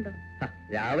നിരോധനം വല്ലതും ഉണ്ടോ?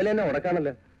 രാവിലെ തന്നെ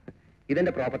ഉടക്കാണല്ലോ.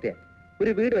 ഇതെന്റെ പ്രോപ്പർട്ടിയാ.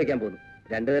 ഒരു വീട് വെക്കാൻ പോകുന്നു.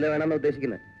 2 നില വേണമെന്ന്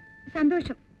ഉദ്ദേശിക്കുന്നത്.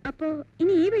 സന്തോഷം. അപ്പോ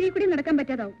ഇനി ഈ വഴി കൂടി നടക്കാൻ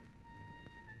പറ്റാതാവും.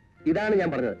 ഇതാണ് ഞാൻ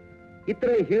പറഞ്ഞത്.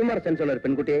 ഇത്രയും ഹ്യൂമർ സെൻസ് ഉള്ള ഒരു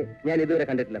പെൺകുട്ടിയെ ഞാൻ ഇതുവരെ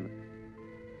കണ്ടിട്ടില്ലെന്ന്.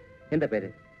 എന്താ പേര്?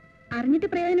 അറിഞ്ഞിട്ട്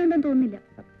പ്രയോജനം ഉണ്ടെന്ന് തോന്നുന്നില്ല.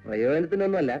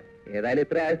 പ്രയോജനത്തിനൊന്നുമല്ല, ഏതായാലും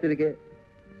ഇത്ര ആയ സ്ഥിതിക്ക്.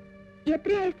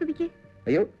 എത്രയായ സ്ഥിതിക്ക്?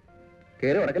 അയ്യോ,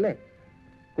 കേറി ഉടക്കല്ലേ.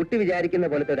 കുട്ടി വിചാരിക്കുന്ന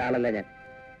പോലത്തെ ഒരാളല്ല ഞാൻ.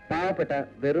 പാവപ്പെട്ട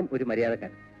വെറും ഒരു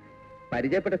മര്യാദക്കാരൻ.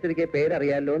 പരിചയപ്പെട്ട സ്ഥിതിക്ക്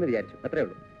പേരറിയാമല്ലോ എന്ന് വിചാരിച്ചു, അത്രേ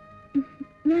ഉള്ളൂ.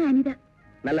 ഞാൻ അനിത.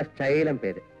 നല്ല സ്റ്റൈലം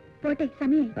പേര്. പോട്ടെ,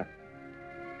 സമയമായി.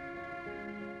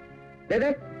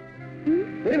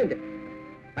 ഒരു മിനിറ്റ്.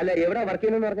 അല്ല, എവിടാ വർക്ക്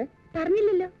ചെയ്യുന്നെന്ന് പറഞ്ഞേ?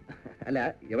 പറഞ്ഞില്ലല്ലോ. അല്ല,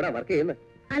 എവിടാ വർക്ക് ചെയ്യുന്നത്?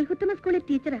 അൽഹുത്തമ സ്കൂളിൽ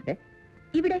ടീച്ചറാ.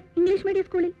 ഇവിടെ ഇംഗ്ലീഷ് മീഡിയം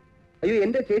സ്കൂളിൽ. അയ്യോ,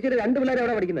 എന്റെ ചേച്ചിയുടെ 2 പിള്ളേർ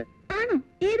എവിടെ പഠിക്കുന്നത്? ആണോ?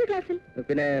 ഏത് ക്ലാസ്സിൽ?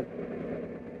 പിന്നെ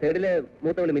 3rd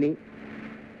മൂത്തവള് മിനി,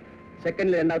 2nd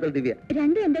 2ാമത്തെ ദിവ്യ.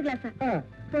 2 എന്റെ ക്ലാസ്സാ.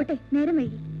 പോട്ടെ, നേരം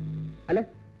വൈകി. അല്ല,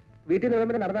 വീട്ടിൽ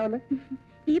നിന്ന് നടന്നാ വന്ന്?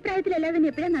 ഈ പ്രായത്തിലല്ലാതെ തന്നെ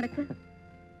എപ്പോഴാ നടക്കുക?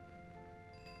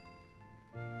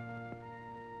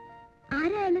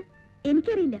 ആരായാല്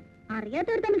എനിക്കറിയില്ല.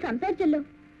 അറിയാത്തവർ തമ്മിൽ സംസാരിച്ചല്ലോ.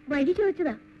 വഴി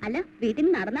ചോദിച്ചതാ. അല്ല, വീട്ടിൽ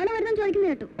നിന്ന് നടന്നാണോ വരുന്ന ചോദിക്കുന്ന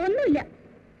കേട്ടു. ഒന്നുമില്ല.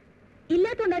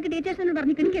 ഇല്ലാത്തോണ്ടാക്കി ടീച്ചേഴ്സിനോട്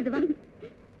പറഞ്ഞു കിണിക്കരുത്. വാ.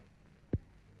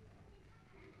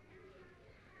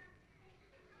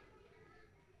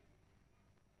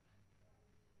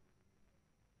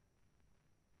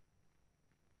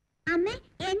 അമ്മേ,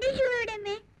 എന്റെ ഷൂ എവിടെ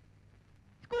അമ്മേ?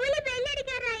 സ്കൂളിൽ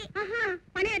ബെല്ലടിക്കാറായി. ആഹാ,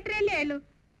 പണി എത്രയല്ലേ ആയുള്ളൂ?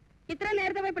 ഇത്ര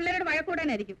നേരത്തെ പോയി പിള്ളേരോട്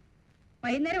വഴക്കൂടാനായിരിക്കും.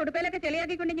 വൈകുന്നേരം ഉടുപ്പയിലൊക്കെ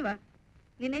ചെളിയാക്കിക്കൊണ്ടിഞ്ഞു വാ.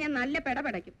 നിന്നെ ഞാൻ നല്ല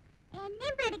പെടപെടയ്ക്കും.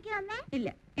 എന്നെയും പഠിക്കും അമ്മേ? ഇല്ല,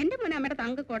 എന്റെ മോനെ അമ്മയുടെ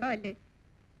തങ്ക കുടമല്ലേ.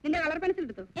 നിന്റെ കളർ പെൻസിൽ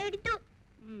എടുത്തു? എടുത്തു.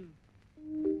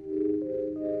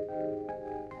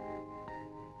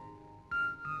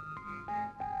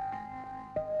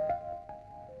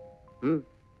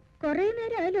 കൊറേ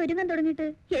നേരം ആയാലും ഒരുങ്ങാൻ തുടങ്ങിയിട്ട്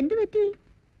എന്തു പറ്റി?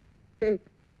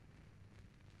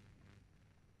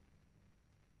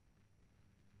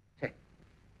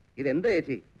 ഇതെന്താ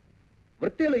ചേച്ചി?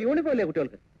 വൃത്തിയുള്ള യൂണിഫോം അല്ലേ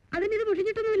കുട്ടികൾക്ക്? അതിനിത്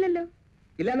മുഷിഞ്ഞിട്ടൊന്നുമില്ലല്ലോ.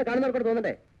 ഇല്ലാന്ന് കാണുന്നവർക്ക്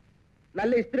തോന്നണ്ടേ?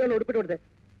 നല്ല ഇസ്ത്രീകൾ ഉടുപ്പിട്ട് കൊടുത്തേ.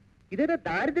 ഇതേ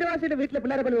ദാരിദ്ര്യവാസിയുടെ വീട്ടിലെ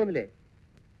പിള്ളേരെ പോലെ തോന്നില്ലേ?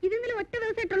 ഇതിന്നലെ ഒറ്റ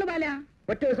ദിവസമായിട്ടുള്ളൂ ബാല.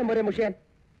 ഒറ്റ ദിവസം പോരെ മുഷിയാൻ?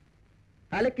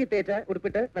 അലക്കി തേച്ച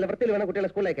ഉടുപ്പിട്ട് നല്ല വൃത്തിയിൽ വേണം കുട്ടികളെ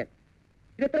സ്കൂളിലേക്കാൻ.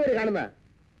 ഇത് എത്ര പേര് കാണുന്ന?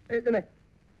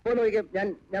 പോകുന്ന വഴിക്ക്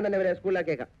ഞാൻ തന്നെ ഇവരെ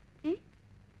സ്കൂളിലാക്കിയേക്കാം.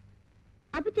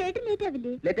 അപ്പൊ ചേട്ടൻ ലേറ്റ്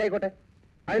ആവില്ലേ? ലേറ്റ് ആയിക്കോട്ടെ,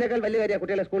 അതിനേക്കാൾ വലിയ കാര്യമാണ്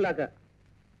കുട്ടികളെ സ്കൂളിലാക്കുക.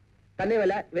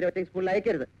 തന്നെയുമല്ല, ഇവരെ ഒറ്റ സ്കൂളിൽ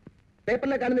അയക്കരുത്.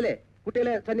 പേപ്പറിലെ കാണുന്നില്ലേ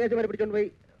കുട്ടികളെ സന്യാസിമാരെ പിടിച്ചോണ്ട് പോയി?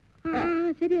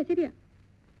 ശരിയാ ശരിയാ.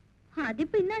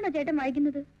 അതിപ്പോ ഇന്നാണോ ചേട്ടൻ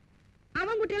വായിക്കുന്നത്?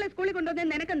 അവൻ കുട്ടികളെ സ്കൂളിൽ കൊണ്ടുവന്നത്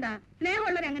നിനക്കെന്താ?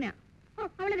 സ്നേഹമുള്ളവർ അങ്ങനെയാ. ഓ,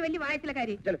 അവളൊരു വലിയ വായത്തിലെ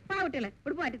കാര്യം. ആ കുട്ടികളെ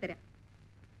ഉടുപ്പ് മാറ്റിത്തരാം.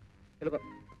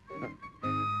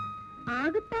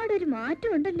 ആകപ്പാടൊരു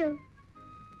മാറ്റം ഉണ്ടല്ലോ.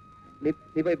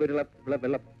 നീ പോയി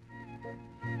വെള്ളം.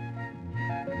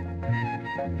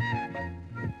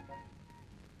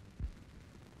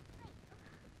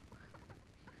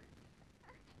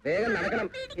 വേഗം നടക്കണം,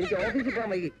 എനിക്ക് ഓഫീസിൽ പോകാൻ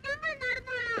വൈകി.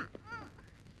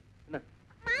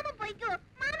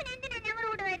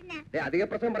 അധിക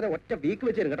പ്രശ്നം പറഞ്ഞ ഒറ്റ വീക്ക്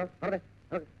വെച്ച് തരും കേട്ടോ. പറഞ്ഞേ.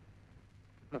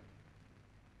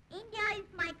 India is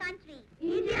my country.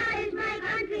 India is my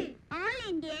country. All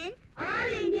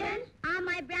Indians are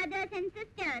my brothers and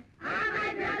sisters.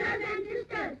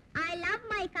 I love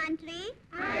my country.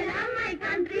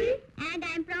 And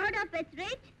I'm proud of its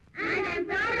rich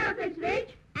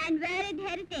and varied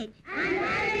heritage.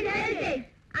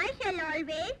 I shall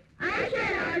always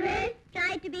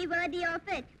try to be worthy of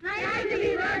it.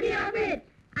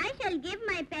 I shall give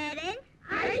my parents,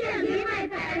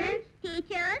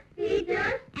 teachers,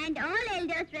 and all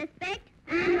elders respect,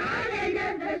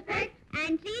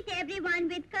 and treat everyone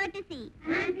with courtesy.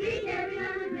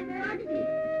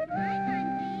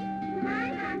 My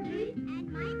country, and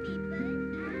my people,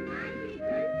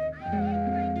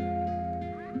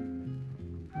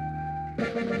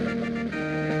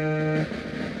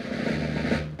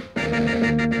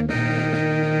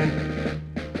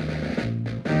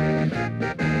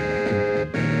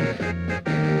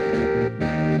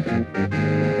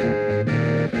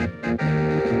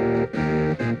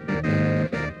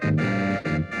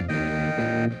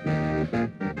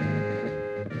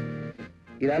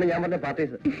 ഇതാണ് ഞാൻ പറഞ്ഞ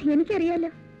parties. എനിക്കറിയാലോ.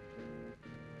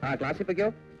 ക്ലാസ്സിൽ പൊയ്ക്കോ.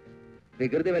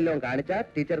 വികൃതി വല്ലതും കാണിച്ചാ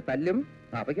teacher തല്ലും.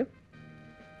 പൊയ്ക്കോ.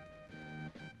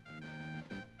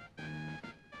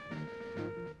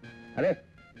 അതെ,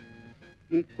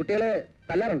 ഈ കുട്ടികളെ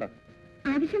തല്ലാറുണ്ടോ?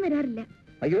 ആവശ്യം വരാറില്ല.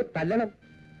 അയ്യോ, തല്ലണം.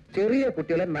 ചെറിയ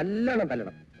കുട്ടികളെ നല്ലോണം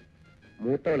തല്ലണം.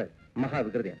 മൂത്തോള്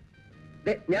മഹാവികൃതിയാണ്.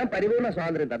 ഞാൻ പരിപൂർണ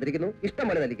സ്വാതന്ത്ര്യം തന്നിരിക്കുന്നു. ഇഷ്ടം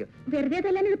പോലെ തല്ലിക്കും. വെറുതെ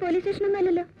തല്ലാൻ ഒരു പോലീസ് സ്റ്റേഷനൊന്നും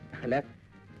അല്ലല്ലോ. അല്ല,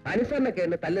 അനുസരണൊക്കെ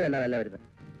ഉണ്ട്. തല്ല് തന്നെ നല്ല വരുന്നത്.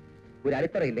 ഒരു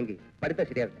അടിത്തറ ഇല്ലെങ്കിൽ പഠിത്തം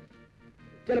ശരിയാവില്ല.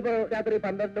 ചിലപ്പോ രാത്രി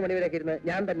 12 മണി വരെയൊക്കെ ഇരുന്ന്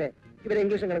ഞാൻ തന്നെ ഇവരെ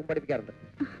ഇംഗ്ലീഷും കണക്ക് പഠിപ്പിക്കാറുണ്ട്.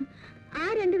 ആ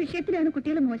 2 വിഷയത്തിലാണ്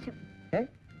കുട്ടികൾ മോശം.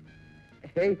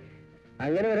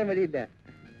 അങ്ങനെ വരാൻ വഴിയില്ല.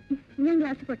 ഞാൻ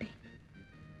ക്ലാസ്സിൽ പോട്ടെ.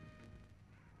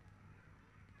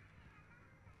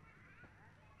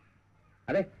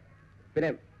 അതെ, പിന്നെ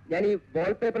ഞാൻ ഈ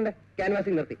വാൾ പേപ്പറിന്റെ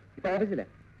ക്യാൻവാസിങ് നിർത്തി. ഇപ്പൊ ഓഫീസിലെ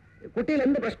കുട്ടികൾ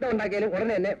എന്ത് പ്രശ്നം ഉണ്ടാക്കിയാലും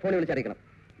ഉടനെ എന്നെ ഫോണിൽ വിളിച്ചറിയിക്കണം.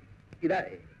 ഇതാ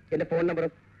എന്റെ ഫോൺ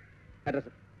നമ്പറും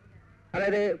അഡ്രസ്സും.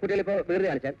 അതായത് കുട്ടികളിപ്പോ വികൃതി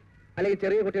കാണിച്ചാൽ അല്ലെങ്കിൽ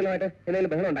ചെറിയ കുട്ടികളുമായിട്ട്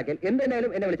എന്തെങ്കിലും ബഹളം ഉണ്ടാക്കിയാൽ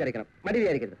എന്തെന്നാലും എന്നെ വിളിച്ചറിയിക്കണം. മടി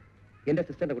വിചാരിക്കരുത്. എന്റെ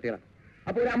സിസ്റ്ററിന്റെ കുട്ടികളാണ്.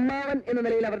 അപ്പൊ ഒരു അമ്മാവൻ എന്ന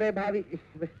നിലയിൽ അവരുടെ ഭാവി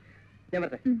ഞാൻ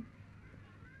പറഞ്ഞേ.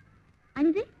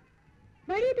 അനിതേ,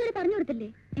 വഴി ഇതുവരെ പറഞ്ഞു കൊടുത്തല്ലേ?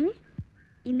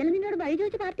 ഇന്നലെ നിന്നോട് വഴി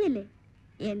ചോദിച്ച പാർട്ടിയല്ലേ?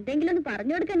 എന്തെങ്കിലും ഒന്ന്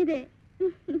പറഞ്ഞു കൊടുക്കാനിതേ.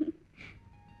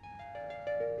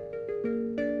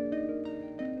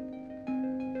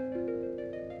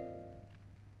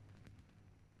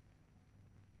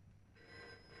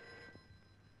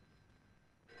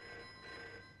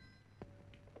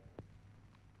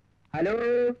 Hello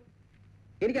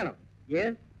എനിക്കാണോ?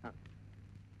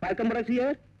 Welcome products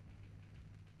here.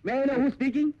 May I know who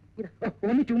speaking?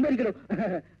 ഒന്ന് ചുമ്മാരിക്കണോ?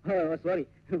 സോറി,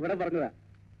 ഇവിടെ പറഞ്ഞതാ.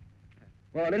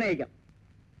 ഉടനെ അയക്കാം.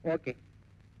 ഓക്കെ.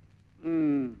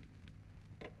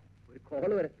 ഒരു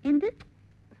കോള് വരെ. എന്ത്?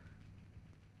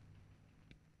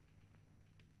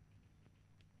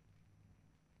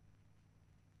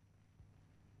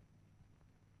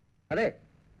 അതെ,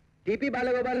 TP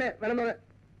ബാലഗോപാലിനെ വേണമെന്ന്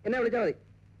എന്നെ വിളിച്ചാൽ മതി.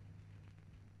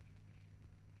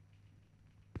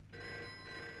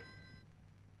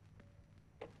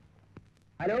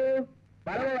 ഹലോ,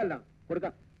 ബാലഗോപാലനാ?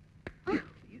 കൊടുക്കാം.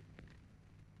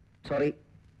 Sorry.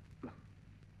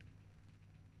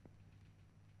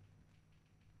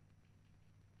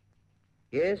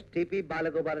 Yes, TP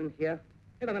Balagopalan here.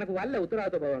 എടാ, നിനക്ക് വല്ല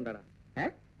ഉത്തരവാദിത്വ ബോധം ഉണ്ടാടാ?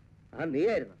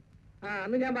 നീയായിരുന്നു?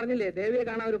 അന്ന് ഞാൻ പറഞ്ഞില്ലേ ദേവിയെ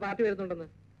കാണാൻ ഒരു പാർട്ടി വരുന്നുണ്ടെന്ന്.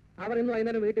 അവർ ഇന്ന്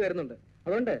വൈകുന്നേരം വീട്ടിൽ വരുന്നുണ്ട്.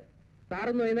 അതുകൊണ്ട്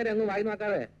സാറിന്ന് വൈകുന്നേരം ഒന്നും വായി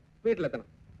നോക്കാതെ വീട്ടിലെത്തണം.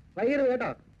 വൈകിട്ട് കേട്ടോ?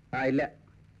 ഇല്ല.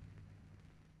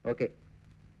 ഓക്കെ.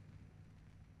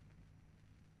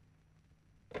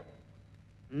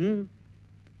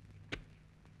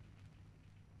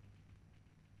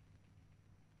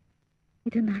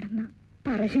 ഇത് നടന്ന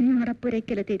പറശ്ശിനി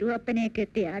മടപ്പുരയ്ക്കല് തിരുവപ്പനെയൊക്കെ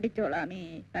എത്തി ആടിച്ചോളാമേ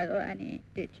ഭഗവാനെ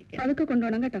രക്ഷിക്കാം. അതൊക്കെ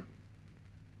കൊണ്ടുപോകണം കേട്ടോ.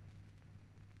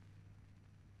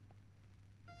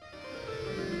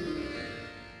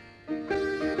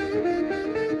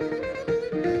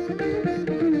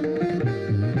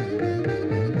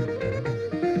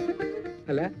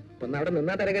 അല്ല, ഒന്ന് അവിടെ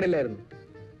നിന്നാ തിരക്കടില്ലായിരുന്നു.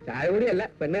 ചായ കൂടിയല്ല,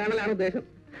 പെണ്ണ് കാണലാണ് ഉദ്ദേശം.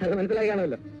 അത് മനസ്സിലായി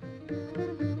കാണുമല്ലോ.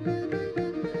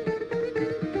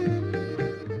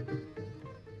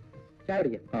 ചായ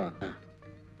കുടിക്കാം.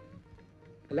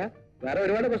 അല്ല, വേറെ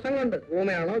ഒരുപാട് പ്രശ്നങ്ങളുണ്ട്.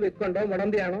 ഊമയാണോ, വിക്കുണ്ടോ,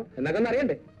 മുടന്തിയാണോ എന്നൊക്കെ ഒന്ന്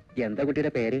അറിയണ്ടേ? എന്താ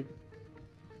കുട്ടിയുടെ പേര്?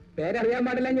 പേരറിയാൻ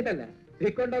പാടില്ലഞ്ഞിട്ടല്ല,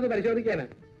 വിക്കുണ്ടോ എന്ന് പരിശോധിക്കാനാ.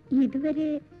 ഇതുവരെ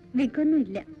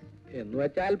വിക്കൊന്നുമില്ല. എന്ന്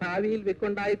വെച്ചാൽ ഭാവിയിൽ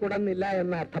വിക്കുണ്ടായി കൂടന്നില്ല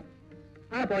എന്ന അർത്ഥം.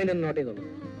 ആ പോയിന്റ് ഒന്ന് നോട്ട് ചെയ്തോളൂ.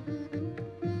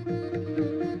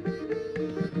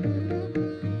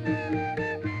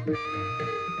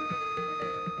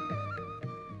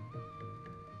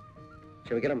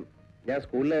 ക്ഷമിക്കണം, ഞാൻ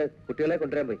സ്കൂളില് കുട്ടികളെ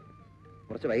കൊണ്ടുവരാൻ പോയി.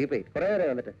 കുറച്ച് വൈകിപ്പോയി. കുറെ നേരം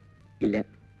വന്നിട്ട് ഇല്ല.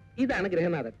 ഇതാണ്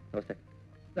ഗൃഹനാഥൻ. നമസ്തേ.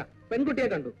 പെൺകുട്ടിയെ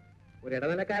കണ്ടു. ഒരു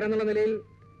ഇടനിലക്കാരെന്നുള്ള നിലയിൽ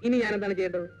ഇനി ഞാൻ എന്താണ്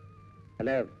ചെയ്യേണ്ടത്?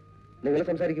 അല്ല, നിങ്ങൾ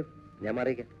സംസാരിക്കൂ, ഞാൻ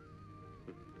മാറിയിക്കാം.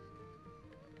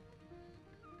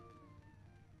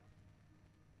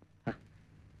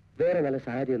 വേറെ നല്ല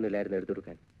സാരി ഒന്നും ഇല്ലായിരുന്നു എടുത്തു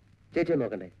കൊടുക്കാൻ. ചേച്ചി ഒന്ന്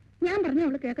നോക്കണ്ടേ? ഞാൻ പറഞ്ഞ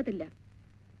അവള് കേൾക്കത്തില്ല.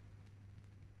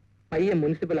 പയ്യൻ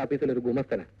മുനിസിപ്പൽ ഓഫീസിൽ ഒരു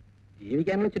ഗുമസ്തന.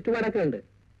 ജീവിക്കാനുള്ള ചുറ്റുപാടൊക്കെ ഉണ്ട്.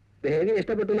 ദേവിയെ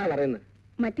ഇഷ്ടപ്പെട്ടു എന്നാ പറയുന്നത്.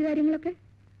 മറ്റു കാര്യങ്ങളൊക്കെ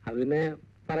അത് പിന്നെ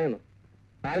പറയണോ?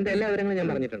 സാറിന്റെ എല്ലാ വിവരങ്ങളും ഞാൻ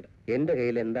പറഞ്ഞിട്ടുണ്ട്. എന്റെ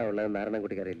കയ്യിൽ എന്താ ഉള്ളത്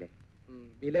നാരായണൻകുട്ടിക്ക് അറിയില്ലേ?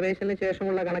 വിലപേശലിന്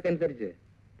ശേഷമുള്ള കണക്കനുസരിച്ച്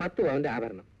 10 പവന്റെ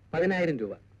ആഭരണം, 10,000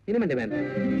 രൂപ. Minimum demand.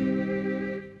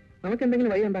 നമുക്ക്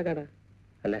എന്തെങ്കിലും വഴി ഉണ്ടാക്കാടാ.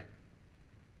 അല്ല,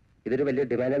 ഇതൊരു വലിയ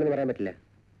ഡിമാൻഡാണെന്ന് പറയാൻ പറ്റില്ല.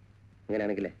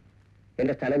 അങ്ങനെയാണെങ്കിലേ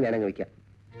എന്റെ സ്ഥലം ഞാനങ്ങ് വയ്ക്കാം.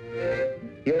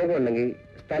 യോഗം ഉണ്ടെങ്കിൽ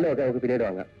സ്ഥലമൊക്കെ നമുക്ക് പിന്നീട്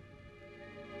വാങ്ങാം.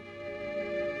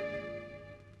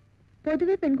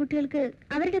 പൊതുവെ പെൺകുട്ടികൾക്ക്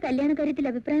അവരുടെ കല്യാണ കാര്യത്തിൽ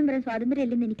അഭിപ്രായം പറയാൻ സ്വാതന്ത്ര്യം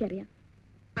ഇല്ലെന്ന് എനിക്കറിയാം.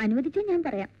 അനുവദിച്ചാൽ ഞാൻ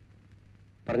പറയാം.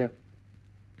 പറഞ്ഞോ?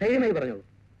 ധൈര്യമായി പറഞ്ഞോളൂ.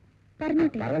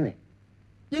 പറഞ്ഞോട്ടെ. പറഞ്ഞേ.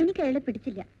 എനിക്ക് അയാളെ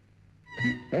പിടിച്ചില്ല.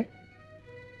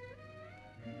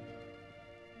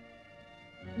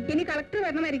 ഇനി കളക്ടർ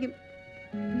വരണമായിരിക്കും.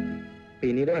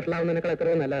 പിന്നീട് വഷളാവുന്നതിനേക്കാൾ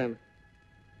എത്രയോ നല്ലതാണ്.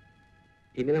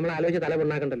 ഇനി നമ്മൾ ആലോചിച്ച് തല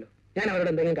പൊണ്ണാക്കണ്ടല്ലോ. ഞാൻ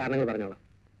അവരോട് എന്തെങ്കിലും കാരണങ്ങൾ പറഞ്ഞോളാം.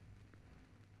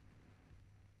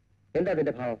 എന്താ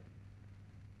അതിന്റെ ഭാവം?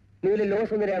 നീ വലിയ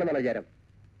ലോസ് ഒന്നിനെയാണെന്നാണ് വിചാരം?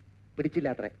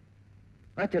 പിടിച്ചില്ല അത്രേ.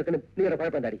 ആ ചെറുക്കന് നീയുടെ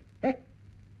കുഴപ്പം എന്താടി?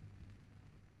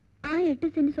 ആ 8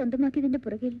 സെന്റ് സ്വന്തമാക്കിയതിന്റെ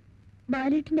പുറകിൽ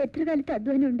ബാലേട്ടിന്റെ എത്ര കാലത്ത്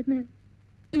അധ്വാനം ഉണ്ടെന്ന്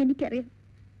എനിക്കറിയാം.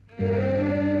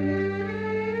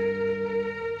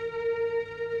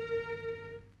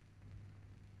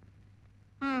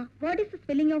 What is the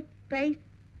spelling of price?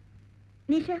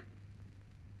 Nisha?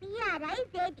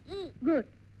 Prize. Good.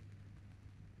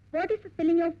 What is the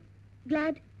spelling of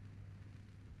glad?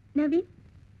 Naveen?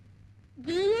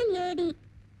 GLAD.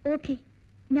 Okay.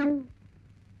 Now,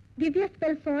 Divya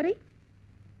spell sorry.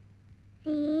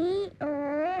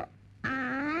 COR.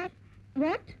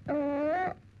 What? OR.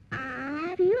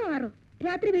 COR.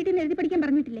 രാത്രി വീട്ടിൽ നിന്ന് എഴുതി പഠിക്കാൻ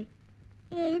പറഞ്ഞിട്ടില്ലേ?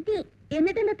 എഴുതി.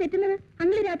 എന്നിട്ട് എന്താ തെറ്റുന്നത്?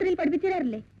 അങ്കിള് രാത്രിയിൽ പഠിപ്പിച്ചു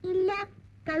തരാറില്ലേ? ഇല്ല.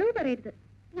 കളവ് പറയരുത്.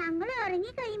 ഞങ്ങൾ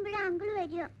ഉറങ്ങി കഴിയുമ്പോഴേ അങ്കിള്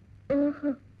വരിക. ഓഹോ,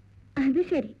 അത്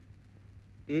ശരി.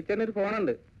 ടീച്ചറിനൊരു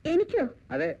ഫോണുണ്ട്. എനിക്കോ?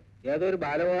 അതെ, ഏതോ ഒരു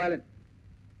ബാലഗോപാലൻ.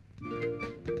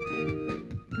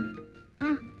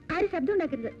 ആരും ശബ്ദം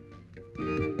ഉണ്ടാക്കരുത്.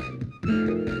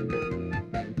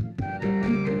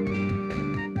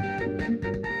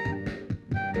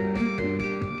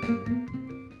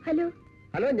 ഹലോ.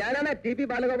 ഹലോ, ഞാനാണ് TP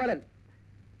ബാലഗോപാലൻ.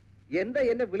 എന്താ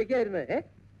എന്നെ വിളിക്കായിരുന്നത്?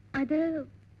 അത്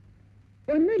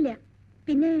ഒന്നുമില്ല.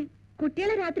 പിന്നെ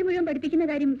കുട്ടികളെ രാത്രി മുഴുവൻ പഠിപ്പിക്കുന്ന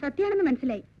കാര്യം സത്യമാണെന്ന്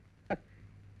മനസ്സിലായി.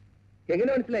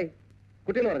 എങ്ങനെ മനസ്സിലായി?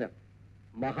 കുട്ടികൾ പറഞ്ഞ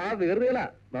മഹാവീറുകളാ,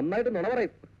 നന്നായിട്ട് നുണ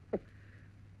പറയും.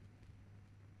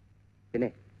 പിന്നെ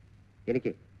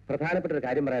എനിക്ക് പ്രധാനപ്പെട്ട ഒരു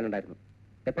കാര്യം പറയാനുണ്ടായിരുന്നു.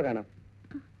 എപ്പോ കാണാം?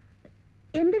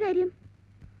 എന്ത് കാര്യം?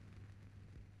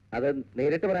 അത്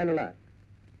നേരിട്ട് പറയാനുള്ള.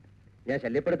 ഞാൻ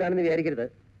ശല്യപ്പെടുത്താണെന്ന് വിചാരിക്കരുത്.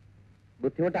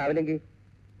 ബുദ്ധിമുട്ടാവില്ലെങ്കിൽ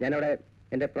ഞാനവിടെ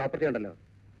എന്റെ പ്രോപ്പർട്ടി ഉണ്ടല്ലോ,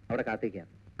 അവിടെ കാത്തിരിക്കാം.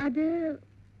 അത്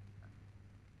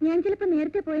ഞാൻ ചിലപ്പോ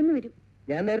നേരത്തെ പോയെന്ന് വരും.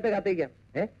 ഞാൻ നേരത്തെ കാത്തിരിക്കാം.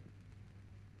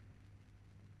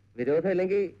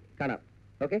 വിരോധമില്ലെങ്കിൽ കാണാം.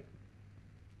 Okay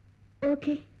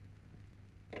okay.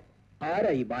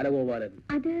 ആരായി ബാലഗോപാലൻ?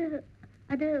 അത്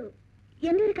അത്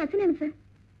എന്റെ ഒരു കസിനാണ് സർ.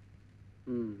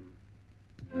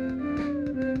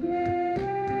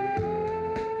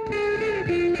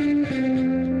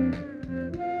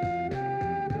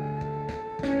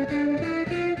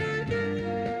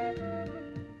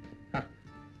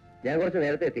 ഞാൻ കുറച്ച്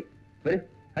നേരത്തെ എത്തി. വരൂ,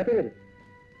 അകത്ത് വരൂ.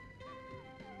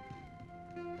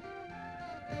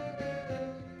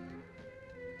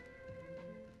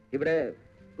 ഇവിടെ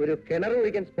ഒരു കിണർ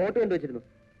ഒഴിക്കാൻ സ്പോട്ട് കണ്ടുവച്ചിരുന്നു.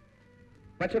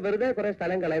 പക്ഷെ വെറുതെ കുറെ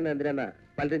സ്ഥലം കളയുന്ന എന്തിനാ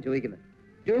പലരും ചോദിക്കുന്നത്.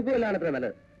 ട്യൂബ് വെല്ലാണ് അത്ര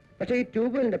നല്ലത്. പക്ഷെ ഈ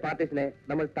ട്യൂബ് വെല്ലിന്റെ പാർട്ടീസിനെ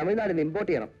നമ്മൾ തമിഴ്നാട്ടിൽ നിന്ന് ഇമ്പോർട്ട്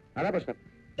ചെയ്യണം. അതാ പ്രശ്നം.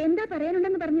 എന്താ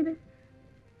പറയാനുണ്ടെന്ന് പറഞ്ഞത്?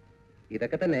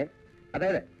 ഇതൊക്കെ തന്നെ.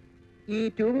 അതായത് ഈ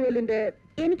ട്യൂബ് വെല്ലിന്റെ...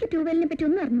 എനിക്ക് ട്യൂബ് പറ്റി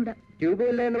ഒന്നും അറിഞ്ഞൂടാ. ട്യൂബ്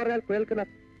വെല്ല് എന്ന് പറഞ്ഞാൽ കുഴൽക്കിണർ.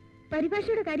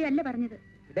 പരിഭാഷയുടെ കാര്യമല്ല പറഞ്ഞത്.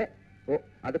 ഓ,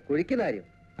 അത് കുഴിക്കുന്ന കാര്യം.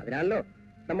 അതിനാണല്ലോ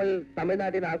നമ്മൾ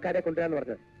തമിഴ്നാട്ടിൽ നിന്ന് ആൾക്കാരെ കൊണ്ടുവരാന്ന്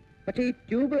പറഞ്ഞത്. പക്ഷെ ഈ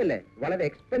ട്യൂബ് വെല്ല് വളരെ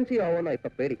എക്സ്പെൻസീവ് ആവുമെന്നോ ഇപ്പൊ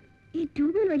പേടി. ഈ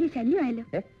ട്യൂബ് വെൽ വലിയ ശല്യമായല്ലോ.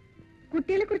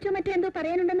 കുട്ടികളെ കുറിച്ചോ മറ്റോ എന്തോ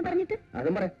പറയാനുണ്ടെന്ന് പറഞ്ഞിട്ട്.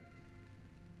 അതും പറയാം.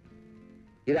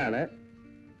 ഇതാണ്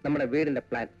നമ്മുടെ വീടിന്റെ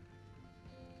പ്ലാൻ.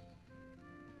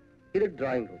 ഇത്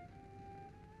ഡ്രോയിങ് റൂം.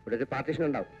 ഇവിടെ ഒരു പാർട്ടീഷൻ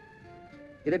ഉണ്ടാവും.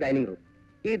 ഇത് ഡൈനിങ് റൂം.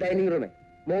 ഈ ഡൈനിങ് റൂമേ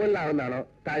മുകളിലാവുന്നതാണോ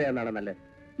താഴെയാവുന്നതാണോ നല്ലത്?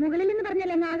 മുകളിൽ എന്ന്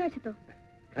പറഞ്ഞാൽ അങ്ങ് ആകാശത്തോ?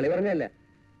 കളി പറഞ്ഞല്ലേ.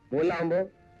 മുകളിലാവുമ്പോ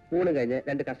ഊണും കഴിഞ്ഞ്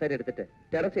 2 കസേര എടുത്തിട്ട്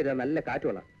ടെറസ് ചെയ്താൽ നല്ല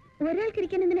കാറ്റുകൊള്ളാം.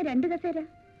 ഒരാൾക്കിരിക്കാൻ എന്തിനാ 2 കസേര?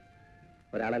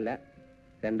 ഒരാളല്ല,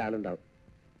 2 ആളുണ്ടാവും.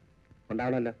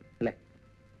 ഉണ്ടാവണമല്ലോ അല്ലേ?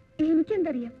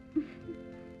 എനിക്കെന്തറിയാം.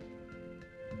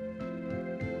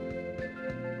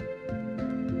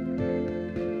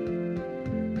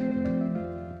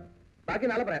 ബാക്കി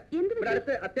നാളെ പറയാം. ഇവിടെ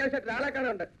അടുത്ത് അത്യാവശ്യമായിട്ട് ഒരാളെ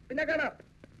കാണാനുണ്ട്. പിന്നെ കാണാം.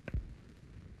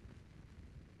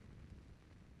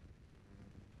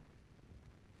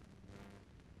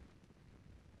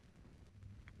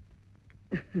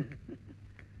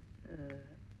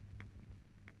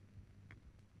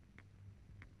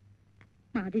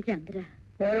 മതി ചന്ദ്ര.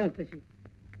 പോരെ മുത്തശ്ശി,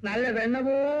 നല്ല വെണ്ണ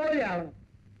പോലെ ആവണം.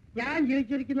 ഞാൻ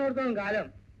ജീവിച്ചിരിക്കുന്നിടത്തോളം കാലം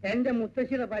എന്റെ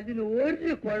മുത്തശ്ശിയുടെ പല്ലിന്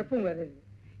ഒരു കുഴപ്പവും വരരുത്.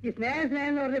 ഈ സ്നേഹം സ്നേഹം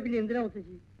എന്ന് പറഞ്ഞ പിന്നെ എന്തിനാ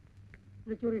മുത്തശ്ശി?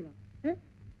 എന്താ ചൊറിയണോ?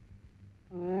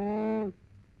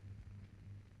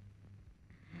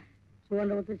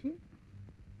 സുഖമുണ്ടോ മുത്തശ്ശി?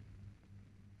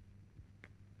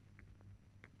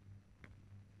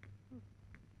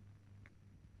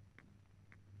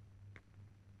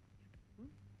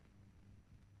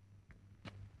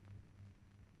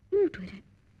 വരാൻ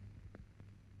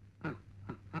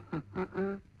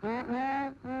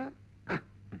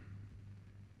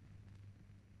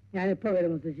ഞാനിപ്പോ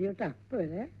വരാം മുത്തശ്ശി കേട്ടാ. ഇപ്പൊ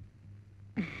വരേ.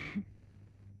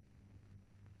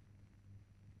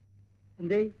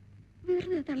 എന്തേ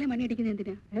വെറുതെ തള്ളെ മണി അടിക്കുന്നത്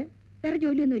എന്തിനാ? വേറെ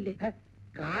ജോലിയൊന്നും ഇല്ലേ?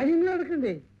 കാര്യങ്ങൾ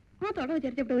നടക്കണ്ടേ? ആ തുട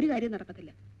വിചാരിച്ചപ്പോൾ ഒരു കാര്യം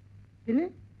നടക്കത്തില്ല. പിന്നെ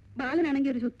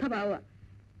ബാലനാണെങ്കിൽ ഒരു ശുദ്ധ ഭാവ.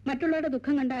 മറ്റുള്ളവരുടെ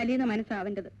ദുഃഖം കണ്ട അലിയുന്ന മനസ്സാ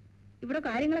അവന്റേത്. ഇവിടെ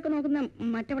കാര്യങ്ങളൊക്കെ നോക്കുന്ന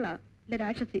മറ്റവളാ, ഇല്ല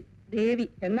രാക്ഷസി ദേവി.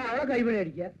 എന്നാ അവളെ കൈപിടി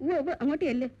അടിക്ക.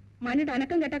 അങ്ങോട്ടല്ലേ മണിയുടെ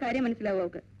അനക്കം കേട്ട കാര്യം മനസ്സിലാവും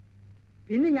അവക്ക്.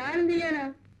 പിന്നെ ഞാൻ എന്ത് ചെയ്യാനാ?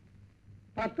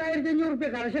 10,500 റുപ്യ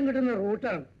കളക്ഷൻ കിട്ടുന്ന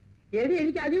റൂട്ടാണ്.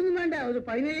 എനിക്ക് അധികമൊന്നും വേണ്ട, ഒരു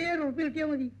 15,000 റുപ്യ കിട്ടിയാൽ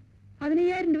മതി.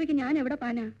 15,000 രൂപയ്ക്ക് ഞാൻ എവിടെ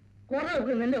പാനാ?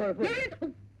 കുറെ നിന്റെ കുഴപ്പം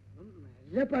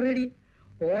നല്ല പറയടി.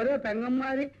 ഓരോ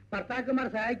പെങ്ങന്മാര് ഭർത്താക്കന്മാരെ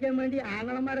സഹായിക്കാൻ വേണ്ടി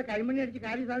ആങ്ങളന്മാരെ കൈമണി അടിച്ച്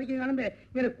കാര്യം സാധിക്കാൻ കാണുമ്പോ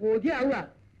ഇങ്ങനെ കൊതിയാവുക.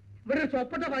 ഇവിടെ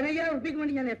ചൊപ്പട്ട 15,000 റുപ്യക്ക്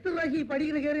വേണ്ടി ഞാൻ എത്ര പ്രാവശ്യം ഈ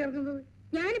പഠിക്കുന്ന കയറി ഇറക്കുന്നത്?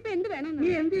 ഞാനിപ്പോ എന്ത് വേണം? നീ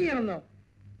എന്ത് ചെയ്യണമെന്നോ?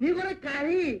 നീ കുറെ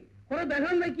കരി, കുറെ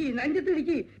ബഹളം വെക്കി,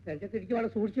 നെഞ്ചത്തിടിക്ക് വളരെ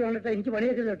സൂക്ഷിച്ചു വേണ്ടിട്ടോ. എനിക്ക്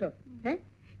പണിയൊക്കെ കേട്ടോ.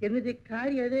 എന്നിട്ട്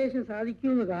കാര്യം ഏകദേശം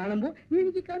സാധിക്കുമെന്ന് കാണുമ്പോ നീ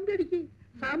എനിക്ക് കണ്ടടിക്ക്.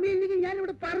 സമയമില്ലെങ്കിൽ ഞാൻ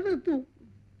ഇവിടെ പറഞ്ഞെത്തു.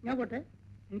 ഞാൻ പോട്ടെ,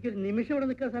 എനിക്കൊരു നിമിഷം ഇവിടെ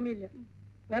നിൽക്കാൻ സമയമില്ല.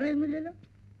 വേറെ ഒന്നുമില്ലല്ലോ,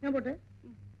 ഞാൻ പോട്ടെ.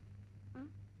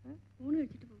 ഊണ്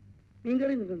കഴിച്ചിട്ട് പോകും.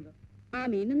 മീൻകറി നിൽക്കുന്നുണ്ടോ?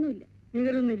 മീനൊന്നുമില്ല.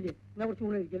 മീൻകറി ഒന്നും ഇല്ലേ? എന്നാ കുറച്ച്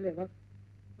ഊണ് കഴിക്കല്ലേ? വാ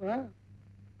വാ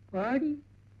പാടി.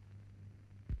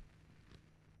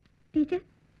 ടീച്ചർ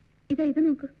ഇതാ, ഇത്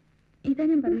നോക്കൂ. ഇതാ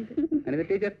ഞാൻ പറഞ്ഞത്.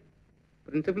 ടീച്ചർ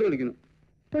പ്രിൻസിപ്പൽ വിളിക്കുന്നു.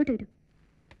 പോയിട്ട് വരൂ.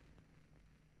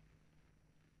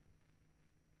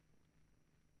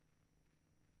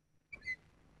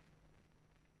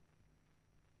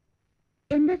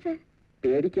 എന്താ സർ?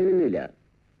 പേടിക്കാനൊന്നുമില്ല.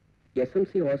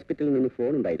 SMC ഹോസ്പിറ്റലിൽ നിന്ന്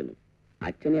ഫോൺ ഉണ്ടായിരുന്നു.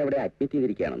 അച്ഛനെ അവിടെ അഡ്മിറ്റ്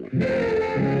ചെയ്തിരിക്കുകയാണെന്ന്.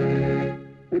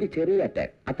 ഒരു ചെറിയ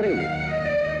അറ്റാക്ക്, അത്രയുള്ളൂ.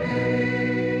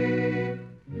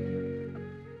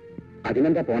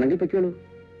 അതിനെന്താ, പോണെങ്കിൽ പറ്റുള്ളൂ.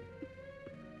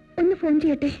 ഒന്ന് ഫോൺ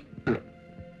ചെയ്യട്ടെ.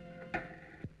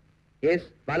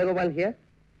 ബാലഗോപാലൻ ഹിയർ.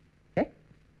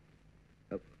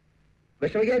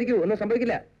 വിഷമിക്കാതിരിക്കൂ, ഒന്നും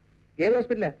സംഭവിക്കില്ല. ഏത്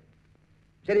ഹോസ്പിറ്റലാ?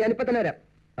 ശരി, ഞാനിപ്പോ തന്നെ വരാം.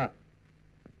 ആ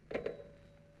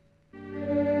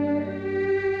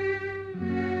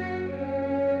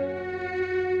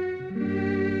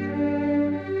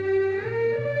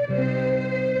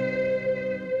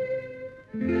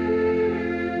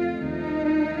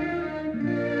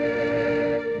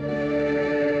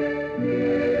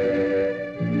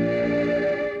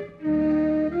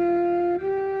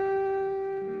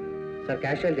സർ,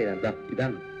 കാഷ്വാലിറ്റി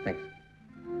ഇതാണ്. താങ്ക്സ്.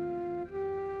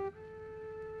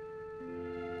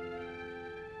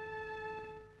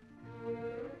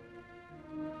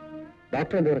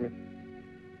 ഡോക്ടർ എന്ത് പറഞ്ഞു?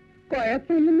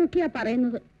 കുഴപ്പമില്ലെന്നൊക്കെയാ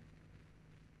പറയുന്നത്.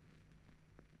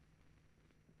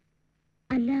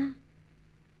 അല്ല,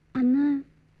 അന്ന്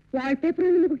വാൾപേപ്പർ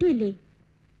എന്ന കുട്ടിയല്ലേ?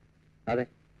 അതെ,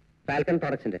 ഫാൽക്കൺ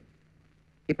പ്രൊഡക്ട്സിന്റെ.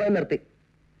 ഇപ്പൊ നിർത്തി.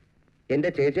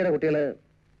 എന്റെ ചേച്ചിയുടെ കുട്ടികള്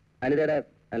അനിതയുടെ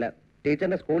അല്ല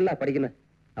ടീച്ചറിന്റെ സ്കൂളിലാ പഠിക്കുന്നത്.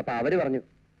 അപ്പൊ അവര് പറഞ്ഞു,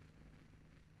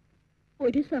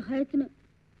 ഒരു സഹായത്തിന്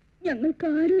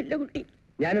ഞങ്ങൾക്കാരുമില്ല കുട്ടി.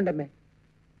 ഞാനുണ്ടമ്മേ,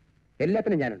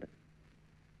 എല്ലാത്തിനും ഞാനുണ്ട്.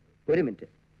 ഒരു മിനിറ്റ്,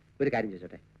 ഒരു കാര്യം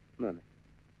ചോദിച്ചോട്ടെ, ഒന്ന് വന്നേ.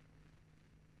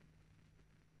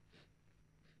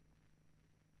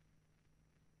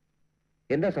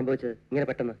 എന്താ സംഭവിച്ചത് ഇങ്ങനെ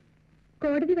പെട്ടെന്ന്?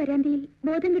 കോടതി വരാന്തിയിൽ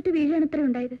ബോധം കെട്ട് വീഴാണത്ര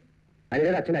ഉണ്ടായത്.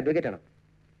 അനിതയുടെ അച്ഛൻ അഡ്വക്കേറ്റ് ആണോ?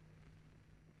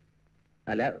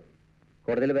 അല്ല,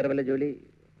 കോടതിയിൽ വേറെ വല്ല ജോലി?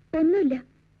 ഒന്നുമില്ല.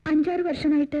 5-6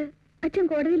 വർഷമായിട്ട് അച്ഛൻ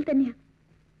കോടതിയിൽ തന്നെയാ.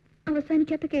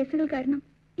 അവസാനിക്കാത്ത കേസുകൾ കാരണം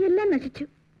എല്ലാം നശിച്ചു.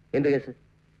 എന്ത് കേസ്?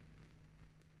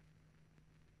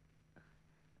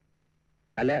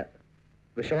 അല്ല,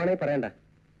 വിഷമാണേ പറയണ്ട.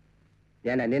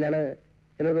 ഞാൻ അന്യനാണ്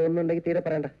എന്ന് തോന്നുന്നുണ്ടെങ്കിൽ തീരെ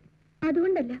പറയണ്ട.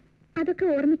 അതുകൊണ്ടല്ല, അതൊക്കെ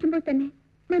ഓർമ്മിക്കുമ്പോൾ തന്നെ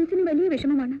മനസ്സിന് വലിയ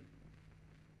വിഷമമാണ്.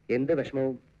 എന്ത്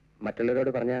വിഷമവും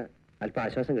മറ്റുള്ളവരോട് പറഞ്ഞാൽ അല്പം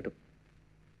ആശ്വാസം കിട്ടും.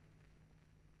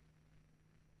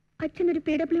 അച്ഛൻ ഒരു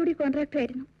PWD കോൺട്രാക്ടർ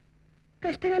ആയിരുന്നു.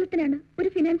 കഷ്ടകാലത്തിനാണ് ഒരു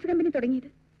ഫിനാൻസ് കമ്പനി തുടങ്ങിയത്.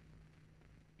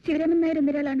 ശിവരാമൻ നായർ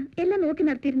എന്നൊരാളാണ് എല്ലാം നോക്കി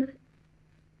നടത്തിയിരുന്നത്.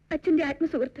 അച്ഛന്റെ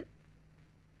ആത്മസുഹൃത്ത്.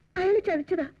 അയാൾ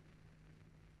ചതിച്ചതാ.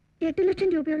 8 ലക്ഷം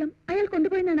രൂപയോളം അയാൾ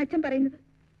കൊണ്ടുപോയെന്നാണ് അച്ഛൻ പറയുന്നത്.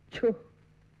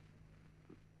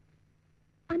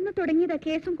 അന്ന് തുടങ്ങിയതാ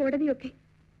കേസും കോടതിയും ഒക്കെ.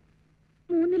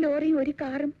 3 ലോറിയും 1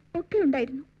 കാറും ഒക്കെ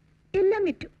ഉണ്ടായിരുന്നു. എല്ലാം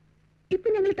വിറ്റു. ഇപ്പൊ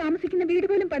ഞങ്ങൾ താമസിക്കുന്ന വീട്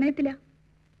പോലും പണയത്തില്ല.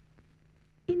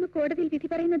 ഇന്ന് കോടതിയിൽ വിധി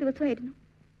പറയുന്ന ദിവസമായിരുന്നു.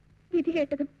 വിധി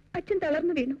കേട്ടതും അച്ഛൻ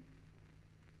തളർന്നു വീണു.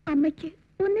 അമ്മയ്ക്ക്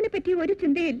ഒന്നിനെ പറ്റി ഒരു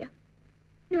ചിന്തയില്ല.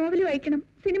 നോവൽ വായിക്കണം,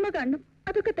 സിനിമ കാണണം,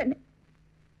 അതൊക്കെ തന്നെ.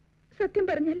 സത്യം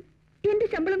പറഞ്ഞാൽ എന്റെ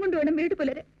ശമ്പളം കൊണ്ട് വേണം വീട്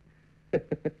പുലരാൻ.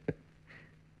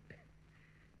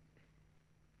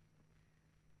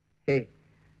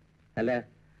 അല്ല,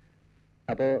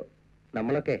 അപ്പോ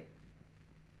നമ്മളൊക്കെ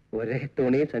ഒരേ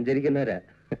തുണിയിൽ സഞ്ചരിക്കുന്നവരാ.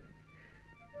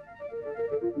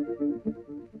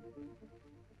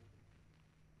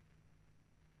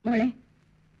 മോളെ,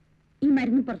 ഈ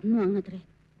മരുന്ന് പുറത്തുനിന്ന് വാങ്ങത്രേ.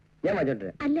 ഞാൻ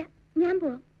വാങ്ങിച്ചോണ്ടിരാ. അല്ല, ഞാൻ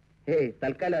പോവാം.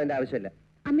 തൽക്കാലം അതിന്റെ ആവശ്യമില്ല.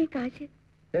 അമ്മേ, കാശ്.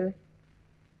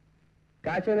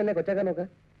 കാശ് തന്നെ കൊച്ചാക്കാൻ നോക്ക.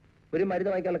 ഒരു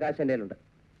മരുന്ന് വാങ്ങിക്കാനുള്ള കാശ് എന്റെ കയ്യിലുണ്ട്.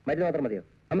 മരുന്ന് മാത്രം മതിയോ?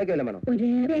 അമ്മയ്ക്ക് വല്ലതും വേണോ?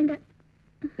 വേണ്ട.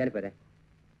 ഞാനിപ്പോ വരാം.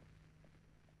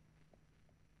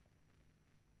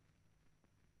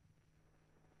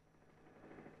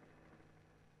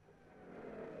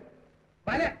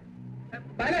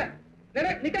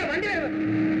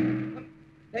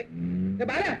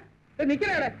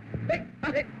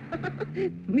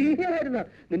 നീയായിരുന്നോ?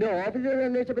 നിന്നെ ഓഫീസിൽ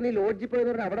അന്വേഷിച്ചപ്പോ നീ ലോഡ്ജിൽ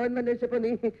പോയെന്ന് അവിടെ വന്ന് അന്വേഷിച്ചപ്പോ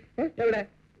നീ എവിടെ?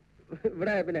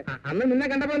 ഇവിടെ പിന്നെ അന്ന് നിന്നെ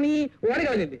കണ്ടപ്പോ നീ ഓടി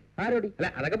കളഞ്ഞില്ലേ? ആരോടി? അല്ല,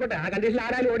 അതൊക്കെ പോട്ടെ. ആ കണ്ടീഷനിൽ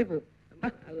ആരാലും ഓടിപ്പോവും.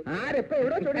 ആരെപ്പോ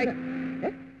എവിടെ ചോദിക്ക?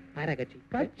 ആരാ കക്ഷി?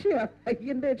 കക്ഷിയാ?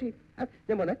 എന്താ കക്ഷി?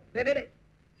 ഞാൻ പോന്നെ.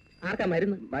 ആർക്കാ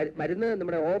മരുന്ന്? മരുന്ന്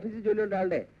നമ്മുടെ ഓഫീസിൽ ജോലിയുള്ള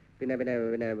ആളുടെ. പിന്നെ പിന്നെ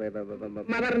പിന്നെ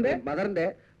മദറിന്റെ മദറിന്റെ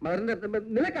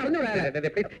നിനക്ക് അറിഞ്ഞൂടാ?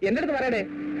 എന്റെ അടുത്ത് പറയടേ.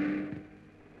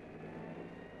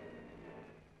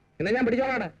 എന്നാ ഞാൻ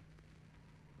പിടിച്ചോളാടാ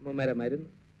മരുന്ന്.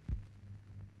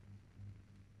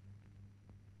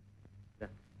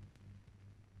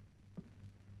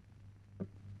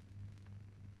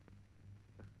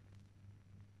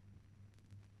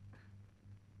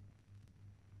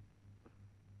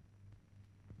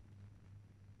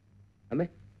 അമ്മേ,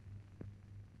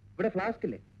 ഇവിടെ ഫ്ലാസ്ക്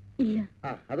ഇല്ലേ? ഇല്ല. ആ,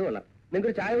 അത് കൊള്ളാം.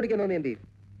 നിങ്ങൾക്കൊരു ചായ കുടിക്കാൻ തോന്നി എന്ത് ചെയ്യും?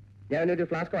 ഞാനൊരു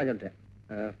ഫ്ലാസ്ക് വാങ്ങിച്ചോട്ടെ.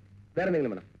 വേറെ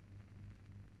എന്തെങ്കിലും വേണം?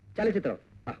 ചലച്ചിത്രം?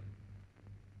 ആ,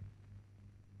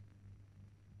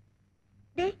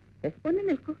 ഒന്ന്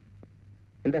നിൽക്കൂ.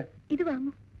 എന്താ? ഇത്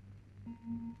വാങ്ങൂ.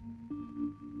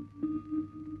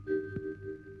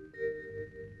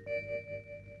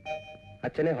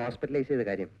 അച്ഛനെ ഹോസ്പിറ്റലൈസ് ചെയ്ത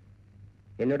കാര്യം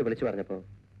എന്നോട് വിളിച്ചു പറഞ്ഞപ്പോ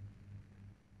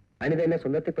അനിത എന്നെ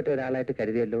സ്വന്തത്തിൽപ്പെട്ട ഒരാളായിട്ട്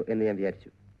കരുതിയല്ലോ എന്ന് ഞാൻ വിചാരിച്ചു.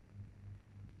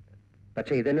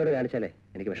 പക്ഷെ ഇതെന്നോട് കാണിച്ചാലേ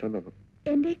എനിക്ക് വിഷമം തോന്നും.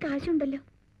 എന്റെ കാശുണ്ടല്ലോ,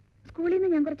 സ്കൂളിൽ നിന്ന്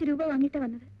ഞാൻ കുറച്ച് രൂപ വാങ്ങിയിട്ടാ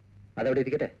വന്നത്. അതവിടെ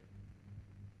ഇരിക്കട്ടെ.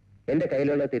 എന്റെ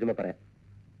കയ്യിലുള്ള തീരുമാനം പറയാം.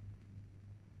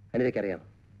 അനിതയ്ക്കറിയാമോ,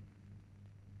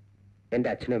 എന്റെ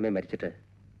അച്ഛനും അമ്മയും മരിച്ചിട്ട്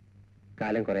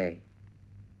കാലം കുറേയായി.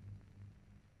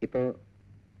 ഇപ്പോ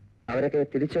അവരൊക്കെ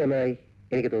തിരിച്ചു വന്നതായി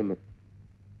എനിക്ക് തോന്നുന്നു.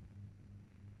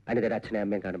 അനിതയുടെ അച്ഛനെ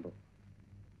അമ്മയും കാണുമ്പോൾ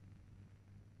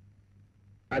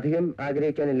അധികം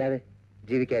ആഗ്രഹിക്കാനില്ലാതെ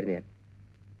ജീവിക്കായിരുന്നു ഞാൻ.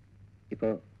 ഇപ്പോ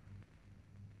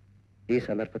ഈ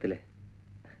സന്ദർഭത്തില്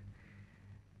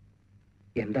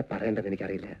എന്താ പറയേണ്ടത്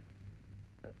എനിക്കറിയില്ല.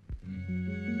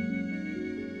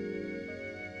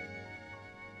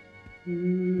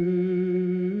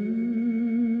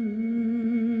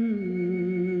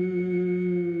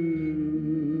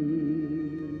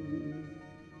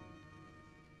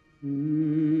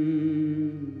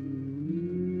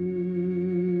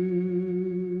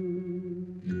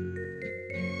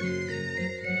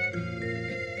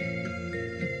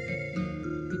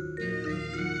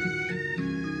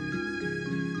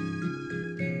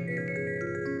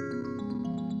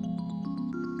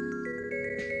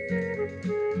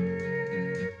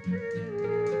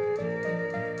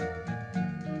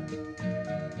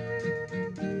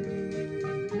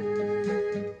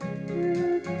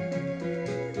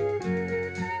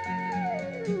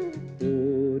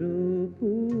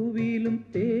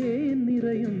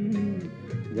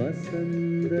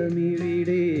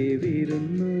 വസന്തമിവിടെ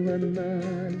വിരുന്നു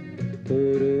വന്നാൽ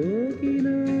ഓരോ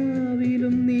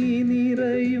കിനാവിലും നീ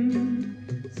നിറയും,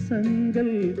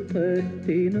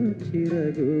 സങ്കൽപ്പത്തിനു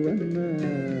ചിറകു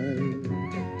വന്നാൽ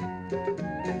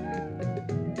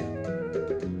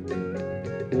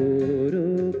ഓരോ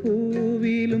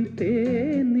പൂവിലും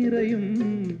തേൻ നിറയും,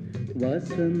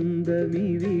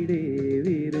 വസന്തമിവിടെ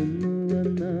വിരുന്നു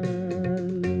വന്നാൽ.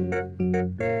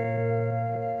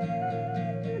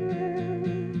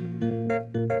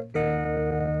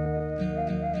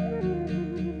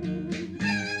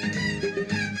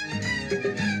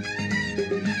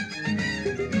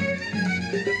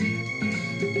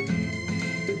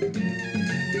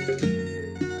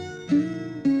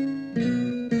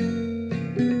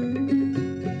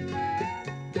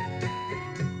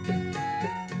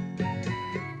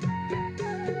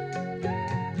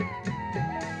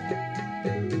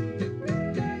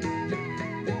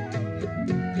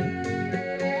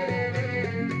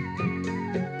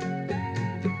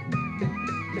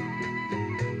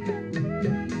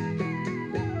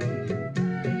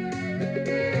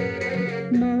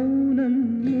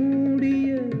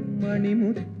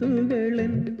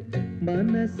 മണിമുത്തുകളൻ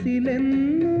മനസ്സിലെന്നുമുറങ്ങി,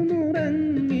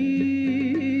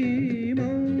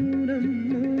 മൗനം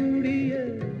മൂടിയ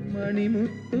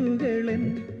മണിമുത്തുകളൻ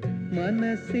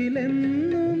മനസ്സിലെന്നുമുറങ്ങി,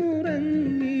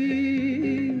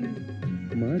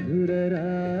 മധുരരാഗാലാപം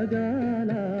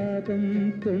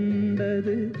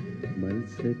കൊണ്ടത്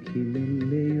മത്സഖി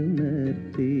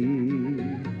മെല്ലെയുണർത്തി,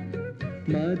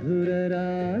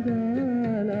 മധുരരാഗാലാപം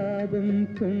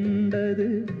കൊണ്ടത്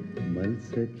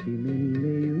മത്സഖി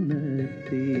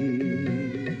മെല്ലെയുണർത്തി.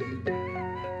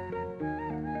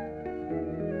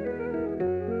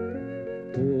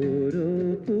 ഓരോ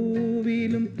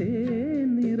പൂവിലും തേൻ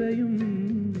നിറയും,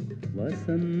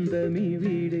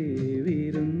 വസന്തമിവിടെ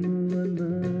വിരുന്നു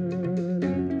വന്നാൽ.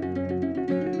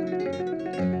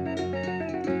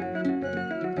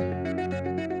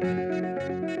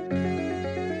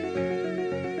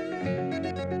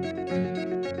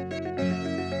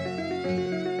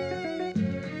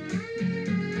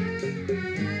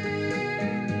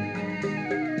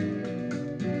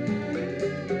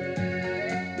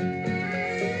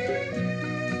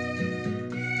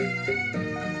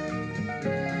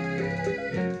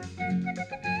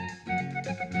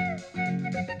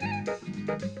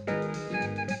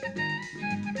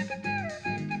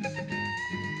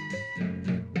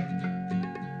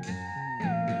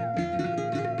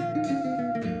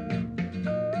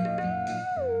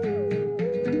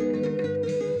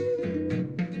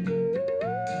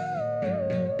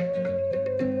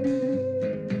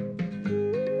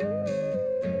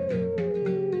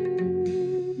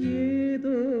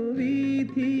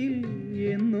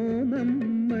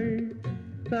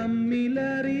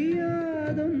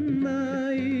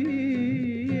 തമ്മിലറിയാതൊന്നായി,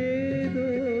 ഏതോ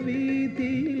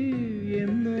വീതിയിൽ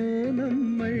എന്നോ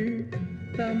നമ്മൾ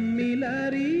തമ്മിലറിയാതൊന്നായി,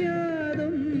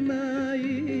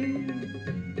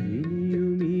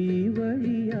 ഇനിയും ഈ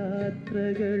വഴിയാത്രകളെന്നും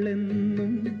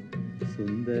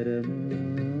സുന്ദരമാമൊരനുഭൂതി,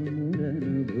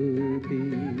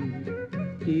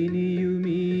 ഇനിയും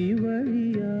ഈ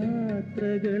വഴിയാത്രകളെന്നും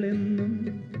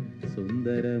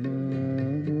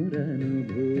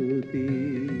സുന്ദരമാമൊരനുഭൂതി.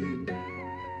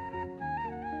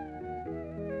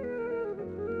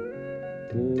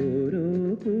 ഓരോ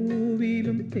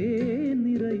പൂവിലും തേൻ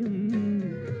നിറയും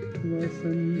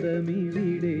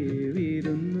വസന്തമിവിടെ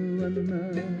വിരുന്നു വന്ന,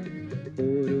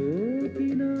 ഓരോ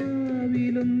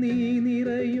കിനാവിലും നീ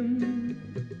നിറയും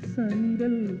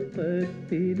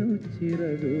സങ്കൽപ്പത്തിനു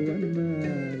ചിറകു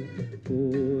വന്നാൽ,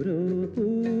 ഓരോ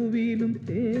പൂവിലും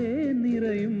തേൻ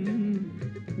നിറയും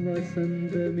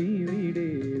വസന്തമിവിടെ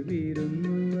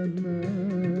വിരുന്നു വന്നാൽ.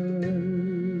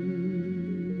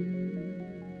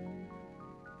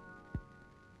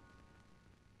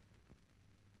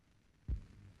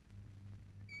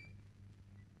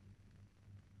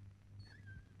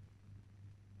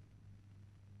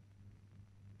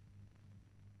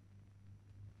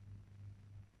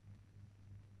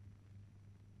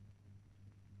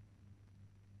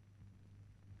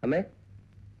 അമ്മേ,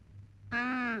 ആ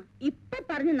ഇപ്പൊ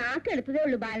പറഞ്ഞ് നാക്കെടുത്തതേ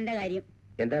ഉള്ളൂ ബാലന്റെ കാര്യം.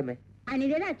 എന്താ അമ്മേ?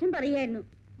 അനിതയുടെ അച്ഛൻ പറയായിരുന്നു,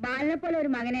 ബാലനെ പോലെ ഒരു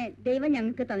മകനെ ദൈവം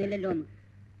ഞങ്ങൾക്ക് തന്നില്ലല്ലോ എന്ന്.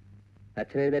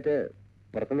 അച്ഛൻ എഴുന്നേറ്റ്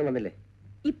പുറത്തൊന്നും വന്നില്ലേ?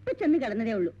 ഇപ്പൊ ചെന്ന്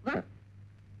കിടന്നതേ ഉള്ളൂ. വാ.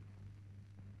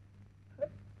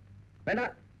 വേണ്ട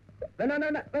വേണ്ട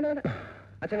വേണ്ട വേണ്ട വേണ്ട,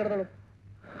 അച്ഛൻ കിടന്നോളൂ.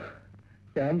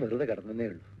 ഞാൻ വെറുതെ കിടന്നേ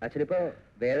ഉള്ളൂ. അച്ഛനിപ്പോ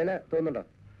വേദന തോന്നുന്നുണ്ടോ?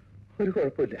 ഒരു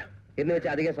കുഴപ്പമില്ല. എന്ന് വെച്ച്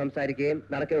അധികം സംസാരിക്കുകയും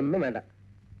നടക്കുകയും ഒന്നും വേണ്ട.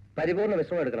 പരിപൂർണ്ണ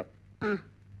വിശ്രമം എടുക്കണം.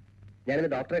 ഞാനിന്ന്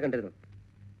ഡോക്ടറെ കണ്ടിരുന്നു.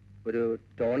 ഒരു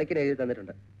ടോണിക്കിന് എഴുതി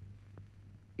തന്നിട്ടുണ്ട്.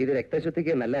 ഇത്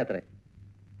രക്തശുദ്ധിക്ക് നല്ല അത്രേ.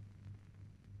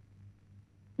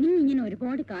 നീ ഇങ്ങനെ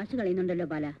ഒരുപാട് കാശ് കളയുന്നുണ്ടല്ലോ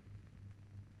ബാല.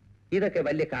 ഇതൊക്കെ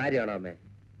വലിയ കാര്യമാണോ അമ്മേ?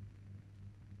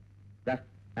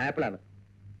 ആപ്പിളാണ്.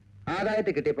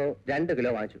 ആദായത്തിൽ കിട്ടിയപ്പോ 2 കിലോ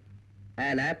വാങ്ങിച്ചു.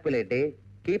 An apple A day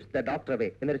keeps the doctor away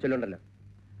എന്നൊരു ചൊല്ലുണ്ടല്ലോ.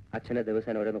 അച്ഛന്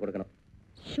ദിവസം ഓരോന്ന് കൊടുക്കണം.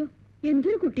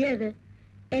 എന്തൊരു കുട്ടിയായത്!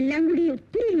 എല്ലാം കൂടി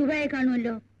ഒത്തിരി രൂപയായി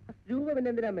കാണുമല്ലോ. രൂപ പിന്നെ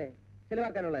എന്തിനാമ്മേ?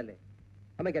 ചെലവാക്കാനുള്ളതല്ലേ.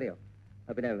 അമ്മയ്ക്കറിയോ?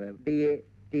 പിന്നെ DA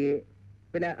TA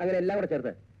പിന്നെ അങ്ങനെ എല്ലാം കൂടെ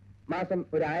ചേർത്ത് മാസം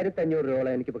ഒരു 1500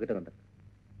 രൂപയോളം എനിക്കിപ്പോ കിട്ടുന്നുണ്ട്.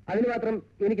 അതിന് മാത്രം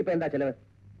എനിക്കിപ്പോ എന്താ ചെലവ്?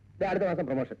 അടുത്ത മാസം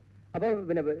പ്രൊമോഷൻ, അപ്പൊ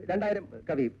പിന്നെ 2000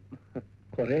 കവിയും.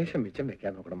 കുറേശ്ശെ മിച്ചം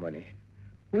വെക്കാൻ നോക്കണം മോനെ.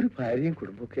 ഒരു ഭാര്യയും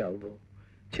കുടുംബമൊക്കെ ആവുമ്പോ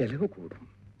ചെലവ് കൂടും.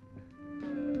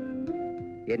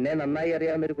 എന്നെ നന്നായി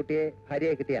അറിയാവുന്ന ഒരു കുട്ടിയെ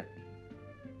ഭാര്യയെ കിട്ടിയ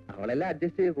അവളെല്ലാം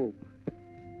അഡ്ജസ്റ്റ് ചെയ്ത് പോവും.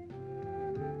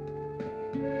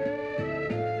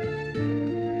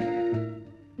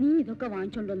 നീ ഇതൊക്കെ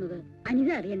വാങ്ങിച്ചോണ്ടുവന്നത് അനിത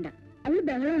അറിയണ്ട. അവള്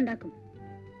ബഹളം ഉണ്ടാക്കും.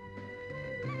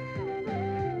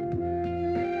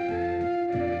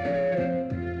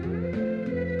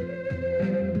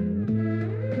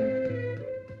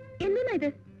 എന്തിനാ ഇത്?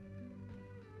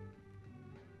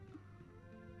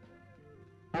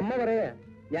 അമ്മ പറയാ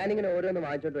ഞാനിങ്ങനെ ഓരോന്ന്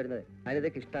വാങ്ങിച്ചോണ്ട് വരുന്നത്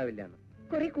അനിതയ്ക്ക് ഇഷ്ടാവില്ല.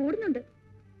 കുറെ കൂടുന്നുണ്ട്.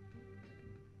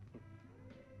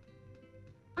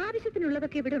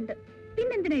 ആവശ്യത്തിനുള്ളതൊക്കെ ഇവിടെ ഉണ്ട്.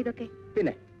 പിന്നെന്തിനാ ഇതൊക്കെ?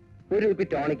 പിന്നെ ഒരു കുപ്പി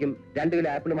ടോണിക്കും 2 കിലോ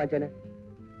ആപ്പിൾ വാങ്ങിച്ചാന്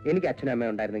എനിക്ക് അച്ഛനും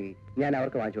അമ്മയും ഉണ്ടായിരുന്നെങ്കിൽ ഞാൻ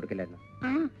അവർക്ക് വാങ്ങിച്ചു കൊടുക്കില്ലായിരുന്നു. ആ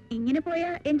ഇങ്ങനെ പോയ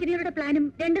എഞ്ചിനീയറുടെ പ്ലാനും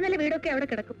 2 നില വീടൊക്കെ അവിടെ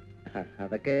കിടക്കും.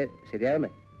 അതൊക്കെ ശരിയാവുന്നേ.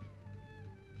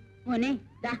 മോനെ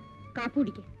ദാ കാപ്പി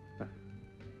കുടിക്ക്.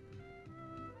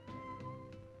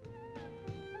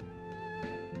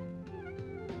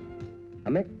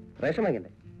 അമ്മേ, റേഷൻ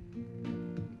വാങ്ങിക്കണ്ടേ?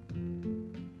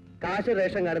 കാശ്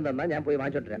റേഷൻ കാർഡും തന്നാ ഞാൻ പോയി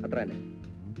വാങ്ങിച്ചോണ്ടിരാം. അത്ര തന്നെ.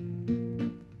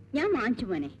 ഞാൻ വാങ്ങിച്ചു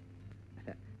മോനെ.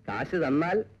 കാശ്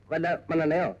തന്നാൽ വല്ല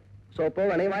മണ്ണെണ്ണയോ സോപ്പോ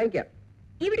വേണമെങ്കിൽ വാങ്ങിക്കാം.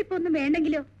 ഇവിടെ ഇപ്പൊ ഒന്നും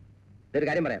വേണ്ടെങ്കിലോ? ഇതൊരു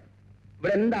കാര്യം പറയാം,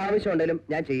 ഇവിടെ എന്ത് ആവശ്യം ഉണ്ടെങ്കിലും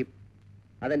ഞാൻ ചെയ്യും.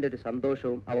 അതെന്റെ ഒരു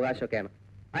സന്തോഷവും അവകാശവും ഒക്കെയാണ്.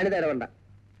 അതിന് തരവണ്ട.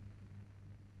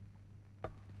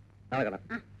 നടക്കണം.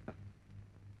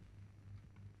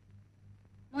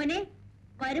 മോനെ,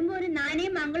 വരുമ്പോ ഒരു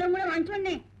നാനയും മംഗളവും കൂടെ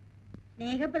വാങ്ങിച്ചോണ്ടേ.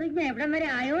 സ്നേഹപ്രതിജ്ഞ എവിടം വരെ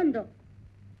ആയോ എന്തോ.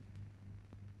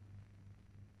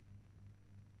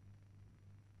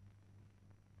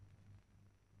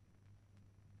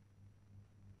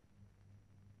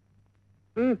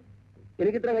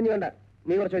 എനിക്ക് ഇത്ര കഞ്ഞി വേണ്ട.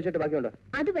 നീ കുറച്ച് വെച്ചിട്ട് ബാക്കിയുണ്ടോ?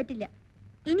 അത് പറ്റില്ല.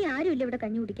 ഇനി ആരുമില്ല ഇവിടെ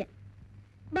കഞ്ഞി കുടിക്കാൻ.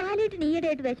 ബാലേട്ടൻ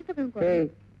ഈയിടെയായിട്ട് വിശപ്പൊക്കെ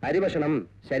അരി ഭക്ഷണം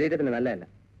ശരീരത്തിന് നല്ലതല്ല.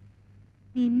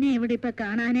 നിന്നെ ഇവിടെ ഇപ്പൊ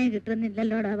കാണാനേ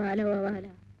കിട്ടുന്നില്ലല്ലോടാ ബാലോ ബാല.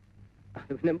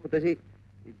 പിന്നെ മുത്തശ്ശി,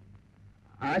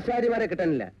 ആശാരിമാരെ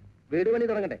കിട്ടാനില്ല. വീട് പണി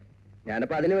തുടങ്ങട്ടെ.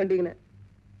 ഞാനിപ്പോ അതിനു വേണ്ടി ഇങ്ങനെ.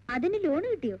 അതിന് ലോൺ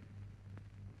കിട്ടിയോ?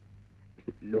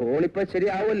 ലോൺ ഇപ്പൊ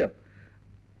ശരിയാവുമല്ലോ.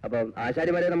 അപ്പൊ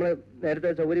ആശാരിമാരെ നമ്മൾ നേരത്തെ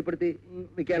സൗകര്യപ്പെടുത്തി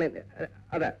വിൽക്കുകയാണ്.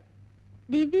 അതാ.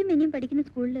 ദിവ്യം ഇനിയും പഠിക്കുന്ന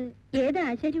സ്കൂളില് ഏതാ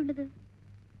ആശാരി ഉള്ളത്?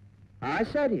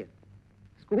 ആശാരിയ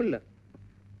സ്കൂളില്?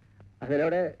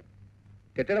 അതിനവിടെ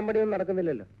കെട്ടിടം പണിയൊന്നും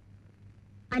നടക്കുന്നില്ലല്ലോ.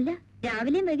 അല്ല,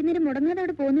 രാവിലെയും വൈകുന്നേരം മുടങ്ങാതെ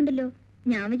അവിടെ പോകുന്നുണ്ടല്ലോ.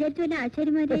 ഞാൻ വിചാരിച്ചു വല്ല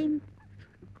ആശാരിമാരെയും.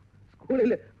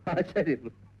 സ്കൂളില് ആശാരി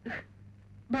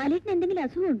ബാലേട്ടന് എന്തെങ്കിലും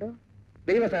അസുഖമുണ്ടോ?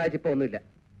 ദൈവം സഹായിച്ച് ഇപ്പൊ ഒന്നുമില്ല.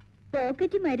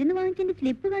 പോക്കറ്റ് മരുന്ന് വാങ്ങിച്ചതിന്റെ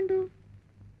സ്ലിപ്പ് കണ്ടു.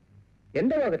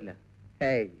 എന്റെ പോക്കറ്റില്ല.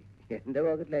 ഏയ്, എന്റെ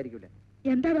പോക്കറ്റിലായിരിക്കൂല.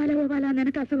 എന്താ ബാലഗോപാല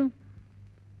നിനക്ക് അസുഖം?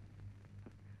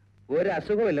 ഒരു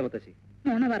അസുഖമില്ല മുത്തശ്ശി.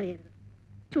 മോണ പറയരുത്.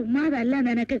 ചുമ്മാതല്ല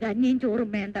നിനക്ക് കഞ്ഞിയും ചോറും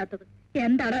വേണ്ടാത്തത്.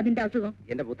 എന്താണ് അതിന്റെ അസുഖം?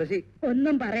 എന്റെ മുത്തശ്ശി.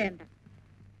 ഒന്നും പറയണ്ട.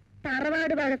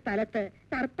 തറവാട് വക സ്ഥലത്ത്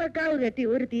സർപ്പക്കാവ് കെട്ടി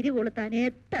ഒരു തിരി കൊളുത്താൻ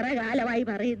എത്ര കാലമായി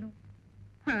പറയുന്നു.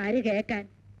 ആര് കേക്കാൻ?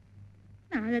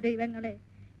 നാഗദൈവങ്ങളെ,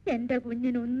 എന്റെ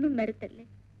കുഞ്ഞിനൊന്നും വരുത്തല്ലേ.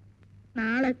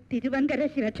 നാളെ തിരുവങ്കര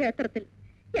ശിവക്ഷേത്രത്തിൽ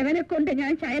എവനെ കൊണ്ട്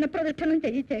ഞാൻ ശയനപ്രദക്ഷിണം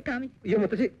ചെയ്യിച്ചേക്കാം. അയ്യോ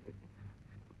മുത്തശ്ശി,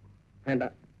 വേണ്ട.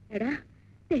 എടാ,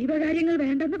 ദൈവകാര്യങ്ങൾ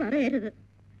വേണ്ടെന്ന് പറയരുത്.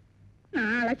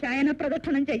 നാളെ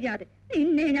ശയനപ്രദക്ഷിണം ചെയ്യാതെ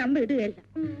നിന്നെ ഞാൻ വിടുകയല്ല.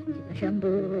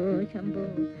 ശിവശംഭോ ശംഭോ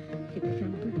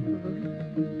ശിവശംഭോ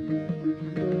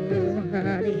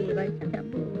മഹാദേവ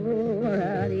ശംഭോ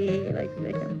മഹാദേവ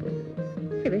ശിവശംഭോ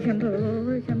ശിവശംഭോ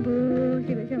ശംഭോ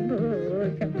ശിവശംഭോ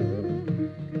ശംഭോ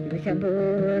ശിവശംഭോ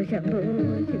ശംഭോ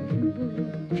ശിവശംഭോ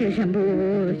ശിവശംഭോ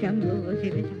ശംഭോ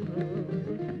ശിവശംഭോ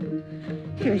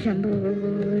ശംഭോ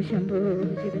ശിവശംഭോ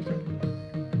ശിവശംഭോ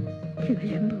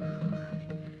ശിവശംഭോ.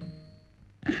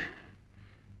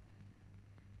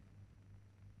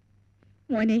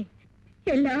 മോനെ,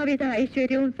 എല്ലാവിധ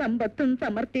ഐശ്വര്യവും സമ്പത്തും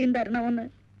സമൃദ്ധിയും തരണമെന്ന്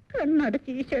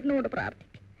കണ്ണടച്ച് ഈശ്വരനോട്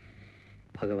പ്രാർത്ഥിക്കും.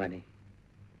 ഭഗവാനെ,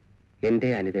 എന്റെ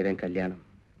അനിതയുടെ കല്യാണം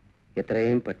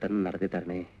എത്രയും പെട്ടെന്ന് നടത്തി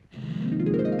തരണേ.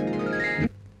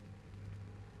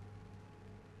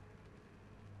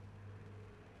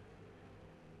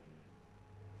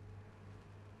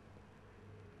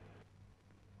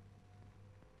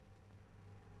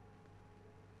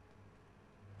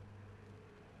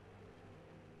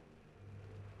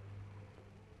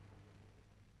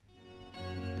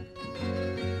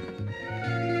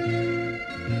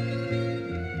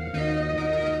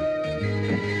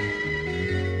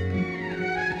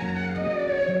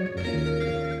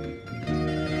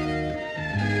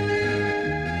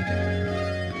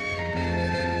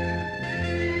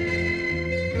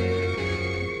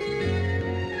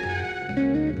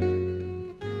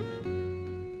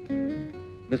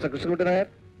 മിസ്റ്റർ കൃഷ്ണൻകുട്ടി നായർ,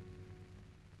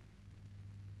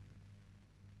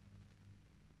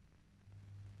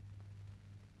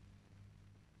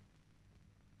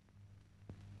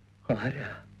 ആരാ?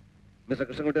 മിസ്റ്റർ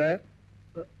കൃഷ്ണൻകുട്ടി നായർ,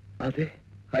 അതെ.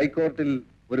 ഹൈക്കോർട്ടിൽ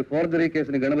ഒരു ഫോർജറി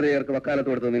കേസിന് ഗണപതിയർക്ക് വക്കാലത്ത്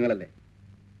കൊടുത്തത് നിങ്ങളല്ലേ?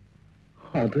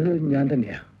 അത് ഞാൻ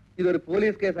തന്നെയാ. ഇതൊരു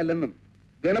പോലീസ് കേസ് അല്ലെന്നും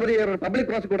ഗണപതിയർ ഒരു പബ്ലിക്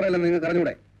പ്രോസിക്യൂട്ടർ അല്ലെന്ന് നിങ്ങൾക്ക്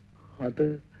അറിഞ്ഞൂടെ? അത്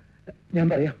ഞാൻ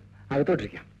പറയാം.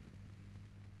 അകത്തോട്ടിരിക്കാം.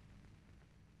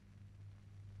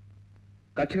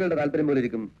 കക്ഷികളുടെ താല്പര്യം പോലെ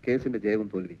ഇരിക്കും കേസിന്റെ ജയവും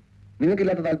തോൽവി.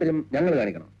 നിങ്ങൾക്കില്ലാത്ത താല്പര്യം ഞങ്ങൾ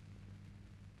കാണിക്കണം.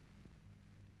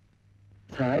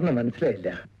 സാറിന് മനസ്സിലായില്ല.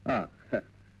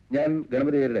 ഞാൻ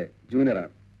ഗണപതിയരുടെ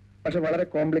ജൂനിയറാണ്. പക്ഷെ വളരെ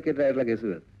കോംപ്ലിക്കേറ്റഡ് ആയിട്ടുള്ള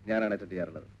കേസുകൾ ഞാനാണ് അറ്റൻഡ്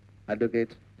ചെയ്യാറുള്ളത്.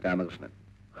 അഡ്വക്കേറ്റ് രാമകൃഷ്ണൻ.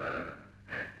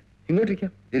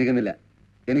 ഇങ്ങോട്ടിരിക്കാം. ഇരിക്കുന്നില്ല.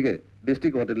 എനിക്ക്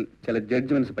ഡിസ്ട്രിക്ട് കോർട്ടിൽ ചില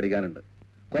ജഡ്ജ്മെന്റ്സ് പഠിക്കാനുണ്ട്.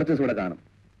 കുറച്ച് ദിവസം കൂടെ കാണും.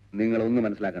 നിങ്ങളൊന്ന്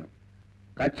മനസ്സിലാക്കണം.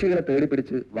 കക്ഷികളെ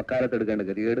തേടിപ്പിടിച്ച് വക്കാലത്തെടുക്കേണ്ട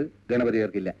ഗതികേട്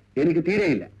ഗണപതിയർക്കില്ല. എനിക്ക്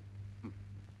തീരെയില്ല.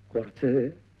 കുറച്ച്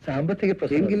സാമ്പത്തിക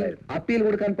എങ്കിൽ അപ്പീൽ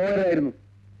കൊടുക്കാൻ പോകരുതായിരുന്നു.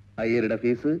 അയ്യരുടെ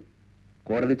ഫീസ്,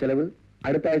 കോടതി ചെലവ്,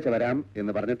 അടുത്ത ആഴ്ച വരാം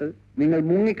എന്ന് പറഞ്ഞിട്ട് നിങ്ങൾ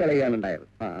മുങ്ങിക്കളയാനുണ്ടായത്.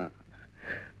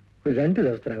 2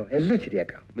 ദിവസത്തിനകം എല്ലാം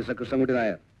ശരിയാക്കാം. മിസ്റ്റർ കൃഷ്ണൻകുട്ടി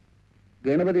നായർ,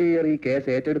 ഗണപതിയർ ഈ കേസ്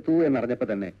ഏറ്റെടുത്തു എന്നറിഞ്ഞപ്പോ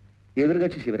തന്നെ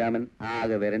എതിർകക്ഷി ശിവരാമൻ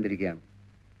ആകെ വരണ്ടിരിക്കുകയാണ്.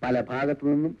 പല ഭാഗത്തു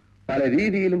നിന്നും പല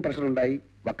രീതിയിലും പ്രഷറുണ്ടായി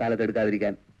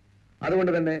വക്കാലത്തെടുക്കാതിരിക്കാൻ.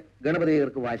 അതുകൊണ്ട് തന്നെ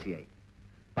ഗണപതിയർക്ക് വാശിയായി.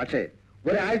 പക്ഷേ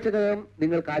ഒരാഴ്ചക്കകം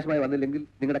നിങ്ങൾ കാശുമായി വന്നില്ലെങ്കിൽ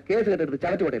നിങ്ങളുടെ കേസ് കേട്ടെടുത്ത്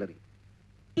ചവറ്റുകൊട്ടയിലെത്തി.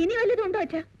 ഇനി വല്ലതുണ്ടോ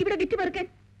അച്ഛാ ഇവിടെ വിറ്റ് പെറുക്കാൻ?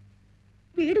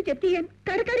 വീട് ജപ്തി ചെയ്യാൻ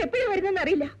കടക്കാർ എപ്പോഴും വരുന്നെന്ന്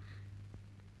അറിയില്ല.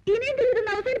 ഇനിയെങ്കിലും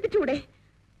ഇതൊന്ന് അവസാനിപ്പിച്ചൂടെ?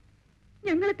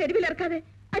 ഞങ്ങളെ തെരുവിലിറക്കാതെ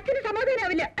അച്ഛന്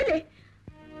സമാധാനാവില്ല അല്ലേ?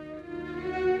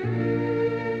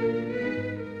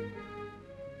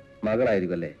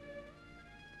 മകളായിരിക്കും അല്ലേ?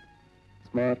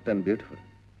 Smart and beautiful.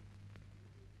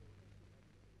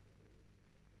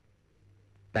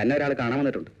 തന്നെ ഒരാൾ കാണാൻ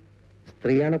വന്നിട്ടുണ്ട്.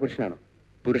 സ്ത്രീയാണോ പുരുഷനാണോ?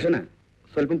 പുരുഷനാ.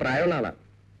 സ്വല്പം പ്രായമുള്ള ആളാ.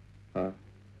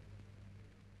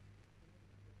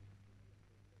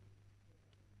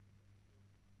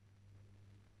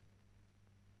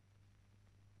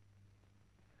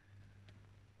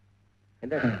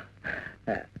 എന്താ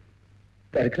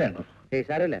തിരക്കിലാണോ? ഏയ്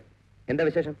സാരമില്ല. എന്താ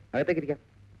വിശേഷം? അകത്തേക്ക് ഇരിക്കാം.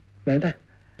 വേണ്ട,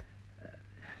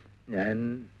 ഞാൻ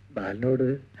ബാലനോട്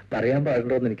പറയാൻ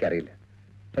പാടുണ്ടോ എന്ന് എനിക്കറിയില്ല.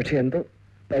 പക്ഷെ എന്തോ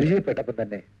പരിചയപ്പെട്ടപ്പം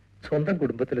തന്നെ സ്വന്തം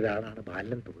കുടുംബത്തിലൊരാളാണ്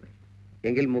ബാലൻ തോന്നി.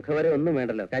 എങ്കിൽ മുഖവരെ ഒന്നും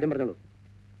വേണ്ടല്ലോ, കാര്യം പറഞ്ഞോളൂ.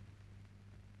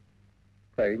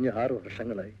 കഴിഞ്ഞ 6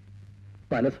 വർഷങ്ങളായി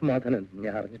മനസ്സമാധാനം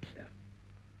ഞാൻ അറിഞ്ഞിട്ടില്ല.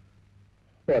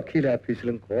 വക്കീൽ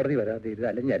ഓഫീസിലും കോടതി വരാതെ ഇത്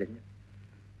അലഞ്ഞലഞ്ഞ്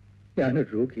ഞാനൊരു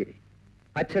രോഗിയായി.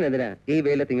 അച്ഛൻ എന്തിനാ ഈ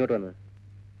വെയിലത്ത് ഇങ്ങോട്ട് വന്നത്?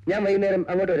 ഞാൻ വൈകുന്നേരം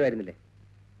അങ്ങോട്ട് വരുമായിരുന്നില്ലേ?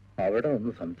 അവിടെ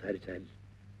ഒന്ന് സംസാരിച്ചാൽ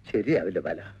ശരിയാവില്ല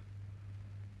ബാല.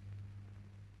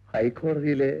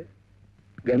 ഹൈക്കോടതിയിലെ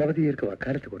ഗണപതിയർക്ക്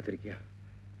വക്കാലത്ത് കൊടുത്തിരിക്കുക.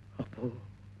 അപ്പോ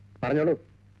പറഞ്ഞോളൂ.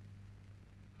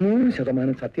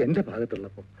 100% സത്യം എന്റെ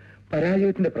ഭാഗത്തുള്ളപ്പോ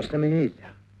പരാജയത്തിന്റെ പ്രശ്നമേ ഇല്ല.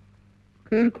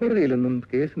 കീഴ്ക്കോടതിയിലൊന്നും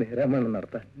കേസ് നേരാമണം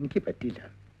നടത്താൻ എനിക്ക് പറ്റിയില്ല.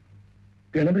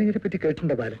 ഗണപതിയെ പറ്റി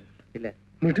കേട്ടിട്ടുണ്ടോ ബാലൻ? ഇല്ല.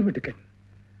 മിടുമിടുക്കൻ.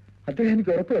 അദ്ദേഹം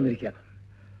എനിക്ക് ഉറപ്പ് വന്നിരിക്കുകയാണ്.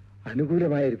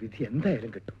 അനുകൂലമായ ഒരു വിധി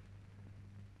എന്തായാലും കിട്ടും.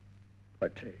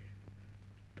 പക്ഷേ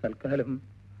തൽക്കാലം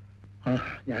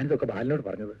ഞാനിതൊക്കെ ബാലനോട്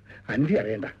പറഞ്ഞത് അന്റി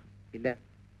അറിയണ്ട. ഇല്ല,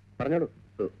 പറഞ്ഞോളൂ.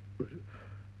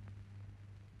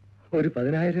 ഒരു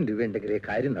 10,000 രൂപ ഉണ്ടെങ്കിലേ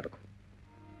കാര്യം നടക്കും.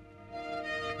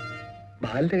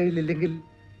 ബാലന്റെ കയ്യിലില്ലെങ്കിൽ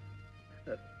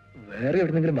വേറെ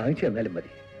എവിടെന്നെങ്കിലും വാങ്ങിച്ചു തന്നാലും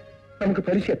മതി. നമുക്ക്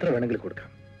പലിശ എത്ര വേണമെങ്കിലും കൊടുക്കാം.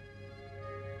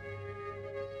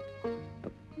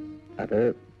 അത്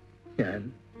ഞാൻ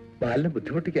ബാലിനെ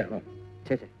ബുദ്ധിമുട്ടിക്കാണോ?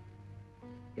 ചേച്ചേ,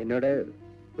 എന്നോട്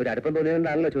ഒരു അടുപ്പം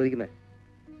തോന്നിയതുകൊണ്ടാണല്ലോ ചോദിക്കുന്നത്.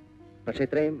 പക്ഷെ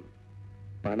ഇത്രയും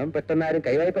പണം പെട്ടെന്നാരും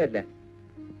കൈവായ്പല്ല.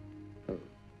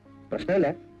 പ്രശ്നമില്ല.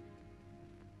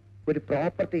 ഒരു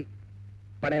പ്രോപ്പർട്ടി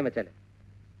പണയം വെച്ചാൽ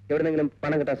എവിടെന്നെങ്കിലും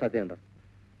പണം കിട്ടാൻ സാധ്യതയുണ്ടോ?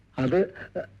 അത്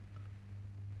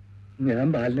ഞാൻ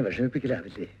ബാലിനെ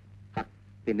വിഷമിപ്പിക്കലാവില്ലേ?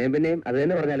 പിന്നെയും അത്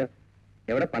തന്നെ പറഞ്ഞാലോ.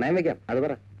 എവിടെ പണയം വെക്കാം അത്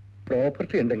പറ.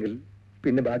 പ്രോപ്പർട്ടി ഉണ്ടെങ്കിൽ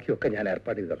പിന്നെ ബാക്കിയൊക്കെ ഞാൻ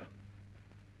ഏർപ്പാട് ചെയ്തോളാം.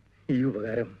 ഈ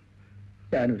ഉപകാരം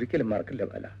ഞാൻ ഒരിക്കലും മറക്കില്ല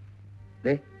ബാല.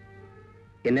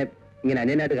 എന്നെ ഇങ്ങനെ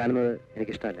അന്യനായിട്ട് കാണുന്നത്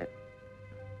എനിക്കിഷ്ടമല്ല.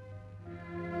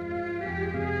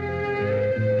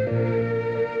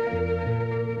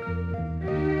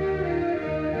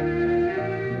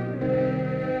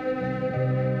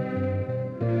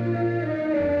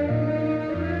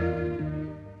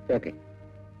 ഓക്കെ,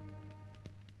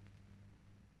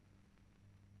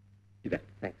 ഇതാ.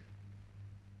 താങ്ക്സ്.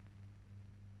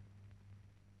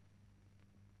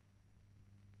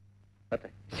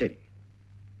 ശരി.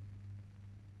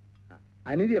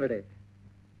 അനിധി എവിടെ?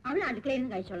 അവൾ അടുക്കളയിൽ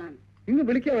നിന്ന് കഴിച്ചോളാണ്. ഇങ്ങ്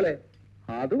വിളിക്കവളെ.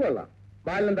 അത് കൊള്ളാം.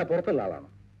 ബാലെന്താ പുറത്തുള്ള ആളാണ്?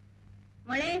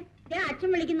 മോളെ, അച്ഛൻ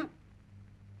വിളിക്കുന്നു.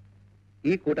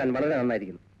 ഈ കൂട്ടാൻ വളരെ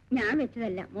നന്നായിരിക്കുന്നു. ഞാൻ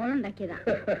വെച്ചതല്ല, മോളുണ്ടാക്കിയതാ.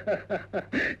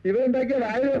 ഇവരുണ്ടാക്കിയ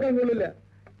വായ നോക്കാൻ കൊള്ളില്ല.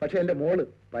 പക്ഷെ എന്റെ മോള്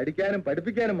പഠിക്കാനും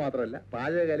പഠിപ്പിക്കാനും മാത്രമല്ല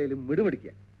പാചകകലയിലും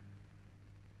മിടുപിടിക്കുക.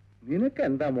 നിനക്ക്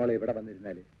എന്താ മോളെ ഇവിടെ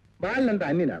വന്നിരുന്നാല്? ബാലിനെന്താ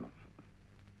അന്യനാണോ?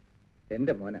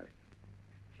 എന്റെ മോനാണ്.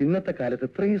 ഇന്നത്തെ കാലത്ത്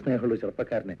ഇത്രയും സ്നേഹമുള്ള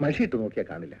ചെറുപ്പക്കാരനെ മഷിയിട്ട് നോക്കിയാൽ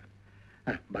കാണില്ല.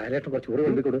 ബാലേട്ടൻ കുറച്ച് ഊറ്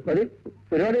കൊണ്ടിക്കൊടു. മതി,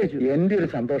 ഒരുപാട് കഴിച്ചു. എന്റെ ഒരു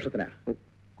സന്തോഷത്തിനാ.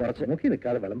 കുറച്ച് നോക്കി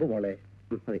നിൽക്കാതെ വിളമ്പ് മോളെ.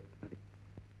 മതി.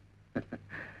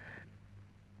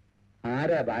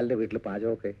 ആരാ ബാലിന്റെ വീട്ടിൽ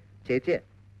പാചകമൊക്കെ? ചേച്ചിയെ.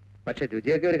 പക്ഷെ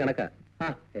രുചിയൊക്കെ ഒരു കണക്കാ.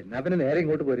 എന്നാ പിന്നെ നേരെ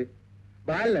ഇങ്ങോട്ട് പോര്.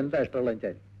 ബാലിന് എന്താ ഇഷ്ടമുള്ള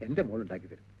വെച്ചാൽ എന്റെ മോൾ ഉണ്ടാക്കി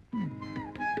തരും.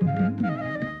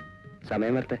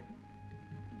 സമയം വരട്ടെ.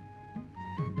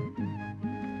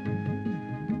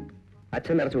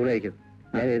 അച്ഛൻ നിറച്ച് ഊണ് കഴിക്കും.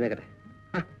 ഞാൻ എഴുന്നേക്കട്ടെ.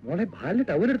 മോളെ ബാലിന്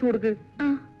ടൗൽ എടുത്ത് കൊടുക്ക്.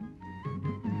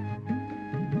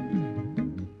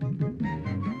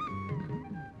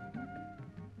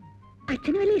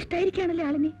 അച്ഛന് വലിയ ഇഷ്ടമായിരിക്കാണല്ലോ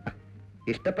ആളിനെ.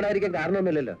 ഇഷ്ടപ്പെടാതിരിക്കാൻ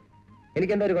കാരണമൊന്നുമില്ലല്ലോ.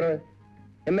 എനിക്കെന്താ ഒരു കുറവ്?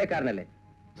 MA കാരനല്ലേ,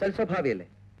 സൽസ്വഭാവിയല്ലേ,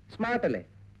 സ്മാർട്ട് അല്ലേ,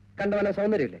 കണ്ടവന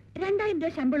സൗന്ദര്യല്ലേ? 2000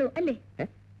 രൂപ ശമ്പളവും അല്ലേ?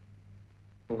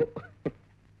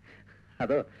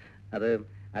 അതോ, അത്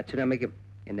അച്ഛനും അമ്മയ്ക്കും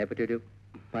എന്നെ പറ്റി ഒരു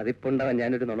മതിപ്പുണ്ടാവാൻ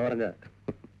ഞാനൊരു നുണ പറഞ്ഞതാ.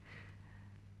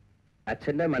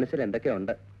 അച്ഛന്റെ മനസ്സിൽ എന്തൊക്കെയോ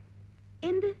ഉണ്ട്.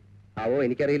 എന്ത് ആവോ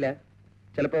എനിക്കറിയില്ല.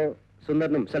 ചിലപ്പോ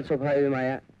സുന്ദരനും സൽസ്വഭാവിയുമായ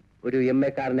ഒരു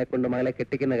MA കാരനെ കൊണ്ട് മകളെ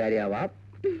കെട്ടിക്കുന്ന കാര്യമാവാം.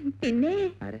 പിന്നെ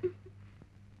ആരെ?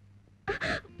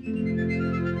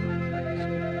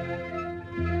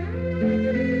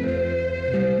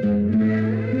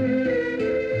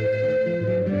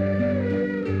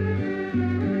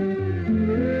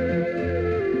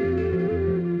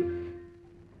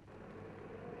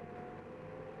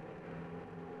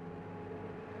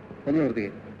 ഒന്ന് നിർത്തിക്കേ.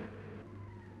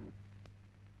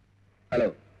 ഹലോ,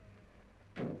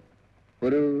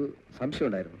 ഒരു സംശയം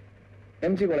ഉണ്ടായിരുന്നു.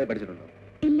 MG കോളേജ് പഠിച്ചിട്ടുണ്ടോ?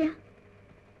 ഇല്ല.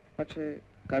 പക്ഷേ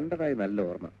കണ്ടതായി നല്ല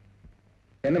ഓർമ്മ.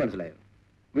 എന്നെ മനസ്സിലായോ?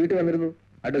 വീട്ടിൽ വന്നിരുന്നു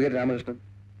അഡ്വക്കേറ്റ് രാമകൃഷ്ണൻ.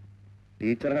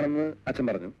 ടീച്ചറാണെന്ന് അച്ഛൻ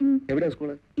പറഞ്ഞു. എവിടെയാ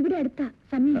സ്കൂള്? ഇവിടെ അടുത്താ.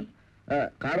 സമയം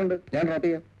കാറുണ്ട്, ഞാൻ ഡ്രോപ്പ്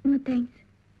ചെയ്യാം.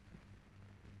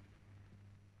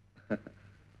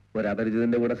 ഒരു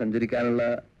അപരിചിതന്റെ കൂടെ സഞ്ചരിക്കാനുള്ള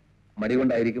മടി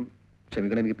കൊണ്ടായിരിക്കും.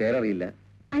 ക്ഷമിക്കണം, എനിക്ക് പേരറിയില്ല.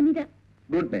 Anitha.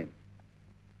 Good name.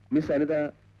 Miss Anitha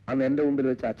അന്ന് എന്റെ മുമ്പിൽ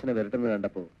വെച്ച് അച്ഛനെ വരട്ടെന്ന്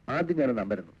കണ്ടപ്പോൾ ആദ്യം ഞാൻ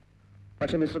നമ്പരുന്നു.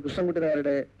 പക്ഷെ മിസ്റ്റർ കൃഷ്ണൻകുട്ടി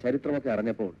നായരുടെ ചരിത്രമൊക്കെ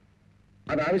അറിഞ്ഞപ്പോൾ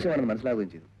അത് ആവശ്യമാണെന്ന് മനസ്സിലാവുകയും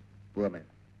ചെയ്തു. പൂർണ്ണ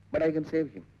but I can save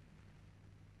him.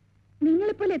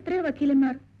 നിങ്ങളെപ്പോലെ എത്രയോ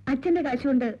വക്കീലന്മാർ അച്ഛന്റെ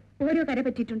കാശുകൊണ്ട് ഓരോ കര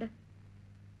പറ്റിയിട്ടുണ്ട്.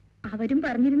 അവരും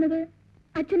പറഞ്ഞിരുന്നത്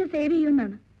അച്ഛനെ സേവ്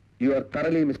ചെയ്യുമെന്നാണ്. You are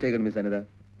തറലി mistaken miss Anitha.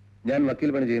 ഞാൻ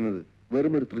വക്കീൽ പണി ചെയ്യുന്നത്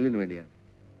വെറും ഒരു ത്രില്ലിന് വേണ്ടിയാണ്.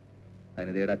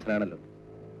 അനിതയുടെ അച്ഛനാണല്ലോ.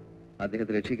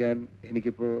 അദ്ദേഹത്തെ രക്ഷിക്കാൻ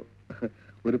എനിക്കിപ്പോ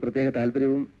ഒരു പ്രത്യേക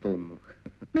താല്പര്യവും തോന്നുന്നു.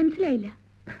 മനസ്സിലായില്ല.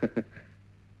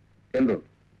 എന്തോ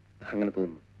അങ്ങനെ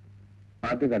തോന്നുന്നു.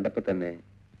 ആദ്യം കണ്ടപ്പോ തന്നെ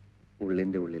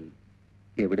ഉള്ളിന്റെ ഉള്ളിൽ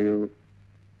എവിടെയോ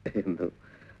എന്തോ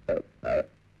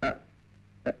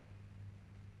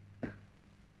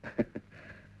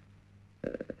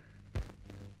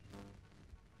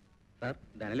സാർ,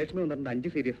 ധനലക്ഷ്മി വന്നിട്ടുണ്ട് 5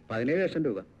 സീരീസ് 17 ലക്ഷം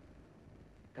രൂപ.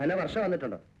 ധനവർഷം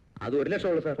വന്നിട്ടുണ്ടോ? അത് 1 ലക്ഷം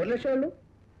ഉള്ളൂ സാർ. 1 ലക്ഷം ഉള്ളൂ?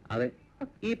 അതെ.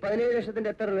 ഈ 17 ലക്ഷത്തിന്റെ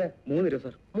എത്ര രൂപ? 3 രൂപ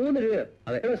സാർ. 3 രൂപ?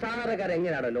 അതെ. സാധാരണക്കാരൻ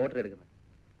എങ്ങനെയാണോ ലോട്ടറി എടുക്കുന്നത്?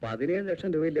 17 ലക്ഷം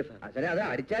രൂപയില്ലേ സാർ? അച്ഛനെ അത്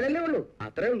അടിച്ചാലല്ലേ ഉള്ളൂ.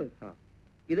 അത്രേ ഉള്ളൂ.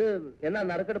 ഇത് എന്നാ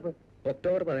നറുക്കെടുപ്പ്?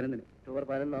 ഒക്ടോബർ 11. ഒക്ടോബർ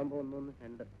 11 ആകുമ്പോ 1 1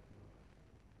 2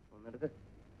 ഒന്നെടുക്ക്.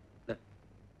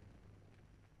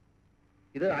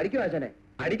 ഇത് അടിക്കും അച്ഛനെ?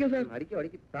 അടിക്കും സാർ.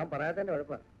 അടിക്കും. താൻ പറയാത്തന്നെ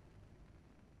കുഴപ്പ.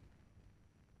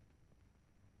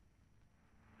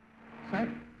 സാർ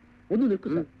ഒന്ന്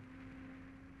നിൽക്കും സാർ.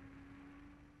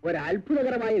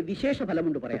 ഒരത്ഭുതകരമായ വിശേഷ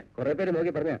ഫലമുണ്ട് പറയാൻ. കുറെ പേര്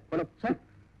നോക്കി പറഞ്ഞ പണം സാർ,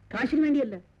 കാശിന്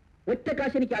വേണ്ടിയല്ല, ഒറ്റ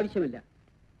കാശ് എനിക്ക് ആവശ്യമില്ല.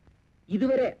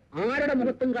 ഇതുവരെ ആരുടെ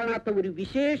മുഖത്തും കാണാത്ത ഒരു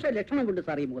വിശേഷ ലക്ഷണമുണ്ട്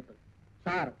സാർ ഈ മുഖത്ത്.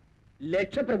 സാർ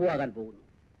ലക്ഷപ്രഭുവാകാൻ പോകുന്നു.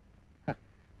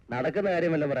 നടക്കുന്ന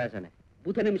കാര്യമല്ല പറയാശനെ.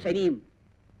 ബുധനും ശനിയും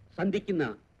സന്ധിക്കുന്ന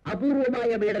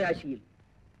അപൂർവമായ മേടരാശിയിൽ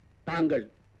താങ്കൾ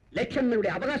ലക്ഷങ്ങളുടെ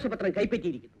അവകാശപത്രം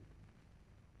കൈപ്പറ്റിയിരിക്കുന്നു.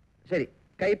 ശരി,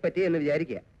 കൈപ്പറ്റി എന്ന്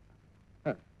വിചാരിക്കുക.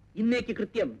 ഇന്നേക്ക്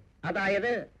കൃത്യം,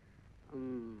 അതായത്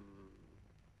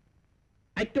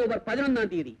ഒക്ടോബർ 11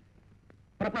 തീയതി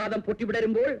പ്രഭാതം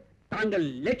പൊട്ടിവിടരുമ്പോൾ താങ്കൾ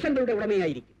ലക്ഷങ്ങളുടെ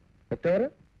ഉടമയായിരിക്കും. ഒക്ടോബർ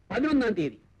 11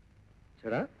 തീയതി.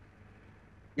 ചേടാ,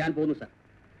 ഞാൻ പോന്നു സാർ.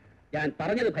 ഞാൻ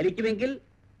പറഞ്ഞത് ഫലിക്കുമെങ്കിൽ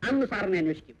അന്ന് സാറിനെ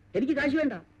അന്വേഷിക്കും. എനിക്ക് കാശ്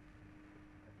വേണ്ട.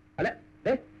 അല്ല,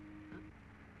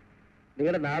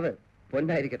 നിങ്ങളുടെ നാവ്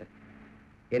പൊന്നായിരിക്കട്ടെ.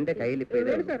 എന്റെ കയ്യിൽ ഇപ്പൊ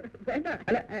വേണ്ട.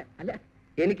 അല്ല അല്ല,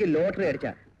 എനിക്ക് ലോട്ടറി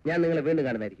അടിച്ചാ ഞാൻ നിങ്ങളെ വീണ്ടും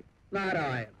കാണുന്നതായിരിക്കും.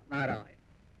 നാരായണ നാരായണ.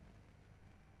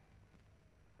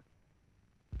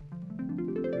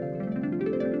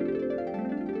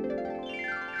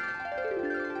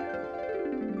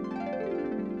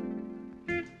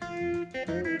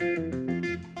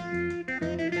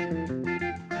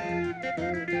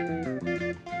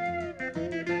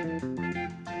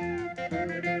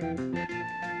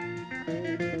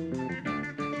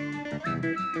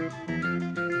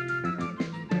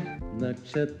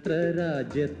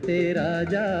 നക്ഷത്രരാജ്യത്തെ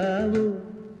രാജാവു,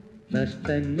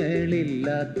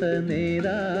 നഷ്ടങ്ങളില്ലാത്ത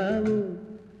നേതാവു,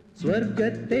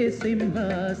 സ്വർഗത്തെ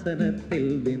സിംഹാസനത്തിൽ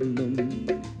നിന്നും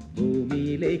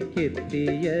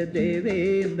ഭൂമിയിലേക്കെത്തിയ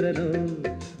ദേവേന്ദ്രനോ,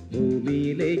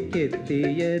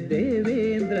 ഭൂമിയിലേക്കെത്തിയ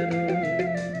ദേവേന്ദ്രനോ.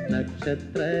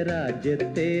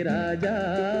 നക്ഷത്രരാജ്യത്തെ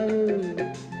രാജാവു,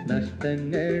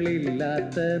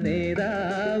 നഷ്ടങ്ങളില്ലാത്ത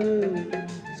നേതാവു,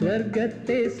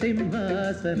 സ്വർഗത്തെ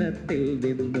സിംഹാസനത്തിൽ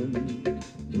നിന്നും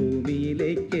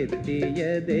ഭൂമിയിലേക്കെത്തിയ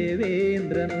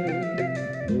ദേവേന്ദ്രനോ,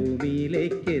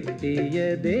 ഭൂമിയിലേക്കെത്തിയ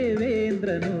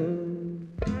ദേവേന്ദ്രനോ.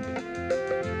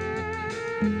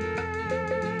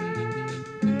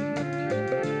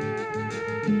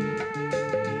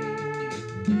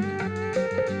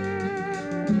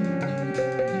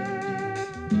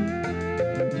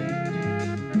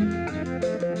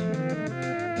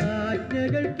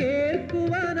 ആജ്ഞകൾ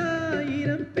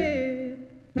കേൾക്കുവാനായിരം പേർ,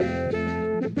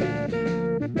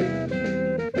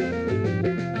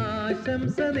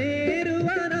 ആശംസ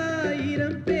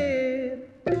നേരുവാനായിരം പേർ,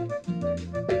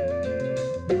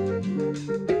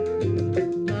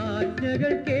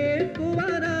 ആജ്ഞകൾ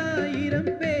കേൾക്കുവാനായിരം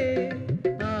പേർ,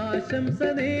 ആശംസ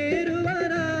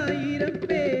നേരുവാനായിരം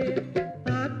പേർ,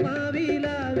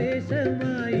 ആത്മാവിലാവേശമായി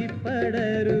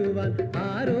പടരുവാൻ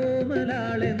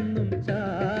ആരോമലാളെന്നും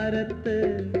ചാരത്ത്,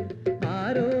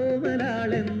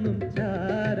 ആരോമലാളെന്നും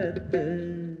ചാരത്ത്.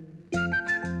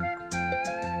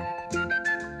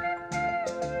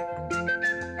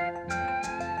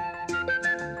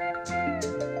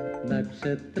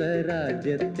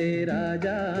 നക്ഷത്രരാജ്യത്തെ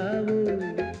രാജാവു,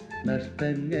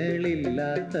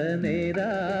 നഷ്ടങ്ങളില്ലാത്ത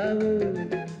നേതാവു,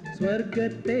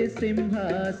 സ്വർഗത്തെ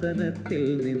സിംഹാസനത്തിൽ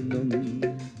നിന്നും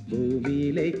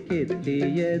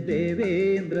ഭൂമിയിലേക്കെത്തിയ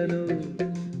ദേവേന്ദ്രനോ,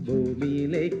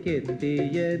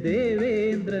 ഭൂമിയിലേക്കെത്തിയ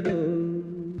ദേവേന്ദ്രനോ.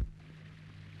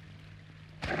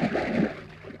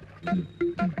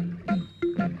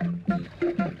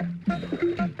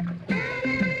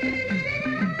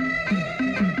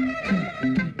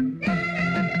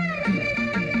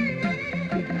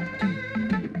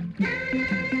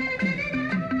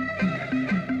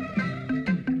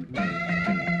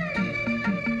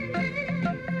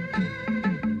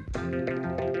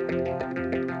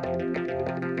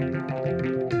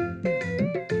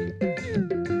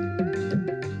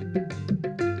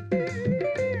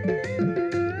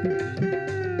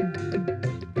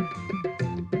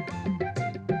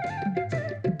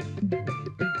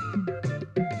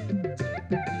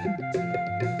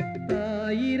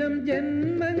 ആയിരം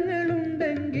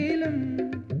ജന്മങ്ങളുണ്ടെങ്കിലും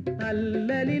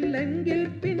അല്ലലില്ലെങ്കിൽ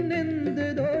പിന്നെന്ത്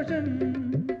ദോഷം?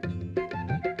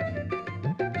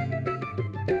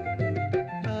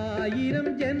 ആയിരം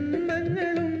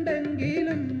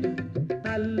ജന്മങ്ങളുണ്ടെങ്കിലും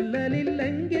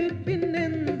അല്ലലില്ലെങ്കിൽ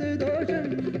പിന്നെന്ത് ദോഷം?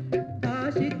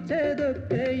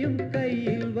 ആശിച്ചതൊക്കെയും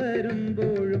കയ്യിൽ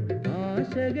വരുമ്പോഴും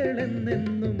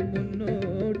ആശകളെന്നെന്നും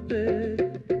മുന്നോട്ട്,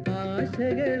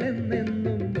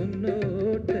 ആശകളെന്നെന്നും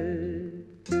മുന്നോട്ട്.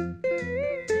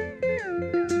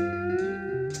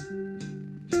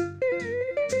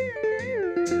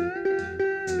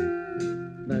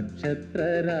 നക്ഷത്ര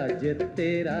രാജ്യത്തെ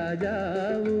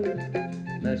രാജാവു,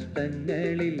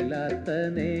 നഷ്ടങ്ങളില്ലാത്ത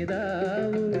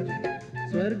നേതാവു,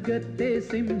 സ്വർഗത്തെ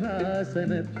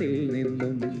സിംഹാസനത്തിൽ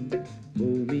നിന്നും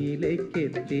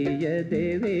ഭൂമിയിലേക്കെത്തിയ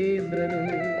ദേവേന്ദ്രനോ,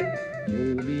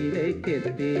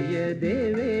 ഭൂമിയിലേക്കെത്തിയ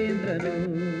ദേവേന്ദ്രനോ.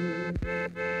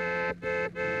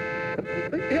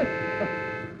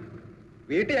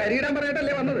 വീട്ടിൽ അരിയിടാൻ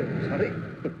പറഞ്ഞിട്ടല്ലേ വന്നത്? സോറി.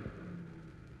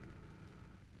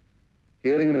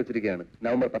 ഹിയറിംഗിന് വെച്ചിരിക്കുകയാണ്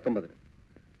നവംബർ 19.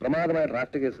 പ്രമാദമായ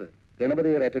ഡ്രാഫ്റ്റ് കേസ്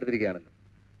ഗണപതിയെ ഏറ്റെടുത്തിരിക്കുകയാണല്ലോ.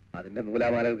 അതിന്റെ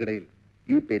നൂലാമാലകൾക്കിടയിൽ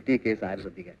ഈ പെറ്റി കേസ് ആര്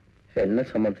ശ്രദ്ധിക്കാൻ? എന്നെ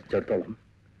സംബന്ധിച്ചിടത്തോളം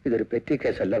ഇതൊരു പെറ്റി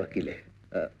കേസല്ല വക്കീലേ.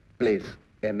 പ്ലീസ്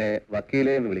എന്നെ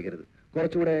വക്കീലേ എന്ന് വിളിക്കരുത്.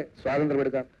 കുറച്ചുകൂടെ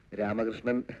സ്വാതന്ത്ര്യമെടുക്കാം.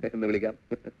 രാമകൃഷ്ണൻ എന്ന് വിളിക്കാം.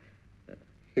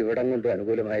 ഇവിടം കൊണ്ട്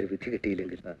അനുകൂലമായൊരു വിധി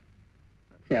കിട്ടിയില്ലെങ്കിൽ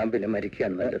ഞാൻ പിന്നെ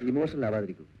മരിക്കാൻ നല്ലത്. ഇമോഷണൽ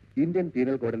ആവാതിരിക്കും. ഇന്ത്യൻ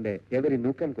പീനൽ കോഡിന്റെ എവരി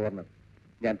നൂക്ക് ആൻഡ് കോർണർ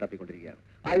ഞാൻ തപ്പിക്കൊണ്ടിരിക്കുകയാണ്.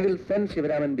 I will send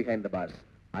Sivaraman behind the bars.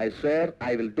 I swear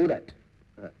I will do that.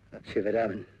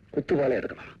 Sivaraman കുത്തുപാള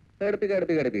എടുക്കണം.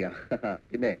 എടുപ്പിക്കാം.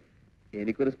 പിന്നെ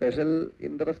എനിക്കൊരു സ്പെഷ്യൽ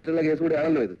ഇൻട്രസ്റ്റ് ഉള്ള കേസ്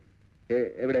കൂടിയാണല്ലോ ഇത്.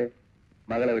 എവിടെ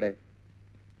മകളെവിടെ?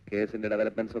 കേസിന്റെ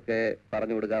ഡെവലപ്മെന്റ്സ് ഒക്കെ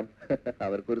പറഞ്ഞു കൊടുക്കാം.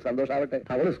 അവർക്കൊരു സന്തോഷാവട്ടെ.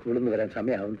 അവള് സ്കൂളിൽ നിന്ന് വരാൻ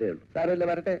സമയമാവുന്നതേ ഉള്ളൂ. സാരമില്ല,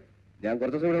 വരട്ടെ. ഞാൻ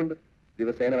കുറച്ച് ദിവസം ഇവിടെ ഉണ്ട്.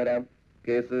 ദിവസേന വരാം.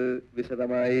 കേസ്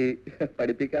വിശദമായി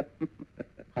പഠിപ്പിക്കാം.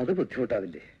 അത്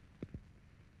ബുദ്ധിമുട്ടാവില്ലേ?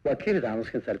 വക്കീൽ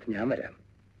താമസിക്കുന്ന സ്ഥലത്ത് ഞാൻ വരാം.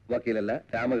 വക്കീലല്ല,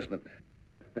 രാമകൃഷ്ണൻ.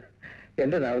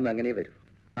 എന്റെ നാവിന്ന് അങ്ങനെ വരൂ.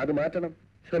 അത് മാറ്റണം.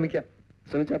 ശ്രമിക്കാം.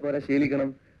 ശ്രമിച്ചാ പോരാ, ശീലിക്കണം.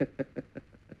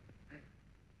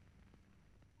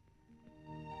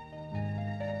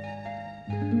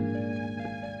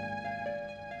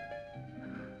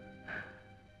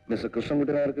 മിസ്റ്റർ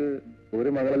കൃഷ്ണൻകുട്ടിനാർക്ക് ഒരു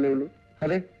മകളല്ലേ ഉള്ളൂ?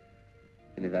 അതെ.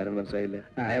 ഇനി ഇതാരും മനസ്സിലായില്ല.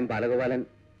 ആയം ബാലഗോപാലൻ.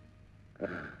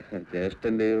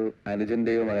 ജ്യേഷ്ഠന്റെയോ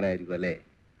അനുജന്റെയോ മകനായിരിക്കും അല്ലേ?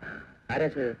 ആരാ?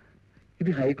 ഇത്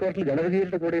ഹൈക്കോടതിയിൽ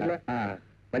ഗണപതിയുടെ കൂടെയുള്ള.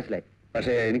 മനസ്സിലായി.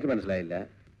 പക്ഷേ എനിക്ക് മനസ്സിലായില്ല.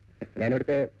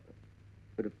 ഞാനിവിടുത്തെ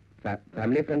ഒരു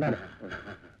ഫാമിലി ഫ്രണ്ടാണ്.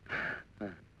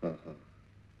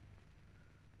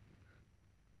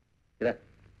 ഇതാ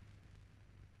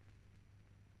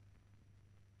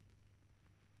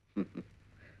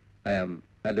ഐ ആം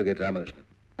അഡ്വക്കേറ്റ് രാമകൃഷ്ണൻ.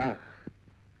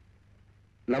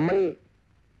 നമ്മൾ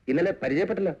ഇന്നലെ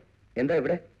പരിചയപ്പെട്ടല്ലോ. എന്താ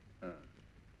ഇവിടെ?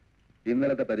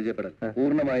 ഇന്നലത്തെ പരിചയപ്പെടൽ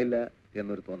പൂർണ്ണമായില്ല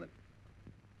എന്നൊരു തോന്നൽ.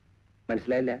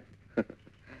 മനസ്സിലായില്ല.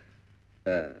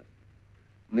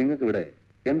 നിങ്ങൾക്ക് ഇവിടെ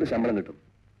എന്ത് ശമ്പളം കിട്ടും?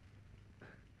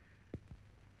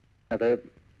 അത്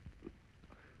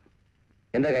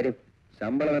എന്താ കാര്യം?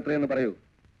 ശമ്പളം എത്രയെന്ന് പറയൂ.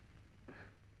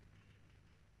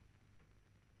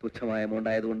 തുച്ഛമായ എമൗണ്ട്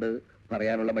ആയതുകൊണ്ട്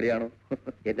പറയാനുള്ള മടിയാണോ?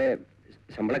 എന്റെ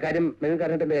ശമ്പളക്കാര്യം നിങ്ങൾക്ക്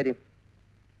അറിഞ്ഞിട്ട് എന്താ കാര്യം?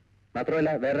 മാത്രമല്ല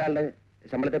വേറൊരാളുടെ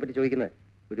ശമ്പളത്തെ പറ്റി ചോദിക്കുന്നത്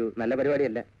ഒരു നല്ല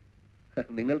പരിപാടിയല്ല.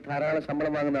 നിങ്ങൾ ധാരാളം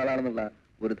ശമ്പളം വാങ്ങുന്ന ആളാണെന്നുള്ള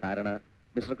ഒരു ധാരണ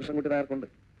മിസ്റ്റർ കൃഷ്ണൻകുട്ടി നായർക്കുണ്ട്.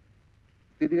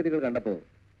 സ്ഥിതിഗതികൾ കണ്ടപ്പോ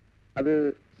അത്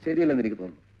ശരിയല്ലെന്ന് എനിക്ക്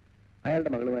തോന്നുന്നു. അയാളുടെ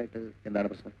മകളുമായിട്ട് എന്താണ്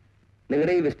പ്രശ്നം?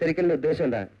 നിങ്ങളുടെ ഈ വിസ്തരിക്കലിന്റെ ഉദ്ദേശം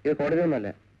എന്താ? ഇത് കോടതിയൊന്നുമല്ല.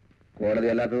 കോടതി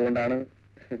അല്ലാത്തത് കൊണ്ടാണ്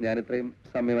ഞാൻ ഇത്രയും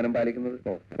സംയമനം പാലിക്കുന്നത്.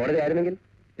 കോടതി ആയിരുന്നെങ്കിൽ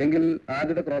എങ്കിൽ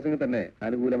ആദ്യത്തെ ക്രോസിംഗ് തന്നെ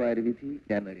അനുകൂലമായൊരു വിധി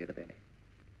ഞാൻ നേടിയെടുത്തേനെ.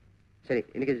 ശരി,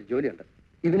 എനിക്ക് ജോലിയുണ്ട്.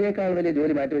 ഇതിനേക്കാൾ വലിയ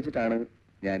ജോലി മാറ്റിവെച്ചിട്ടാണ്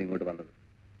ഞാൻ ഇങ്ങോട്ട് വന്നത്.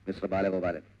 മിസ്റ്റർ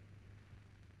ബാലഗോപാലൻ,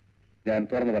 ഞാൻ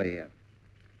തുറന്നു പറയുകയാണ്,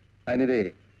 അനിതയെ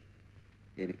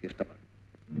എനിക്കിഷ്ടമാണ്.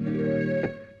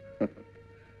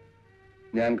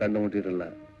 ഞാൻ കണ്ടുമുട്ടിയിട്ടുള്ള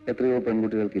എത്രയോ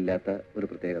പെൺകുട്ടികൾക്കില്ലാത്ത ഒരു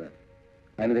പ്രത്യേകത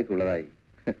അനിതയ്ക്കുള്ളതായി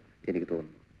എനിക്ക്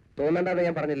തോന്നുന്നു. തോന്നണ്ടെന്ന്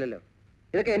ഞാൻ പറഞ്ഞില്ലല്ലോ.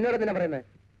 ഇതൊക്കെ എന്നോട് തന്നെ പറയുന്നത്.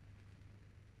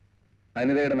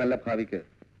 അനിതയുടെ നല്ല ഭാവിക്ക്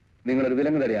നിങ്ങളൊരു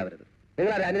വിലങ്ങ് തടിയാവരുത്.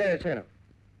 നിങ്ങൾ ആരും അനിത രക്ഷകനോ?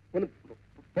 ഒന്ന്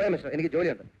പോയ മിസ്റ്റർ, എനിക്ക്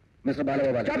ജോലിയുണ്ട്. മിസ്റ്റർ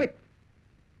ബാലഗോപാലൻ,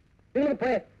 നിങ്ങൾ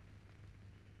പോയേ.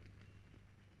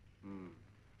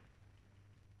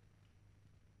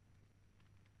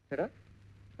 ചേട്ടാ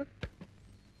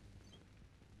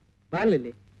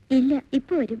ബാലല്ലേ? ഇല്ല,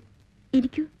 ഇപ്പൊ വരും.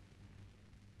 ഇരിക്കൂ.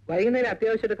 വൈകുന്നേരം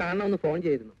അത്യാവശ്യമായിട്ട് കാണണമെന്ന് ഫോൺ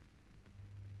ചെയ്തിരുന്നു.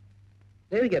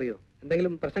 ദേവിക്കറിയോ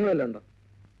എന്തെങ്കിലും പ്രശ്നങ്ങൾ വല്ലതും ഉണ്ടോ?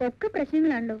 ഒക്കെ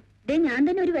പ്രശ്നങ്ങളാണല്ലോ. ദേ ഞാൻ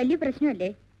തന്നെ ഒരു വലിയ പ്രശ്നമല്ലേ.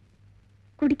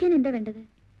 കുടിക്കാൻ എന്താ വേണ്ടത്?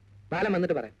 ബാലൻ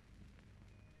വന്നിട്ട് പറയാം.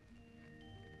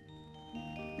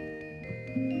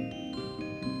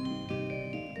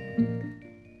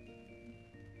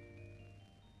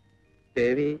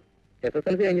 ദേവി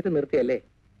SSLC കഴിഞ്ഞിട്ട് നിർത്തിയല്ലേ?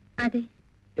 അതെ.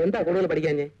 എന്താ കൂടുതൽ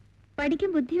പഠിക്കാഞ്ഞേ? പഠിക്കാൻ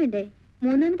ബുദ്ധിയുണ്ടേ.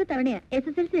 3ാമത്തെ തവണയാ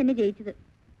SSLC തന്നെ ജയിച്ചത്.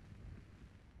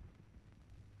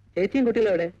 ചേച്ചിയും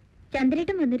കുട്ടികളും എവിടെ?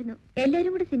 ചന്ദ്രേട്ടൻ വന്നിരുന്നു.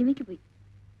 എല്ലാരും കൂടെ സിനിമയ്ക്ക് പോയി.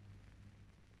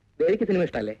 ദേവിക്ക് സിനിമ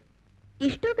ഇഷ്ടല്ലേ?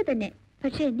 ഇഷ്ടമൊക്കെ തന്നെ,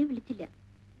 പക്ഷെ എന്നെ വിളിച്ചില്ല.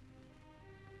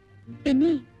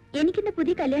 പിന്നെ എനിക്കെന്താ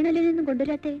പുതിയ കല്യാണാലോചനയൊന്നും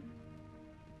കൊണ്ടുവരാത്തേ?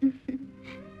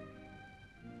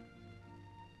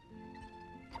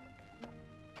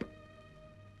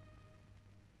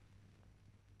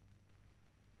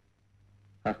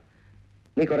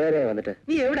 നീ കുറെ നേരം വന്നിട്ട്.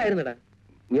 നീ എവിടെ ആയിരുന്നടാ?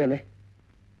 നീ വന്നേ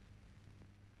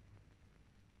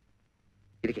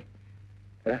ഇരിക്കേ.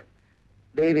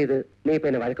 ദയവ് ഇത് നീ ഇപ്പൊ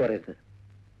എന്നെ വഴക്ക് പറയരുത്.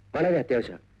 വളരെ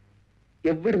അത്യാവശ്യമാണ്.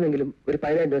 എവിടുന്നെങ്കിലും ഒരു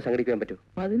 10,000 രൂപ സംഘടിക്കാൻ പറ്റൂ?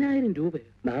 10,000 രൂപ?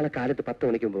 നാളെ കാലത്ത് 10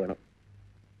 മണിക്ക് മുമ്പ് വേണം.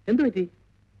 എന്തു പറ്റി?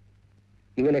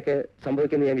 ഇങ്ങനെയൊക്കെ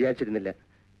സംഭവിക്കുമെന്ന് ഞാൻ വിചാരിച്ചിരുന്നില്ല.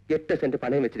 8 സെന്റ്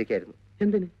പണയം വെച്ചിരിക്കായിരുന്നു.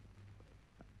 എന്തിന്?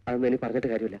 അതൊന്നും എനിക്ക് പറഞ്ഞിട്ട്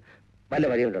കാര്യമില്ല. വല്ല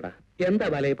വഴിയുണ്ടോടാ? എന്താ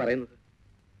ബാലയെ പറയുന്നത്?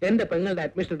 എന്റെ പെങ്ങളുടെ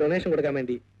അഡ്മിഷൻ ഡൊണേഷൻ കൊടുക്കാൻ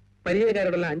വേണ്ടി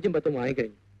പരിചയക്കാരോടെല്ലാം 5ഉം 10ഉം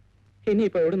വാങ്ങിക്കഴിഞ്ഞു.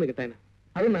 ഇനിയിപ്പോ എവിടെ നിന്ന് കിട്ടാനാ?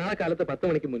 അത് നാളെ കാലത്ത് 10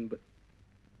 മണിക്ക് മുൻപ്.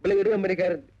 ഇവിടെ ഒരു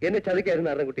കമ്പനിക്കാരൻ എന്നെ ചതിക്കായിരുന്നു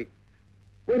അറൻകുട്ടി.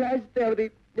 ഒരാഴ്ചത്തെ അവധി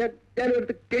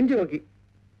ഞാനൊരിടത്ത് കെഞ്ചി നോക്കി.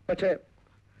 പക്ഷേ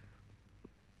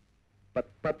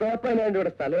 10,000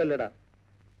 രൂപയുടെ സ്ഥലമല്ലടാ.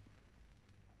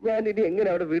 ഞാൻ ഇനി എങ്ങനെ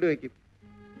അവിടെ വീട് വയ്ക്കും?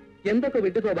 എന്തൊക്കെ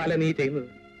വിട്ടുതോ ബാല നീ ചെയ്യുന്നത്?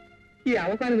 ഈ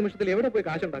അവസാന നിമിഷത്തിൽ എവിടെ പോയി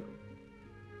കാശുണ്ടാക്കും?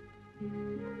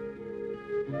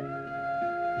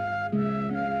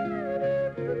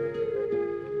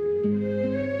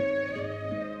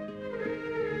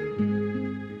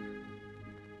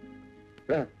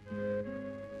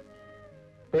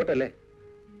 പോട്ടല്ലേ?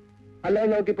 അല്ലാതെ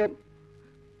നോക്കിപ്പം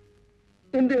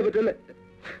എന്ത് ചെയ്യാൻ പറ്റൂല്ലേ?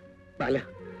 ബാല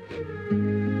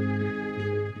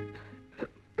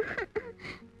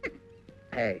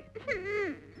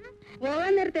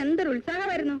പോകാൻ നേരത്തെ എന്തൊരു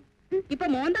ഉത്സാഹമായിരുന്നു. ഇപ്പൊ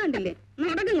മോന്ത കണ്ടില്ലേ?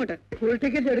 നടക്കിങ്ങോട്ട്. ഫുൾ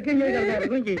ടിക്കറ്റ് എടുക്കുകയും ചെയ്ത്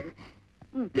ഇറങ്ങുകയും ചെയ്തു.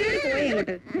 പോയി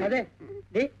അങ്ങോട്ട്. അതെ,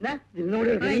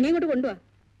 ഇനിയിങ്ങോട്ട് കൊണ്ടുപോവാ.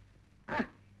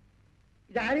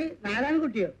 ഇതാര്?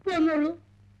 നാരായണൻകുട്ടിയോ? ഇപ്പൊ വന്നോളൂ.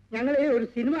 ഞങ്ങള് ഒരു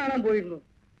സിനിമ കാണാൻ പോയിരുന്നു,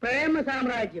 പ്രേമ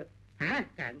സാമ്രാജ്യം.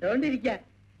 കണ്ടോണ്ടിരിക്ക.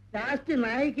 ലാസ്റ്റ്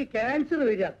നായിക്ക് ക്യാൻസർ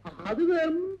വരിക. അത്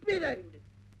ഗംഭീരമുണ്ട്.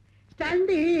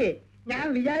 സ്റ്റണ്ട് ഞാൻ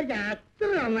വിചാരിച്ച അത്ര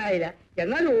നന്നായില്ല,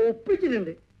 എന്നാലും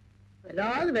ഒപ്പിച്ചിട്ടുണ്ട്.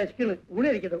 വല്ലാതെ വിശക്കണ്.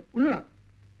 ഊണിരിക്കട്ടോ? ഉണ്ണണം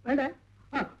വേണ്ട?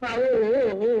 ഓ ഓ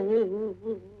ഓ ഓ ഓ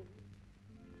ഓ.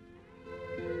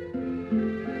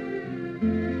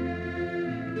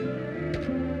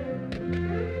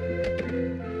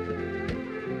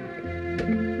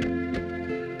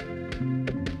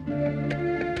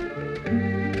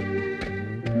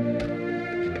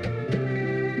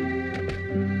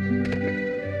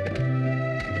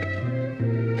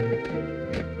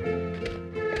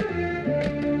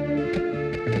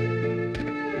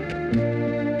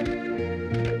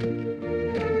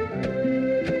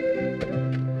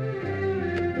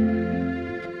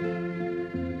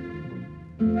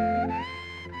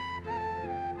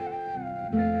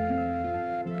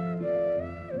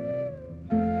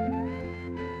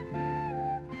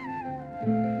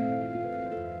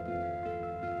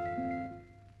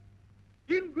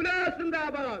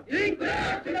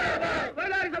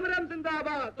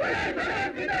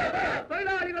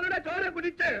 തൊഴിലാളികളുടെ ചോര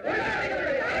കുടിച്ച്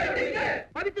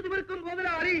പതിച്ചു നിവർക്കും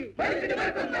മുതലാളി.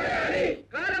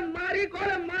 കാലം മാറി,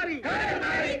 കോലം മാറി.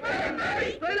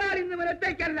 തൊഴിലാളി ഇന്ന്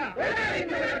ഒറ്റയ്ക്കല്ല.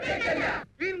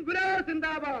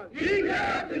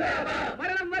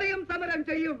 മരണം വരെയും സമരം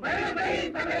ചെയ്യും.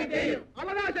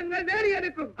 അവകാശങ്ങൾ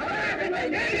നേടിയെടുക്കും.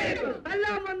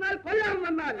 കൊല്ലാൻ വന്നാൽ കൊല്ലാൻ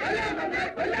വന്നാൽ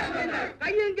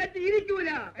കയ്യും കെട്ടി ഇരിക്കൂല.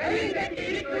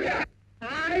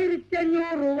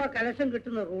 1500 രൂപ കലക്ഷൻ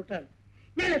കിട്ടുന്ന റൂട്ടാണ്.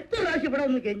 ഞാൻ എത്ര പ്രാവശ്യം ഇവിടെ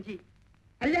ഒന്ന് കെഞ്ചി.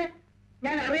 അല്ലേ,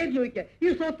 ഞാൻ അറിയാൻ ചോദിക്കാം, ഈ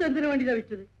സ്വത്ത് എന്തിനു വേണ്ടിയിട്ടാണ്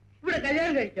വെച്ചത്? ഇവിടെ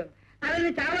കല്യാണം കഴിക്കണം, അതിന്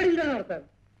ചാവടിന്തം നടത്താം.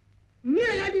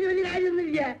 ഇങ്ങനെ കാട്ടിന് വലിയ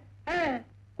കാര്യമൊന്നുമില്ല.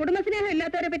 കുടുംബസ്നേഹം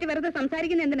ഇല്ലാത്തവരെ പറ്റി വെറുതെ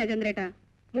സംസാരിക്കുന്ന എന്തിനാ ചന്ദ്രേട്ടാ?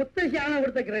 മുത്തശ്ശിയാണോ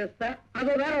ഇവിടുത്തെ ഗൃഹസ്ഥ,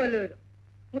 അതോ വേറെ വല്ലവരും?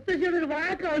 മുത്തശ്ശിയുടെ ഒരു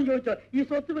വാക്കാവൻ ചോദിച്ചോ ഈ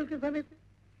സ്വത്ത് വിൽക്കുന്ന സമയത്ത്?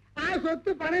 ആ സ്വത്ത്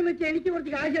പണം വെച്ച് എനിക്ക്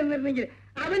കുറച്ച് കാശ് തന്നിരുന്നെങ്കിൽ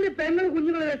അവന്റെ പെങ്ങൾ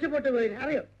കുഞ്ഞുങ്ങൾ രക്ഷപ്പെട്ടു പോയി.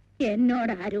 അറിയോ?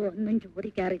 എന്നോട് ആരും ഒന്നും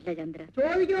ചോദിക്കാറില്ല ചന്ദ്ര.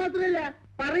 ചോദിക്കുക മാത്രമല്ല,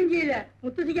 പറയും ചെയ്യില്ല.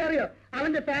 മുത്തശ്ശിക്ക് അറിയോ,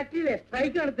 അവന്റെ ഫാക്ടറിയിലെ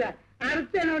സ്ട്രൈക്ക് നടത്തുക,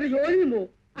 അടുത്ത അവന്റെ ജോലിയും പോവും.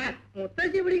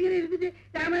 മുത്തശ്ശി ഇവിടെ ഇങ്ങനെ ഇരുന്നിട്ട്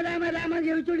രാമ രാമ രാമ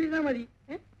ജപിച്ചോണ്ടിരുന്നാ മതി.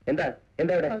 എന്താ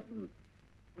എന്താ ഇവിടെ?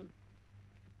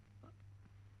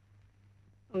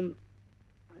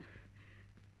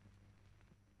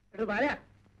 എടോ ബാല,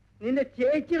 നിന്റെ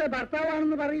ചേച്ചിയുടെ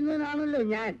ഭർത്താവാണെന്ന് പറയുന്നതിനാണല്ലോ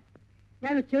ഞാൻ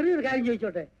ചെറിയൊരു കാര്യം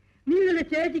ചോദിച്ചോട്ടെ. നീ നിന്റെ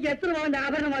ചേച്ചിക്ക് എത്ര പവന്റെ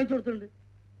ആഭരണം വാങ്ങിച്ചു കൊടുത്തിട്ടുണ്ട്?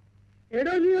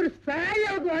 എടോ, നീ ഒരു സാരി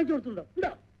അവർക്ക് വാങ്ങിച്ചു കൊടുത്തിട്ടുണ്ടോ?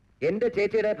 ഉണ്ടോ? എന്റെ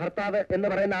ചേച്ചിയുടെ ഭർത്താവ് എന്ന്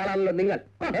പറയുന്ന ആളാണല്ലോ നിങ്ങൾ.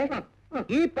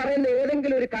 ഈ പറയുന്ന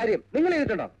ഏതെങ്കിലും ഒരു കാര്യം നിങ്ങൾ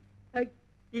ചെയ്തിട്ടുണ്ടോ?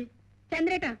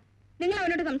 ചന്ദ്രേട്ടാ, നിങ്ങൾ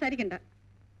അവനോട് സംസാരിക്കണ്ട.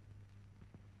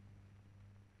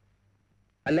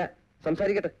 അല്ല,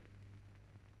 സംസാരിക്കട്ടെ.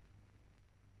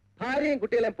 ഭാര്യയും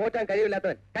കുട്ടികളെയും പോറ്റാൻ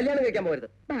കഴിവില്ലാത്തവൻ കല്യാണം കഴിക്കാൻ പോകരുത്.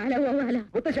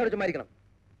 മുത്തശ്ശി അവിടെ ചുമ്മാരിക്കണം.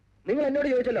 നിങ്ങൾ എന്നോട്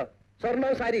ചോദിച്ചല്ലോ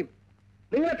സ്വർണവും സാരിയും.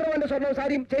 നിങ്ങൾ എത്ര വേണ്ട സ്വർണവും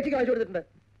സാരിയും ചേച്ചിക്ക് വാങ്ങിച്ചു കൊടുത്തിട്ടുണ്ട്?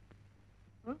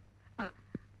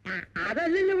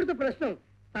 അതല്ലല്ലോ ഇവിടുത്തെ പ്രശ്നം.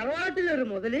 തറവാട്ടിലൊരു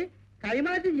മുതല്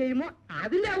കൈമാറ്റം ചെയ്യുമ്പോ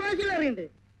അതിന്റെ അവകാശം അറിയണ്ടേ?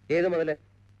 ഏത് മുതല്?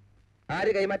 ആര്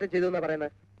കൈമാറ്റം ചെയ്തു എന്നാ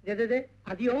പറയുന്നത്?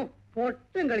 അതെയോ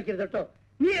പൊട്ടം കളിക്കരുത് കേട്ടോ.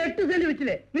 നീ 8 സെന്റ്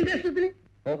വെച്ചില്ലേ നിന്റെ ഇഷ്ടത്തിന്?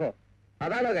 ഓഹോ,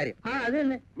 അതാണോ കാര്യം? ആ അത്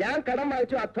തന്നെ. ഞാൻ കടം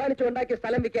വാങ്ങിച്ചു അധ്വാനിച്ചു ഉണ്ടാക്കിയ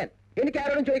സ്ഥലം വിൽക്കാൻ എനിക്ക്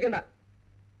ആരോടും ചോദിക്കണ്ട.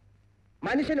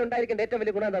 മനുഷ്യനുണ്ടായിരിക്കേണ്ട ഏറ്റവും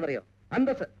വലിയ ഗുണം എന്താണെന്നറിയോ?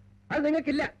 അന്തസ്. അത്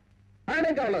നിങ്ങൾക്കില്ല. ആണ്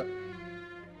എനിക്കുള്ളത്.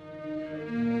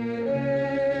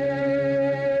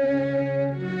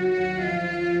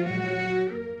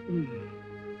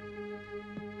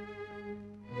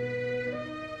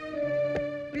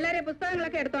 പിള്ളേരെ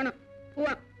പുസ്തകങ്ങളൊക്കെ എടുത്തോണം.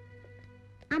 പോവാം.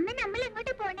 അമ്മ നമ്മൾ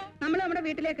എങ്ങോട്ട് പോണേ? നമ്മൾ നമ്മുടെ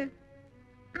വീട്ടിലേക്ക്.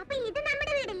 അപ്പൊ ഇത്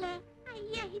നമ്മുടെ വീടല്ലേ?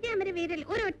 അയ്യ, ഇത് നമ്മുടെ വീട്ടിൽ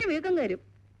ഒരു ഒറ്റ വീക്കം കയറും.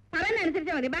 പറയുന്ന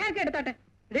അനുസരിച്ചാ മതി. ബാഗൊക്കെ എടുത്തോട്ടെ.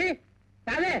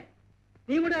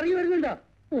 നീ ഇവിടെ ഇറങ്ങി വരുന്നുണ്ടോ?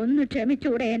 ഒന്ന്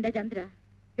ക്ഷമിച്ചൂടെ എന്റെ ചന്ദ്ര?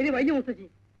 ഇനി വൈകി മുത്തശ്ശി,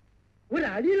 ഒരു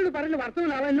അടിയോട് പറഞ്ഞ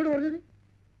വർത്തമാനം എന്നോട് പറഞ്ഞത്.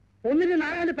 ഒന്നിന്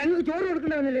നാലാണ്ട് പെങ്ങൾക്ക് ചോറ്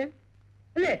കൊടുക്കണ്ടവന്നല്ലേ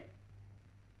അല്ലേ?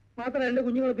 മാത്രം എന്റെ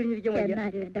കുഞ്ഞുങ്ങളെ പിരിഞ്ഞിരിക്കാൻ വയ്യ.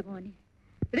 എന്റെ മോനെ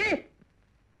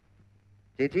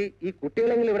ചേച്ചി, ഈ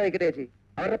കുട്ടികളെങ്കിലും ഇവിടെ നിൽക്കട്ടെ ചേച്ചി.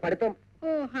 അവരുടെ പഠിത്തം. ഓ,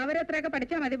 അവരത്രയൊക്കെ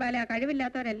പഠിച്ചാ മതി ബാല.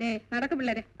 കഴിവില്ലാത്തവരല്ലേ. നടക്കും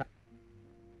പിള്ളേരെ.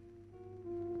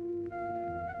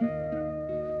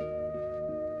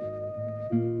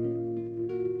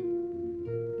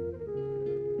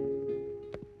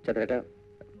 ചന്ദ്രേട്ട,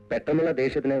 പെട്ടെന്നുള്ള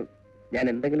ദേഷ്യത്തിന് ഞാൻ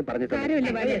എന്തെങ്കിലും കാര്യമില്ല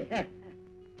ബാല.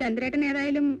 ചന്ദ്രേട്ടൻ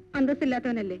ഏതായാലും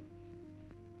അന്തസ്സില്ലാത്തവനല്ലേ.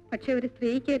 പക്ഷെ ഒരു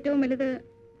സ്ത്രീക്ക് ഏറ്റവും വലുത്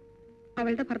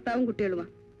അവളുടെ ഭർത്താവും കുട്ടികളുമാ.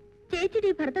 ചേച്ചിയുടെ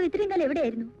ഈ ഭർത്താവ് ഇത്രയും കാലം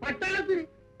എവിടെയായിരുന്നു?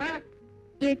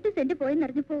 8 സെന്റ്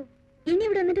പോയെന്നറിഞ്ഞപ്പോ ഇനി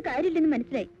ഇവിടെ വന്നിട്ട് കാര്യമില്ലെന്ന്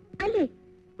മനസ്സിലായി അല്ലേ?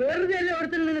 വെറുതെ അല്ലേ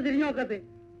ഓടത്തിൽ നിന്ന് തിരിഞ്ഞു നോക്കത്തെ?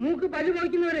 മൂക്ക് പല്ല്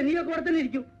മുളയ്ക്കുന്നവരെ നീയൊക്കെ ഓടത്തന്നെ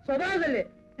ഇരിക്കും. സ്വഭാവതല്ലേ?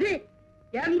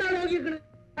 എന്താ നോക്കിയേക്കണ്?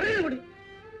 അറിയാൻ കൂടി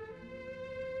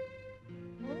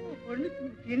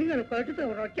ഇനിങ്ങൾ കേട്ടിട്ട്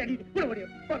ഒറ്റടി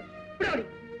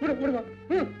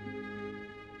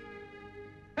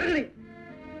ഇറങ്ങണേ.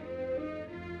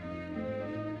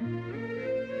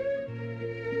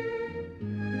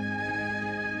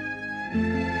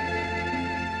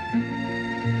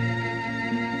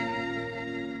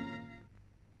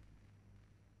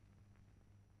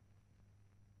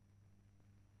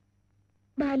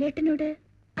 ബാലേട്ടനോട്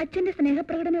അച്ഛന്റെ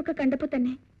സ്നേഹപ്രകടനമൊക്കെ കണ്ടപ്പോ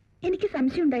തന്നെ എനിക്ക്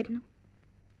സംശയം ഉണ്ടായിരുന്നു.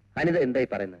 അനിത എന്തായി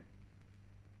പറയുന്നത്?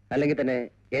 അല്ലെങ്കിൽ തന്നെ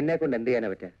എന്നെ കൊണ്ട് എന്ത് ചെയ്യാനാ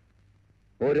പറ്റുക?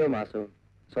 ഓരോ മാസവും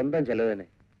സ്വന്തം ചെലവ് തന്നെ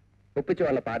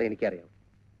ഒപ്പിച്ചുള്ള പാട് എനിക്കറിയാം.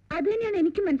 അത് തന്നെയാണ്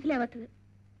എനിക്കും മനസ്സിലാവാത്തത്.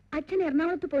 അച്ഛൻ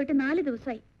എറണാകുളത്ത് പോയിട്ട് 4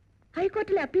 ദിവസമായി.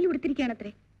 ഹൈക്കോർട്ടിൽ അപ്പീൽ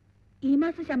കൊടുത്തിരിക്കുകയാണത്രേ. ഈ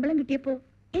മാസം ശമ്പളം കിട്ടിയപ്പോ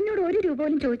എന്നോട് 1 രൂപ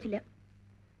പോലും ചോദിച്ചില്ല.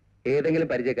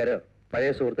 ഏതെങ്കിലും പരിചയക്കാരോ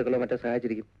പഴയ സുഹൃത്തുക്കളോ മറ്റോ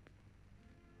സഹായിച്ചിരിക്കും.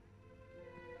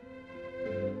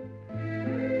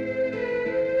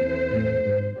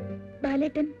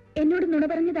 ബാലേട്ടൻ എന്നോട് നുണ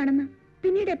പറഞ്ഞതാണെന്ന്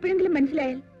പിന്നീട് എപ്പോഴെങ്കിലും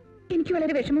മനസ്സിലായാൽ എനിക്ക്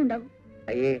വളരെ വിഷമമുണ്ടാവും.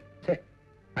 അയ്യേ,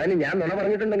 അതിന് ഞാൻ നുണ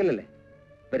പറഞ്ഞിട്ടുണ്ടെങ്കിലല്ലേ.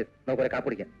 വരും, നമുക്ക് ഒരു കാപ്പ്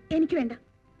കുടിക്കാം. എനിക്ക് വേണ്ട.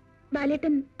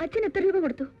 ബാലേട്ടൻ അച്ഛൻ എത്ര രൂപ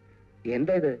കൊടുത്തു?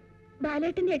 എന്താ ഇത്?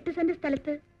 ബാലേട്ടന്റെ 8 സെന്റ്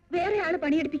സ്ഥലത്ത് വേറെ ആള്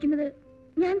പണിയെടുപ്പിക്കുന്നത്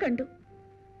ഞാൻ കണ്ടു.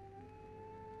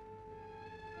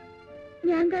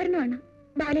 ഞാൻ കാരണമാണ്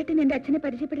ബാലേട്ടൻ എന്റെ അച്ഛനെ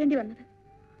പരിചയപ്പെടേണ്ടി വന്നത്.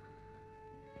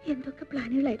 എന്തൊക്കെ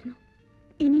പ്ലാനുകളായിരുന്നു.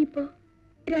 ഇനിയിപ്പോ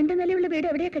 2 നിലയുള്ള വീട്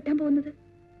എവിടെയാ കെട്ടാൻ പോകുന്നത്?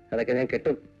 അതൊക്കെ ഞാൻ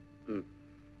കെട്ടും.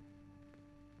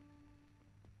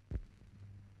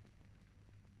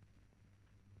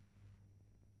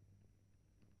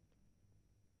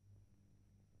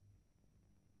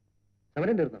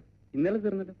 സമരം തീർന്നോ? ഇന്നലെ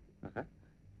തീർന്നല്ലോ.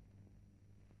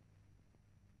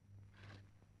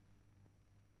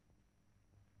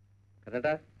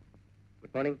 കരട്ടാ,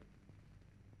 ഗുഡ് മോർണിംഗ്.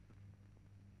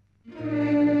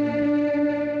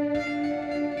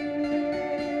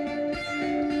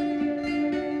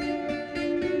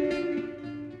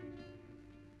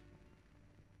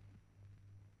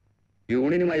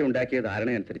 യൂണിയനുമായി ഉണ്ടാക്കിയ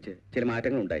ധാരണയനുസരിച്ച് ചില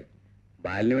മാറ്റങ്ങൾ ഉണ്ടായി.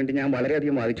 ബാലിന് വേണ്ടി ഞാൻ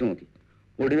വളരെയധികം വാദിച്ചു നോക്കി.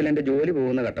 ഒടുവിൽ എന്റെ ജോലി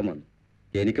പോകുന്ന ഘട്ടം വന്നു.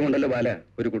 എനിക്കുമുണ്ടല്ലോ ബാല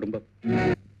ഒരു കുടുംബം.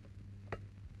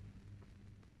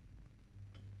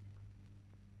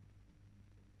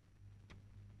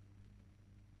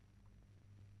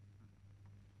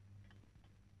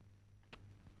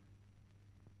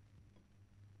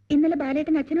 ഇന്നലെ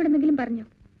ബാലേട്ടൻ അച്ഛനോട് എന്തെങ്കിലും പറഞ്ഞോ?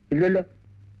 ഇല്ലല്ലോ.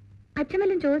 അച്ഛൻ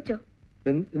വല്ലതും ചോദിച്ചോ?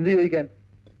 എന്ത് ചോദിക്കാൻ?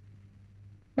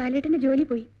 ബാലേട്ടന്റെ ജോലി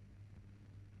പോയി.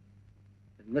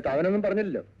 എന്നിട്ട് അവനൊന്നും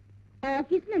പറഞ്ഞില്ലല്ലോ.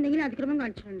 ഓഫീസിൽ എന്തെങ്കിലും അതിക്രമം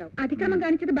കാണിച്ചിട്ടുണ്ടാവും. അതിക്രമം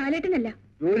കാണിച്ചത് ബാലേട്ടനല്ല.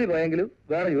 ജോലി പോയെങ്കിലും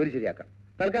വേറെ ജോലി ശരിയാക്കാം.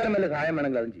 തൽക്കാലം വല്ല സഹായം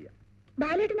വേണമെങ്കിൽ അതും ചെയ്യാം.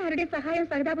 ബാലേട്ടന് ആരുടെ സഹായം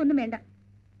സഹതാപമൊന്നും വേണ്ട.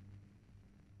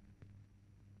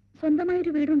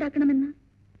 സ്വന്തമായൊരു വീടുണ്ടാക്കണമെന്ന്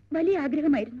വലിയ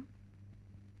ആഗ്രഹമായിരുന്നു.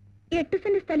 8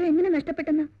 സെന്റ് സ്ഥലം എങ്ങനെ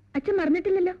നഷ്ടപ്പെട്ടെന്ന് അച്ഛൻ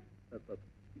മറന്നിട്ടില്ലല്ലോ.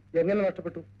 എങ്ങനെ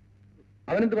നഷ്ടപ്പെട്ടു?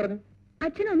 അവനെന്ത് പറഞ്ഞു?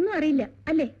 അച്ഛനൊന്നും അറിയില്ല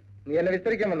അല്ലേ? നീ എന്നെ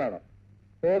വിസ്തരിക്കാൻ വന്നാണോ?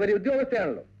 ഓ, വലിയ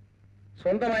ഉദ്യോഗസ്ഥയാണല്ലോ.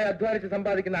 സ്വന്തമായി അധ്വാനിച്ച്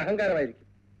സമ്പാദിക്കുന്ന അഹങ്കാരമായിരിക്കും.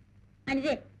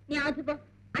 അനുജേ, നീ ആദ്യപ്പോ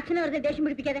അച്ഛനെ വെറുതെ ദേഷ്യം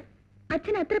പിടിപ്പിക്കാതെ.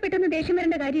 അച്ഛൻ അത്ര പെട്ടെന്ന് ദേഷ്യം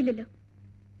വരേണ്ട കാര്യമില്ലല്ലോ.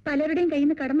 പലരുടെയും കയ്യിൽ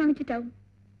നിന്ന് കടം വാങ്ങിച്ചിട്ടാവും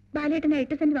ബാലേട്ടനെ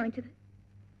 8 സെന്റ് വാങ്ങിച്ചത്.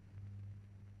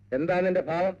 എന്താണ് എന്റെ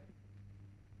ഭാവം?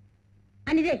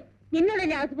 അനുജേ,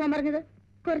 നിന്നോടല്ലേ ആദ്യപ്പോ പറഞ്ഞത്?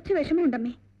 കുറച്ച്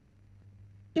വിഷമമുണ്ടമ്മേ.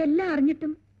 എല്ലാം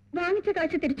അറിഞ്ഞിട്ടും വാങ്ങിച്ച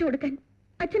കാശ് തിരിച്ചു കൊടുക്കാൻ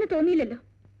അച്ഛന് തോന്നിയില്ലല്ലോ.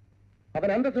 അവൻ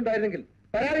അന്തസ്സുണ്ടായിരുന്നെങ്കിൽ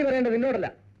പരാതി പറയേണ്ടത് നിന്നോടല്ല.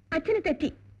 അച്ഛന് തെറ്റി.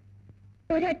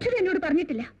 ഒരക്ഷരം എന്നോട്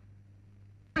പറഞ്ഞിട്ടില്ല.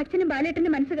 അച്ഛനും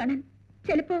ബാലേട്ടന്റെ മനസ്സ് കാണാൻ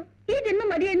ചിലപ്പോ ഈ ജന്മം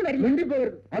മതിയെന്ന് വരില്ല.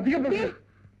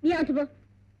 നീ ആദ്യപ്പോ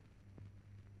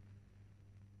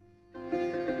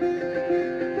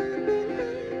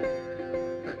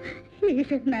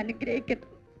ഈശ്വരൻ അനുഗ്രഹിക്കട്ടെ.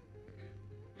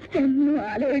 ഒന്നും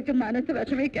ആലോചിച്ച് മനസ്സ്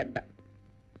വിഷമിക്കണ്ട.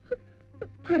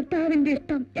 ഭർത്താവിന്റെ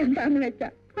ഇഷ്ടം എന്താന്ന് വെച്ചാ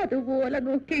അതുപോലെ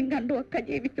നോക്കിയും കണ്ടും ഒക്കെ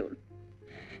ജീവിച്ചോളൂ.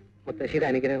 മുത്തശ്ശിയുടെ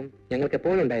അനുഗ്രഹം ഞങ്ങൾക്ക്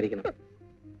എപ്പോഴും ഉണ്ടായിരിക്കണം.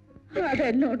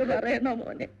 അതെന്നോട് പറയണോ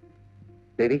മോനെ?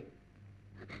 ദേവി,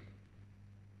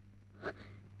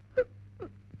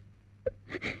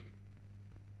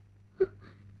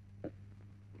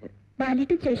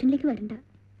 ബാലേട്ടൻ സ്റ്റേഷനിലേക്ക് വരണ്ട.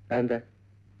 അതെന്താ?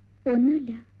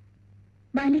 ഒന്നുമില്ല,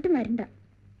 ബാലേട്ടൻ വരണ്ട.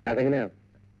 അതെങ്ങനെയാ?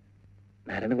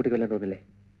 നാരായണൻകുട്ടിക്ക് വല്ലതും തോന്നില്ലേ?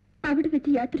 അവിടെ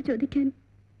വെച്ച് യാത്ര ചോദിക്കാൻ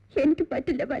എനിക്ക്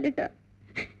പറ്റില്ല ബാലേട്ട.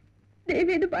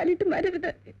 ദേവിയത് ബാലേട്ടൻ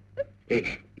വരരുത്.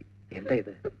 എന്താ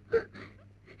ഇത്?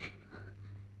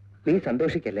 നീ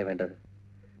സന്തോഷിക്കല്ലേ വേണ്ടത്.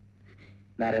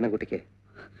 നാരായണൻകുട്ടിക്ക്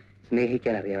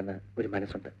സ്നേഹിക്കാൻ അറിയാവുന്ന ഒരു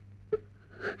മനസ്സുണ്ട്.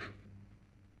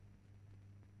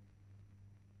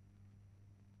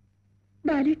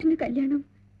 ബാലേട്ടന്റെ കല്യാണം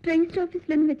രജിസ്റ്റർ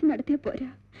ഓഫീസിലൊന്നും വെച്ച് നടത്തിയ പോരാ,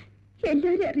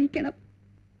 എല്ലാവരും അറിയിക്കണം.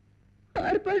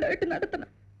 ആർപ്പാടായിട്ട് നടത്തണം.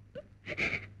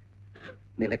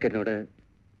 നിനക്കെന്നോട്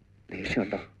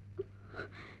ദേഷ്യമുണ്ടോ?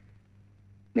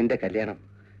 നിന്റെ കല്യാണം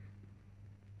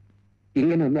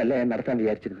ഇങ്ങനെയൊന്നുമല്ല ഞാൻ നടത്താൻ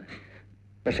വിചാരിച്ചിരുന്നത്.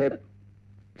 പക്ഷെ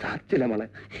സാധിച്ചില്ല മോളെ.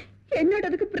 എന്നോട്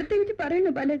അതൊക്കെ പ്രത്യേകിച്ച്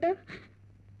പറയണോ ബാലേട്ട?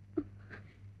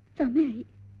 സമയായി,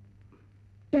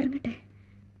 ഇറങ്ങട്ടെ.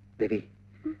 ദേവി,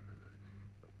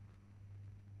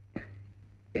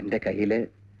 എന്റെ കയ്യില്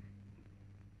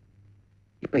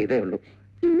ഇപ്പൊ ഇതേ ഉള്ളൂ.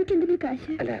 എനിക്കെന്തിനാ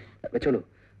കാശ്? അല്ല, വെച്ചോളൂ.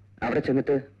 അവിടെ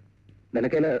ചെന്നിട്ട്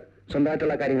നിനക്കതിന്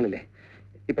സ്വന്തമായിട്ടുള്ള കാര്യങ്ങളില്ലേ?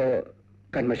 ഇപ്പോ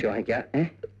കൺമഷി വാങ്ങിക്കുക,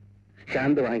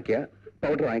 ശാന്ത് വാങ്ങിക്കുക,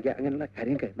 പൗഡർ വാങ്ങിക്കുക, അങ്ങനെയുള്ള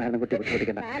കാര്യങ്ങൾക്ക് നാരായണൻകുട്ടി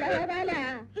ബുദ്ധിമുട്ടിക്കണ്ട.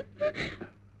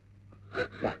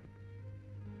 വാ.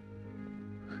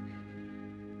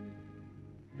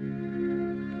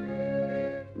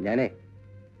 ഞാനേ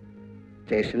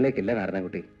സ്റ്റേഷനിലേക്കില്ല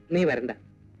നാരായണൻകുട്ടി. നീ വരണ്ട,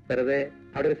 വെറുതെ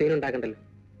അവിടെ ഒരു സീൻ ഉണ്ടാക്കണ്ടല്ലോ.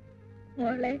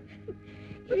 മോളെ,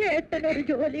 ഏട്ടനൊരു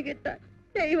ജോലി കിട്ടാൻ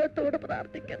ദൈവത്തോട്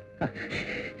പ്രാർത്ഥിക്കണം.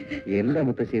 എന്താ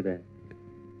മുത്തശ്ശി ഇത്?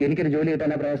 എനിക്കൊരു ജോലി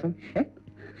കിട്ടാനാ പ്രയാസം?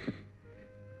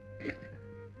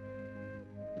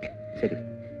 ശരി,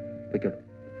 പൊയ്ക്കോളൂ.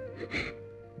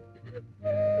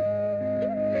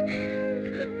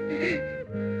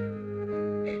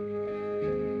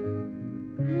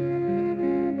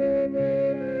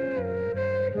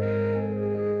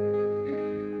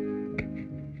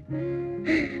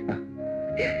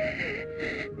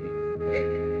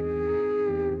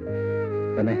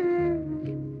 വന്നേ.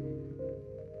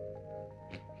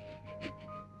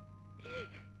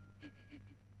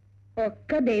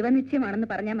 ഒക്കെ ദൈവനിശ്ചയമാണെന്ന്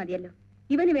പറഞ്ഞാൽ മതിയല്ലോ.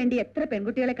 ഇവന് വേണ്ടി എത്ര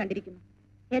പെൺകുട്ടികളെ കണ്ടിരിക്കുന്നു,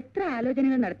 എത്ര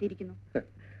ആലോചനകൾ നടത്തിയിരിക്കുന്നു.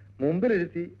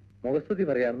 മുമ്പിലിരുത്തി മുഖസ്തുതി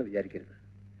പറയാമെന്ന് വിചാരിക്കരുത്.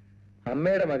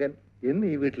 അമ്മയുടെ മകൻ എന്ന്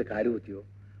ഈ വീട്ടിൽ കാലുകുത്തിയോ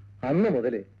അന്ന്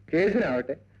മുതല്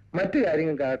കേസിനാവട്ടെ മറ്റു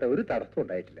കാര്യങ്ങൾക്കാവട്ടെ ഒരു തടസ്സം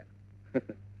ഉണ്ടായിട്ടില്ല.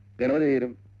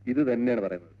 ഗണപതിയും ഇത് തന്നെയാണ്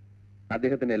പറയുന്നത്.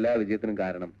 അദ്ദേഹത്തിന്റെ എല്ലാ വിജയത്തിനും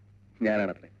കാരണം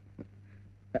ഞാനാണത്രേ.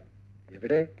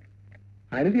 എവിടെ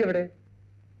അനിതി? എവിടെ?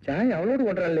 ചായ അവളോട്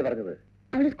കൊണ്ടുവരാനല്ലേ പറഞ്ഞത്?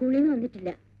 അവള് സ്കൂളിൽ നിന്ന് വന്നിട്ടില്ല.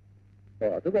 ഓ,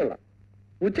 അത് കൊള്ളാം.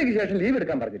 ഉച്ചയ്ക്ക് ശേഷം ലീവ്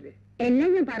എടുക്കാൻ പറഞ്ഞില്ലേ? എല്ലാം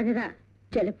ഞാൻ പറഞ്ഞതാ.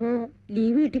 ചിലപ്പോ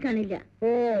ലീവ് കിട്ടിക്കാണില്ല. ഓ,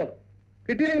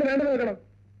 കിട്ടിയില്ലെങ്കിൽ വേണ്ട നോക്കണം.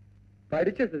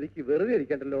 പഠിച്ച സ്ഥിതിക്ക് വെറുതെ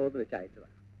ഇരിക്കണ്ടല്ലോ എന്ന് വെച്ച് അയച്ചതാ.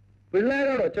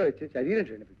 പിള്ളേരോട് ഒച്ച വെച്ച് ശരീരം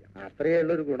ക്ഷീണിപ്പിക്കാം, അത്രയേ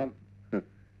ഉള്ളൊരു ഗുണം.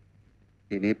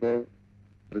 ഇനിയിപ്പോ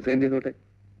റിസൈൻ ചെയ്തോട്ടെ.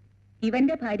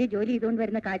 ഇവന്റെ ഭാര്യ ജോലി ചെയ്തുകൊണ്ട്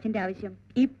വരുന്ന കാശിന്റെ ആവശ്യം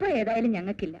ഇപ്പൊ ഏതായാലും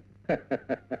ഞങ്ങൾക്കില്ല.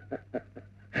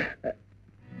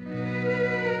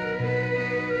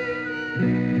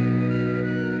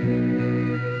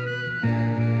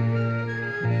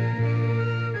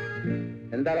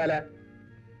 എന്താ ബാല,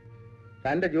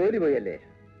 തന്റെ ജോലി പോയല്ലേ?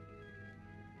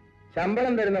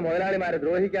 ശമ്പളം തരുന്ന മുതലാളിമാരെ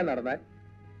ദ്രോഹിക്കാൻ നടന്നാൽ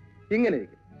ഇങ്ങനെ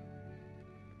ഇരിക്കും.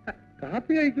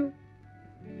 കാപ്പി കഴിക്കൂ.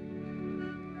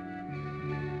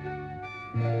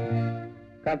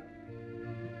 Come.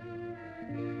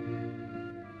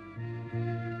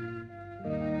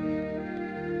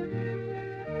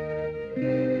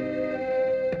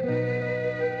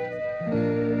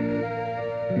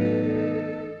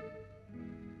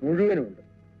 മുഴുവനുമുണ്ട്.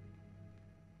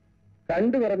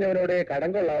 കണ്ടു പറഞ്ഞവനോടെ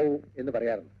കടം കൊള്ളാവൂ എന്ന്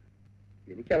പറയാറുണ്ട്.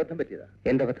 എനിക്ക് അബദ്ധം പറ്റിയതാ.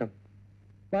 എന്തബദ്ധം?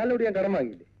 പാലോട് ഞാൻ കടം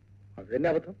വാങ്ങിയില്ലേ, അത് തന്നെ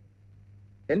അബദ്ധം.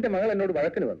 എന്റെ മകൾ എന്നോട്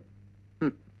വഴക്കിന് വന്നു.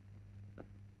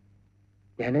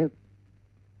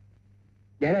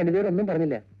 ഞാൻ അനുജയോടൊന്നും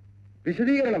പറഞ്ഞില്ല.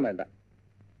 വിശദീകരണം വേണ്ട.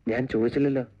 ഞാൻ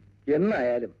ചോദിച്ചില്ലല്ലോ.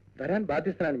 എന്നായാലും തരാൻ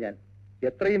ബാധ്യസ്ഥനാണ് ഞാൻ.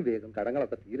 എത്രയും വേഗം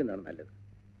കടങ്ങളൊക്കെ തീരുന്നതാണ് നല്ലത്.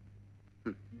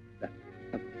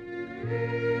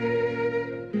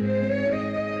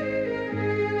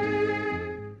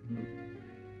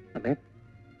 അമ്മേ,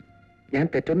 ഞാൻ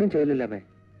തെറ്റൊന്നും ചെയ്തില്ല അമ്മേ.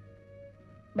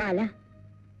 ബാല,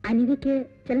 അനിതയ്ക്ക്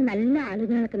ചില നല്ല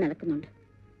ആളുകളൊക്കെ നടക്കുന്നുണ്ട്.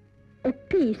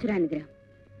 ഒക്കെ ഈശ്വരാനുഗ്രഹം.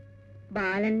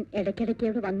 ബാലൻ ഇടയ്ക്കിടയ്ക്ക്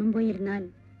ഇവിടെ വന്നും പോയിരുന്നാൽ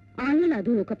ആളുകൾ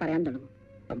അതും ഒക്കെ പറയാൻ തുടങ്ങും.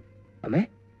 അമ്മേ,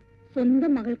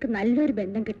 സ്വന്തം മകൾക്ക് നല്ലൊരു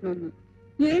ബന്ധം കിട്ടണമെന്ന്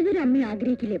ഏതൊരു അമ്മയും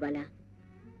ആഗ്രഹിക്കില്ലേ ബാല?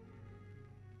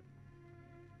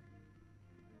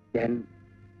 ഞാൻ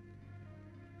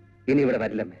ഇനി ഇവിടെ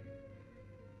വരില്ലമ്മേ.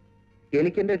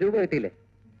 എനിക്ക് എന്റെ രൂപ കിട്ടിയില്ലേ,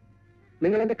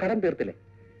 നിങ്ങൾ എന്റെ കടം തീർത്തില്ലേ,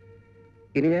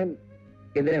 ഇനി ഞാൻ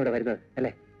എന്തിനാ ഇവിടെ വരുന്നത്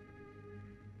അല്ലേ?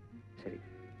 ശരി.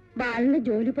 ബാലന്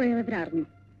ജോലി പോയവരറിഞ്ഞു.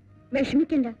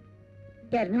 വിഷമിക്കണ്ട.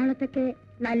 എറണാകുളത്തൊക്കെ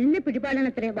നല്ല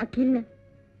പിടിപാടാണത്രേ വക്കീലിന്.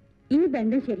 ഈ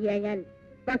ബന്ധം ശരിയായാൽ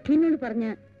വക്കീലിനോട്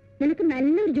പറഞ്ഞ് നിനക്ക്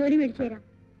നല്ലൊരു ജോലി മേടിച്ചു തരാം.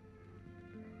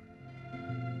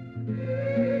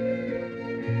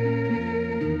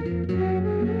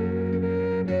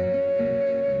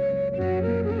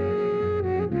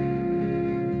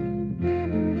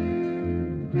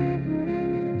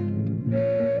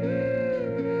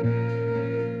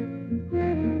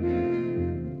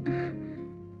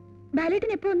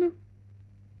 ബാലേട്ടൻ എപ്പോ വന്നു?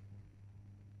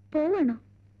 പോവാണോ?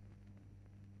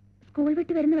 സ്കൂൾ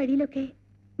വിട്ട് വരുന്ന വഴിയിലൊക്കെ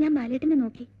ഞാൻ ബാലേട്ടനെ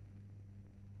നോക്കി.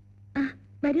 ആ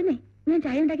വരുന്നേ, ഞാൻ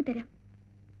ചായ ഉണ്ടാക്കി തരാം.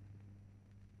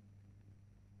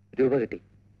 രൂപ കിട്ടി,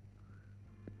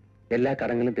 എല്ലാ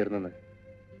കടങ്ങളും തീർന്നെന്ന്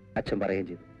അച്ഛൻ പറയുകയും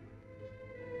ചെയ്തു.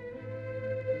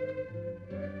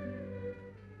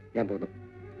 ഞാൻ പോന്നു.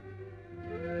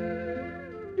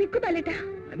 നിക്കു ബാലേട്ടാ.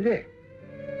 അല്ലേ,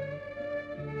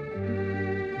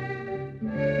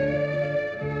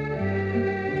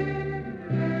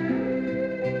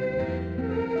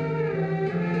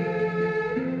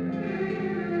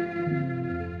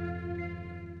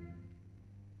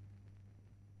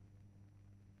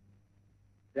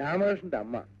 രാമകൃഷ്ണന്റെ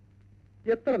അമ്മ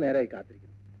എത്ര നേരമായി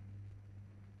കാത്തിരിക്കുന്നു.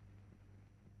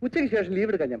 ഉച്ചയ്ക്ക് ശേഷം ലീവ്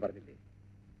എടുക്കാൻ ഞാൻ പറഞ്ഞില്ലേ?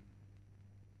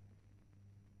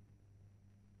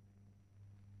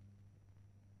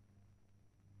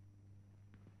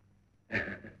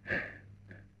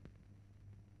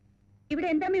 ഇവിടെ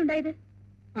എന്താമ്മ ഉണ്ടായത്?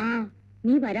 ആ,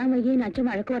 നീ വരാൻ വൈകിയതിന് അച്ഛൻ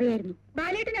വഴക്ക് പറയായിരുന്നു.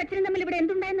 ബാലേട്ടനും അച്ഛനും തമ്മിൽ ഇവിടെ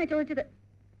എന്തുണ്ടായെന്നാ ചോദിച്ചത്.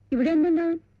 ഇവിടെ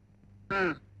എന്തുണ്ടാവും? ആ,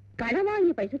 കടം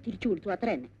വാങ്ങിയ പൈസ തിരിച്ചു കൊടുത്തു, അത്ര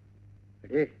തന്നെ.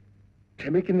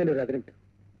 ക്ഷമിക്കുന്നതിന് ഒരു അതിരുണ്ട്.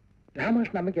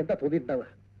 രാമകൃഷ്ണൻ അമ്മയ്ക്ക് എന്താ തോന്നിയിട്ടുണ്ടാവുക?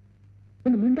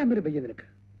 ഒന്ന് മിണ്ടാൻ വരും പയ്യ നിനക്ക്.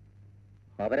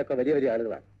 അവരൊക്കെ വലിയ വലിയ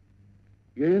ആളുകളാണ്.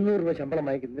 700 രൂപ ശമ്പളം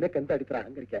വാങ്ങിക്കും. നിനക്ക് എന്താ ഇത്ര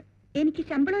അഹങ്കരിക്കാൻ? എനിക്ക്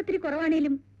ശമ്പളം ഒത്തിരി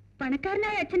കുറവാണേലും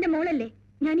പണക്കാരനായ അച്ഛന്റെ മോളല്ലേ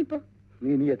ഞാനിപ്പോ.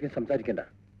 നീ അധികം സംസാരിക്കണ്ട.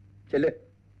 ചെല്ല്,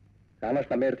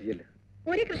 രാമകൃഷ്ണൻ അമ്മയെടുത്ത് ചെല്ല്.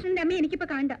 ഒരു കൃഷ്ണന്റെ അമ്മയെ എനിക്കിപ്പോ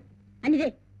കാണണ്ട. അനിതേ,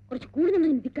 കുറച്ച്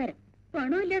കൂടുതൽ ധിക്കാരം.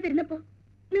 പണമില്ലാതിരുന്നപ്പോ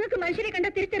നിങ്ങൾക്ക് മനുഷ്യരെ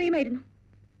കണ്ടാ തിരിച്ചറിയുമായിരുന്നു.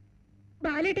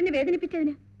 ബാലേട്ടനെ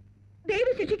വേദനിപ്പിച്ചതിന്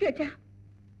ദൈവം ശിക്ഷിക്കു വെച്ചാ.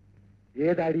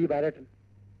 ഏതാടി ഈ ബാലേട്ടൻ?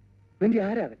 നിന്റെ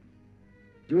ആരാവൻ?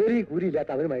 ജോലിയും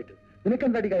കൂലിയില്ലാത്ത അവനുമായിട്ട്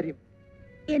നിനക്കെന്താടി കാര്യം?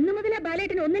 എന്നു മുതലാ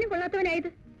ബാലേട്ടൻ ഒന്നിനും കൊള്ളാത്തവനായത്?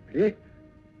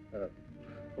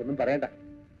 ഒന്നും പറയണ്ട.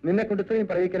 നിന്നെ കൊണ്ട് ഇത്രയും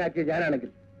പറയിക്കാനാക്കിയ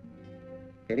ഞാനാണെങ്കിൽ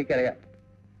എനിക്കറിയാം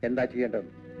എന്താ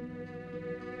ചെയ്യേണ്ടതെന്ന്.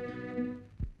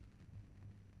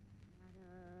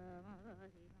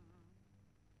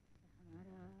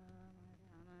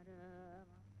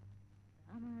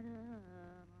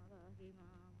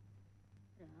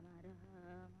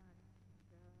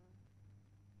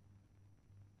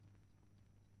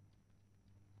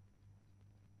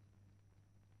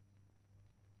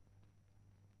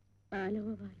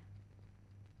 ബാലഗോപാല,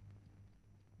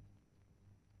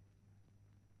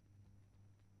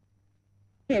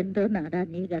 എന്തോ നാടാ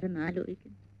നീ കിടന്ന്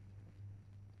ആലോചിക്കുന്നു?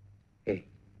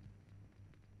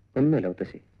 ഒന്നുമില്ല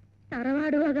മുത്തശ്ശി.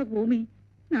 തറവാട് വക ഭൂമി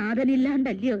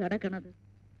നാഥനില്ലാണ്ടല്ലയോ കിടക്കണത്?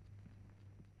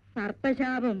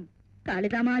 സർപ്പശാപം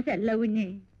കളിതമാശല്ല കുഞ്ഞേ.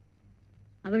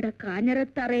 അവിടെ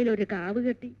കാഞ്ഞിരത്തറയിൽ ഒരു കാവ്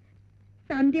കെട്ടി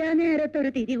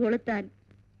സന്ധ്യാനേരത്തൊരു തിരി കൊളുത്താൻ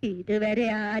ഇതുവരെ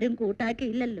ആരും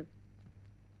കൂട്ടാക്കിയില്ലല്ലോ.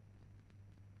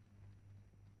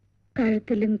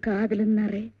 കഴുത്തിലും കാതിലും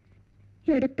നിറയെ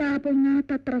എടുത്താ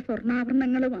പൊങ്ങാത്തത്ര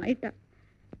സ്വർണ്ണാഭരണങ്ങളുമായിട്ടാ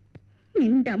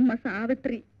നിന്റെ അമ്മ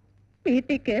സാവിത്രി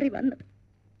വീട്ടിൽ കയറി വന്നത്.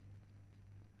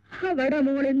 അവിടെ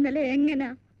മോൾ ഇന്നലെ എങ്ങനാ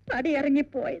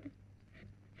പടിയിറങ്ങിപ്പോയത്?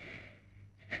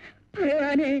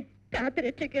 ഭഗവാനെ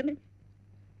കാത്തുരക്ഷിക്കണേ.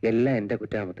 എല്ലാം എന്റെ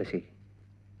കുറ്റാ മുത്തശ്ശി.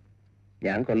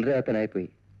 ഞാൻ കൊല്ലരാത്തനായിപ്പോയി,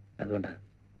 അതുകൊണ്ടാ.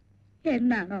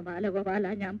 എന്നാണോ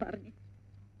ബാലഗോപാല ഞാൻ പറഞ്ഞു?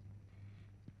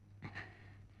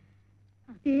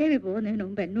 ദേവി പോകുന്നതിന്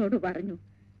മുമ്പ് എന്നോട് പറഞ്ഞു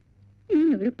നീ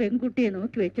ഒരു പെൺകുട്ടിയെ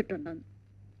നോക്കി വെച്ചിട്ടുണ്ടെന്ന്.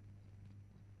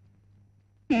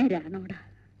 നേരാണോടാ?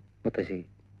 മുത്തശ്ശി,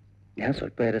 ഞാൻ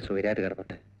സ്വല്പം നേരം സൂര്യായിട്ട്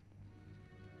കിടന്നോട്ടെ.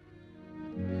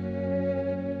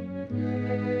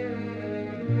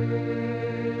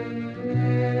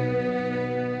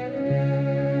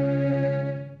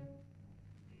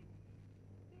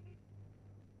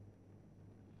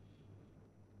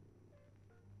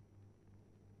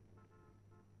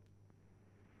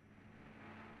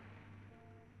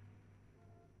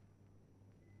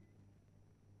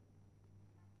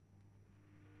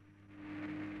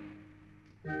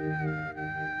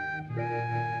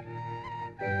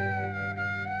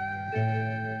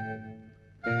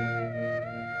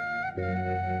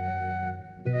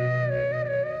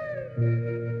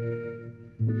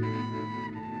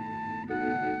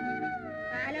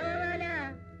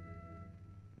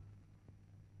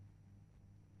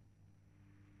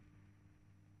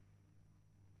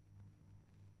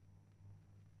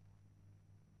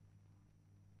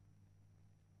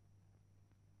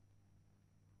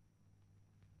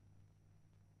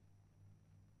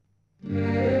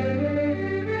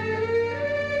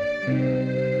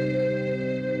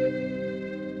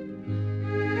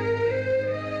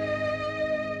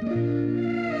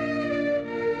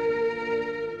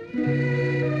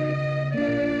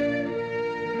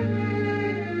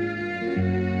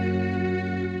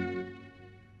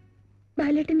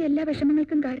 ബാലേട്ടന്റെ എല്ലാ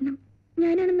വിഷമങ്ങൾക്കും കാരണം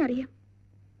ഞാനാണെന്നറിയാം.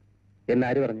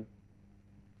 എന്നാര് പറഞ്ഞു?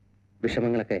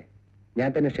 വിഷമങ്ങളൊക്കെ ഞാൻ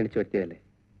തന്നെ ക്ഷണിച്ചു വരുത്തിയതല്ലേ,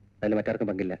 അതിൽ മറ്റാർക്കും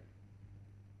പങ്കില്ല.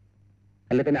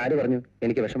 അല്ല തന്നെ ആര് പറഞ്ഞു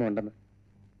എനിക്ക് വിഷമമുണ്ടെന്ന്?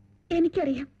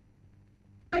 എനിക്കറിയാം.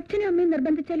 അച്ഛനും അമ്മയും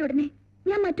നിർബന്ധിച്ചാൽ ഉടനെ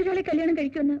ഞാൻ മറ്റൊരാളെ കല്യാണം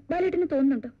കഴിക്കുമെന്ന് ബാലേട്ടന്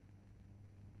തോന്നുന്നുണ്ടോ?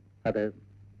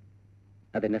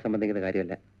 അതെന്നെ സംബന്ധിക്കുന്ന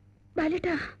കാര്യമല്ല.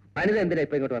 ബാലേട്ടാ, അനിത എന്തിനാ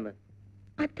ഇപ്പൊ ഇങ്ങോട്ട് വന്ന്?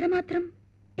 അത്രമാത്രം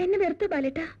എന്നെ വെറുത്തു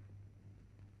ബാലേട്ടാ?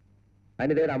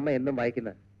 അനിതയുടെ അമ്മ എന്നും വായിക്കുന്ന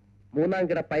മൂന്നാം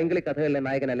കിട പൈങ്കിളി കഥകളിലെ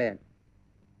നായകനല്ല ഞാൻ.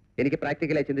 എനിക്ക്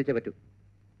പ്രാക്ടിക്കലായി ചിന്തിച്ചേ പറ്റൂ.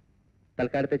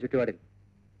 തൽക്കാലത്തെ ചുറ്റുപാടിൽ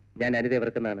ഞാൻ അനിതയെ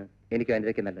വെറുക്കുന്നതാണ് എനിക്ക്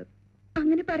അനിതയ്ക്ക് നല്ലത്.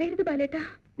 അങ്ങനെ പറയരുത് ബാലേട്ടാ.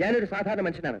 ഞാനൊരു സാധാരണ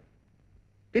മനുഷ്യനാണ്.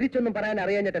 തിരിച്ചൊന്നും പറയാൻ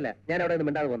അറിയാഞ്ഞിട്ടല്ല ഞാൻ അവിടെ നിന്ന്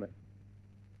മിണ്ടാതെ പോകുന്നത്.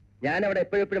 ഞാൻ അവിടെ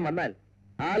എപ്പോഴെപ്പോഴും വന്നാൽ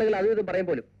ആളുകൾ അതും ഇതും പറയും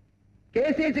പോലും.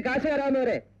 കേസ് അയച്ച് കാശ്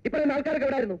തരാവുന്നവരെ ഇപ്പോഴും ആൾക്കാർക്ക്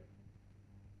എവിടെ ആയിരുന്നു?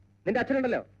 നിന്റെ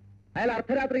അച്ഛനുണ്ടല്ലോ, അയാൾ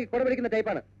അർദ്ധരാത്രിക്ക് കുട പിടിക്കുന്ന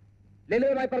ടൈപ്പാണ്.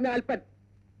 ലളിതമായി പറഞ്ഞ അല്പൻ.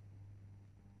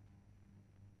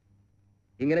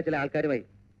 ഇങ്ങനെ ചില ആൾക്കാരുമായി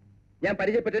ഞാൻ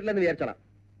പരിചയപ്പെട്ടിട്ടില്ലെന്ന് വിചാരിച്ചോളാം.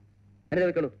 അനിത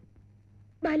വെക്കുള്ളൂ.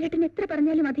 ബാലേട്ടൻ എത്ര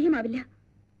പറഞ്ഞാലും അധികമാവില്ല.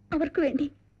 അവർക്ക് വേണ്ടി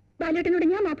ബാലേട്ടനോട്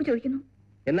ഞാൻ മാപ്പ് ചോദിക്കുന്നു.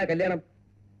 എന്നാ കല്യാണം?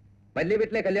 വലിയ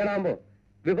വീട്ടിലെ കല്യാണമാകുമ്പോ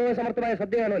വിഭവസമർത്ഥമായ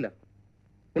സദ്യ കാണുമല്ലോ.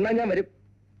 ഉണ്ണാൻ ഞാൻ വരും.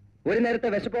 ഒരു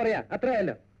നേരത്തെ വിശപ്പ് പറയാ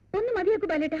അത്രയല്ലോ. ഒന്ന് മതിയാക്കൂ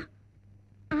ബാലേട്ടാ.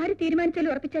 ആര്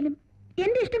തീരുമാനിച്ചാലും ഉറപ്പിച്ചാലും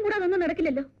എന്റെ ഇഷ്ടം കൂടാതെ ഒന്നും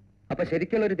നടക്കില്ലല്ലോ. അപ്പൊ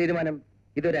ശരിക്കുള്ള ഒരു തീരുമാനം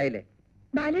ഇതുവരായില്ലേ?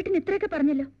 ബാലേട്ടൻ ഇത്രയൊക്കെ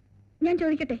പറഞ്ഞല്ലോ. ഞാൻ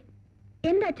ചോദിക്കട്ടെ,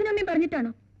 എന്റെ അച്ഛനമ്മയും പറഞ്ഞിട്ടാണോ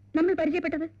നമ്മൾ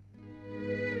പരിചയപ്പെട്ടത്?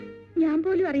 ഞാൻ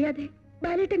പോലും അറിയാതെ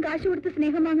ബാലേട്ടൻ കാശ് കൊടുത്ത്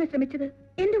സ്നേഹം വാങ്ങാൻ ശ്രമിച്ചത്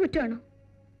എന്റെ കുറ്റമാണോ?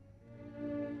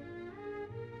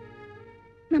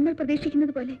 നമ്മൾ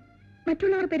പ്രതീക്ഷിക്കുന്നത് പോലെ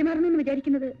മറ്റുള്ളവർ പെരുമാറണമെന്ന്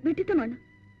വിചാരിക്കുന്നത് വിഡിത്തമാണ്.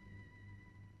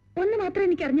 ഒന്ന് മാത്രം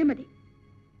എനിക്ക് അറിഞ്ഞാൽ മതി,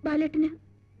 ബാലേട്ടന്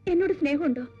എന്നോട്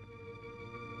സ്നേഹമുണ്ടോ?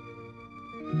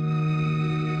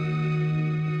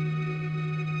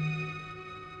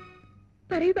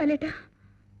 പറയൂ ബാലേട്ടാ.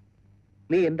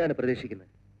 നീ എന്താണ്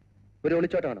പ്രതീക്ഷിക്കുന്നത്? ഒരു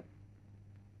ഒളിച്ചോട്ടമാണോ?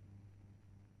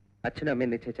 അച്ഛനും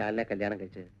അമ്മയും നിശ്ചയിച്ച ആളിനെ കല്യാണം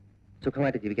കഴിച്ച്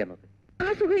സുഖമായിട്ട് ജീവിക്കാൻ നോക്ക്. ആ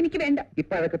സുഖം എനിക്ക് വേണ്ട.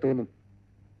 ഇപ്പൊ അതൊക്കെ തോന്നും.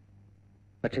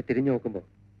 പക്ഷെ തിരിഞ്ഞു നോക്കുമ്പോ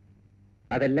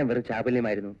അതെല്ലാം വെറും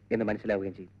ചാബല്യമായിരുന്നു എന്ന്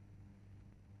മനസ്സിലാവുകയും ചെയ്യും.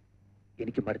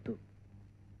 എനിക്ക് മടുത്തു.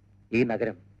 ഈ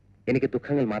നഗരം എനിക്ക്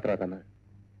ദുഃഖങ്ങൾ മാത്രമാണ് തന്നത്.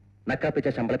 നക്കാപ്പിച്ച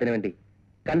ശമ്പളത്തിന് വേണ്ടി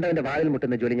കണ്ടവന്റെ വാതിൽ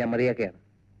മുട്ടുന്ന ജോലി ഞാൻ മതിയാക്കുകയാണ്.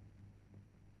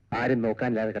 ആരും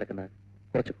നോക്കാനില്ലാതെ കിടക്കുന്ന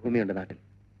കുറച്ച് ഭൂമിയുണ്ട് നാട്ടിൽ.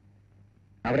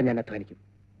 അവിടെ ഞാൻ അധ്വാനിക്കും.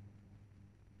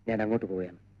 ഞാൻ അങ്ങോട്ട്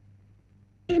പോവുകയാണ്.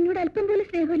 എന്നോട് അല്പം പോലും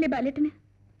സ്നേഹമില്ലേ ബാലേട്ടന്?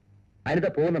 അനിത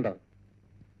പോകുന്നുണ്ടോ?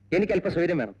 എനിക്ക് അല്പം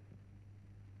സ്വൈര്യം വേണം.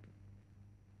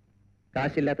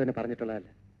 കാശില്ലാത്തവന് പറഞ്ഞിട്ടുള്ളതല്ല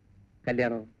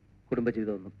കല്യാണവും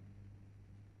കുടുംബജീവിതവും ഒന്നും.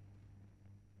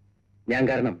 ഞാൻ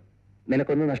കാരണം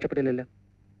നിനക്കൊന്നും നഷ്ടപ്പെട്ടില്ലല്ലോ.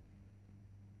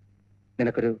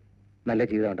 നിനക്കൊരു നല്ല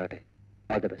ജീവിതം ഉണ്ടാവട്ടെ.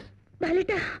 All the best.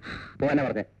 ബാലേട്ടാ, പോവാനാ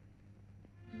പറഞ്ഞേ.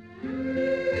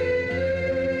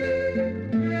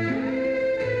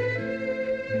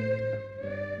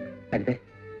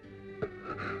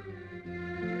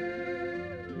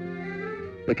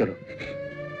 വെക്കോളൂ.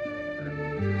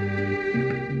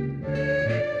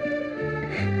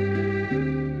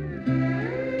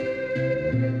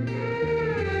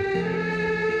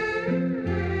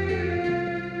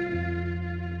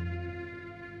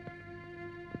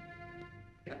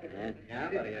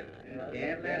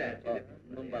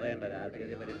 ഒന്നും പറയണ്ട,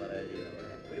 രാഷ്ട്രീയത്തെ പറ്റി പറയാൻ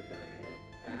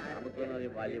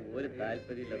നമുക്കൊന്നും വലിയ ഒരു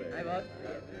താല്പര്യമില്ലത്.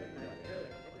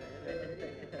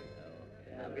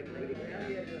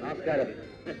 നമസ്കാരം.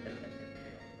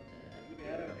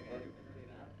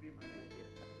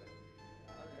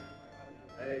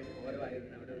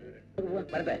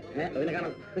 വരട്ടെ, അതിനെ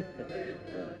കാണാം.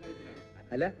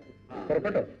 അല്ല,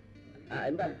 പുറപ്പെട്ടോ?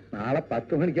 എന്താ? നാളെ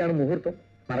 10 മണിക്കാണ് മുഹൂർത്തം,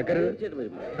 മറക്കരുത്. തീർച്ചയായിട്ടും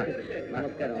വരും.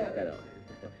 നമസ്കാരം. നമസ്കാരം.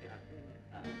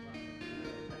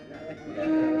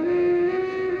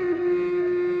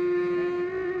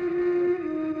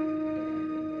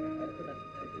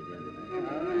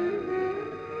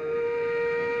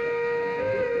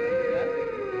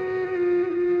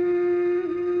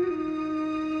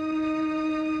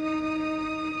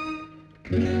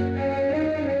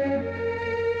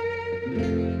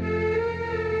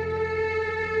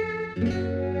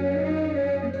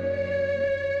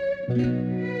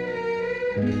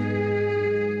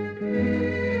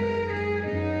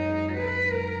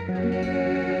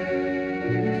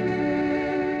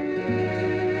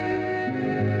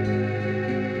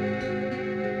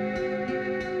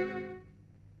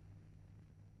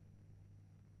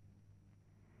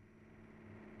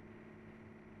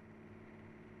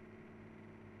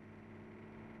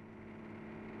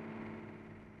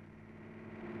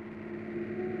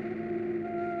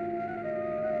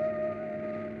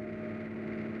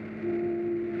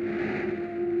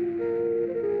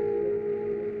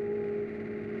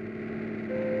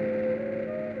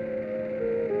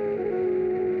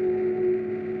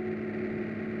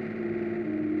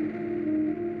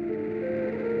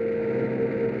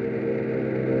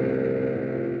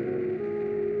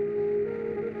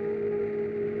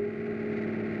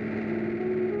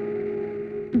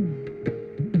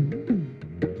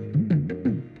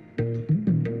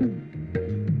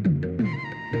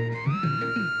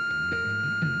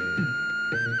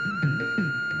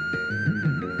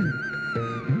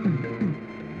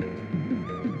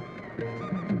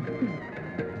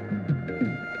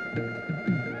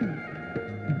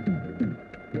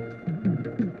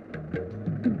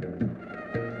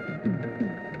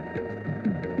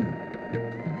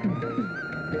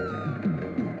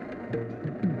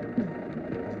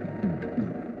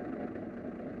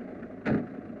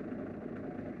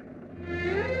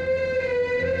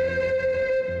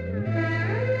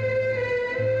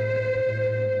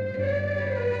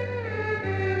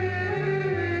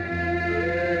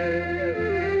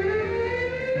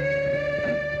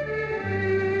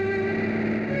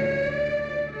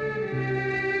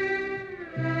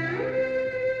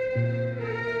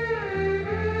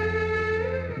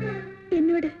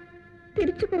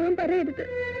 പറയരുത്.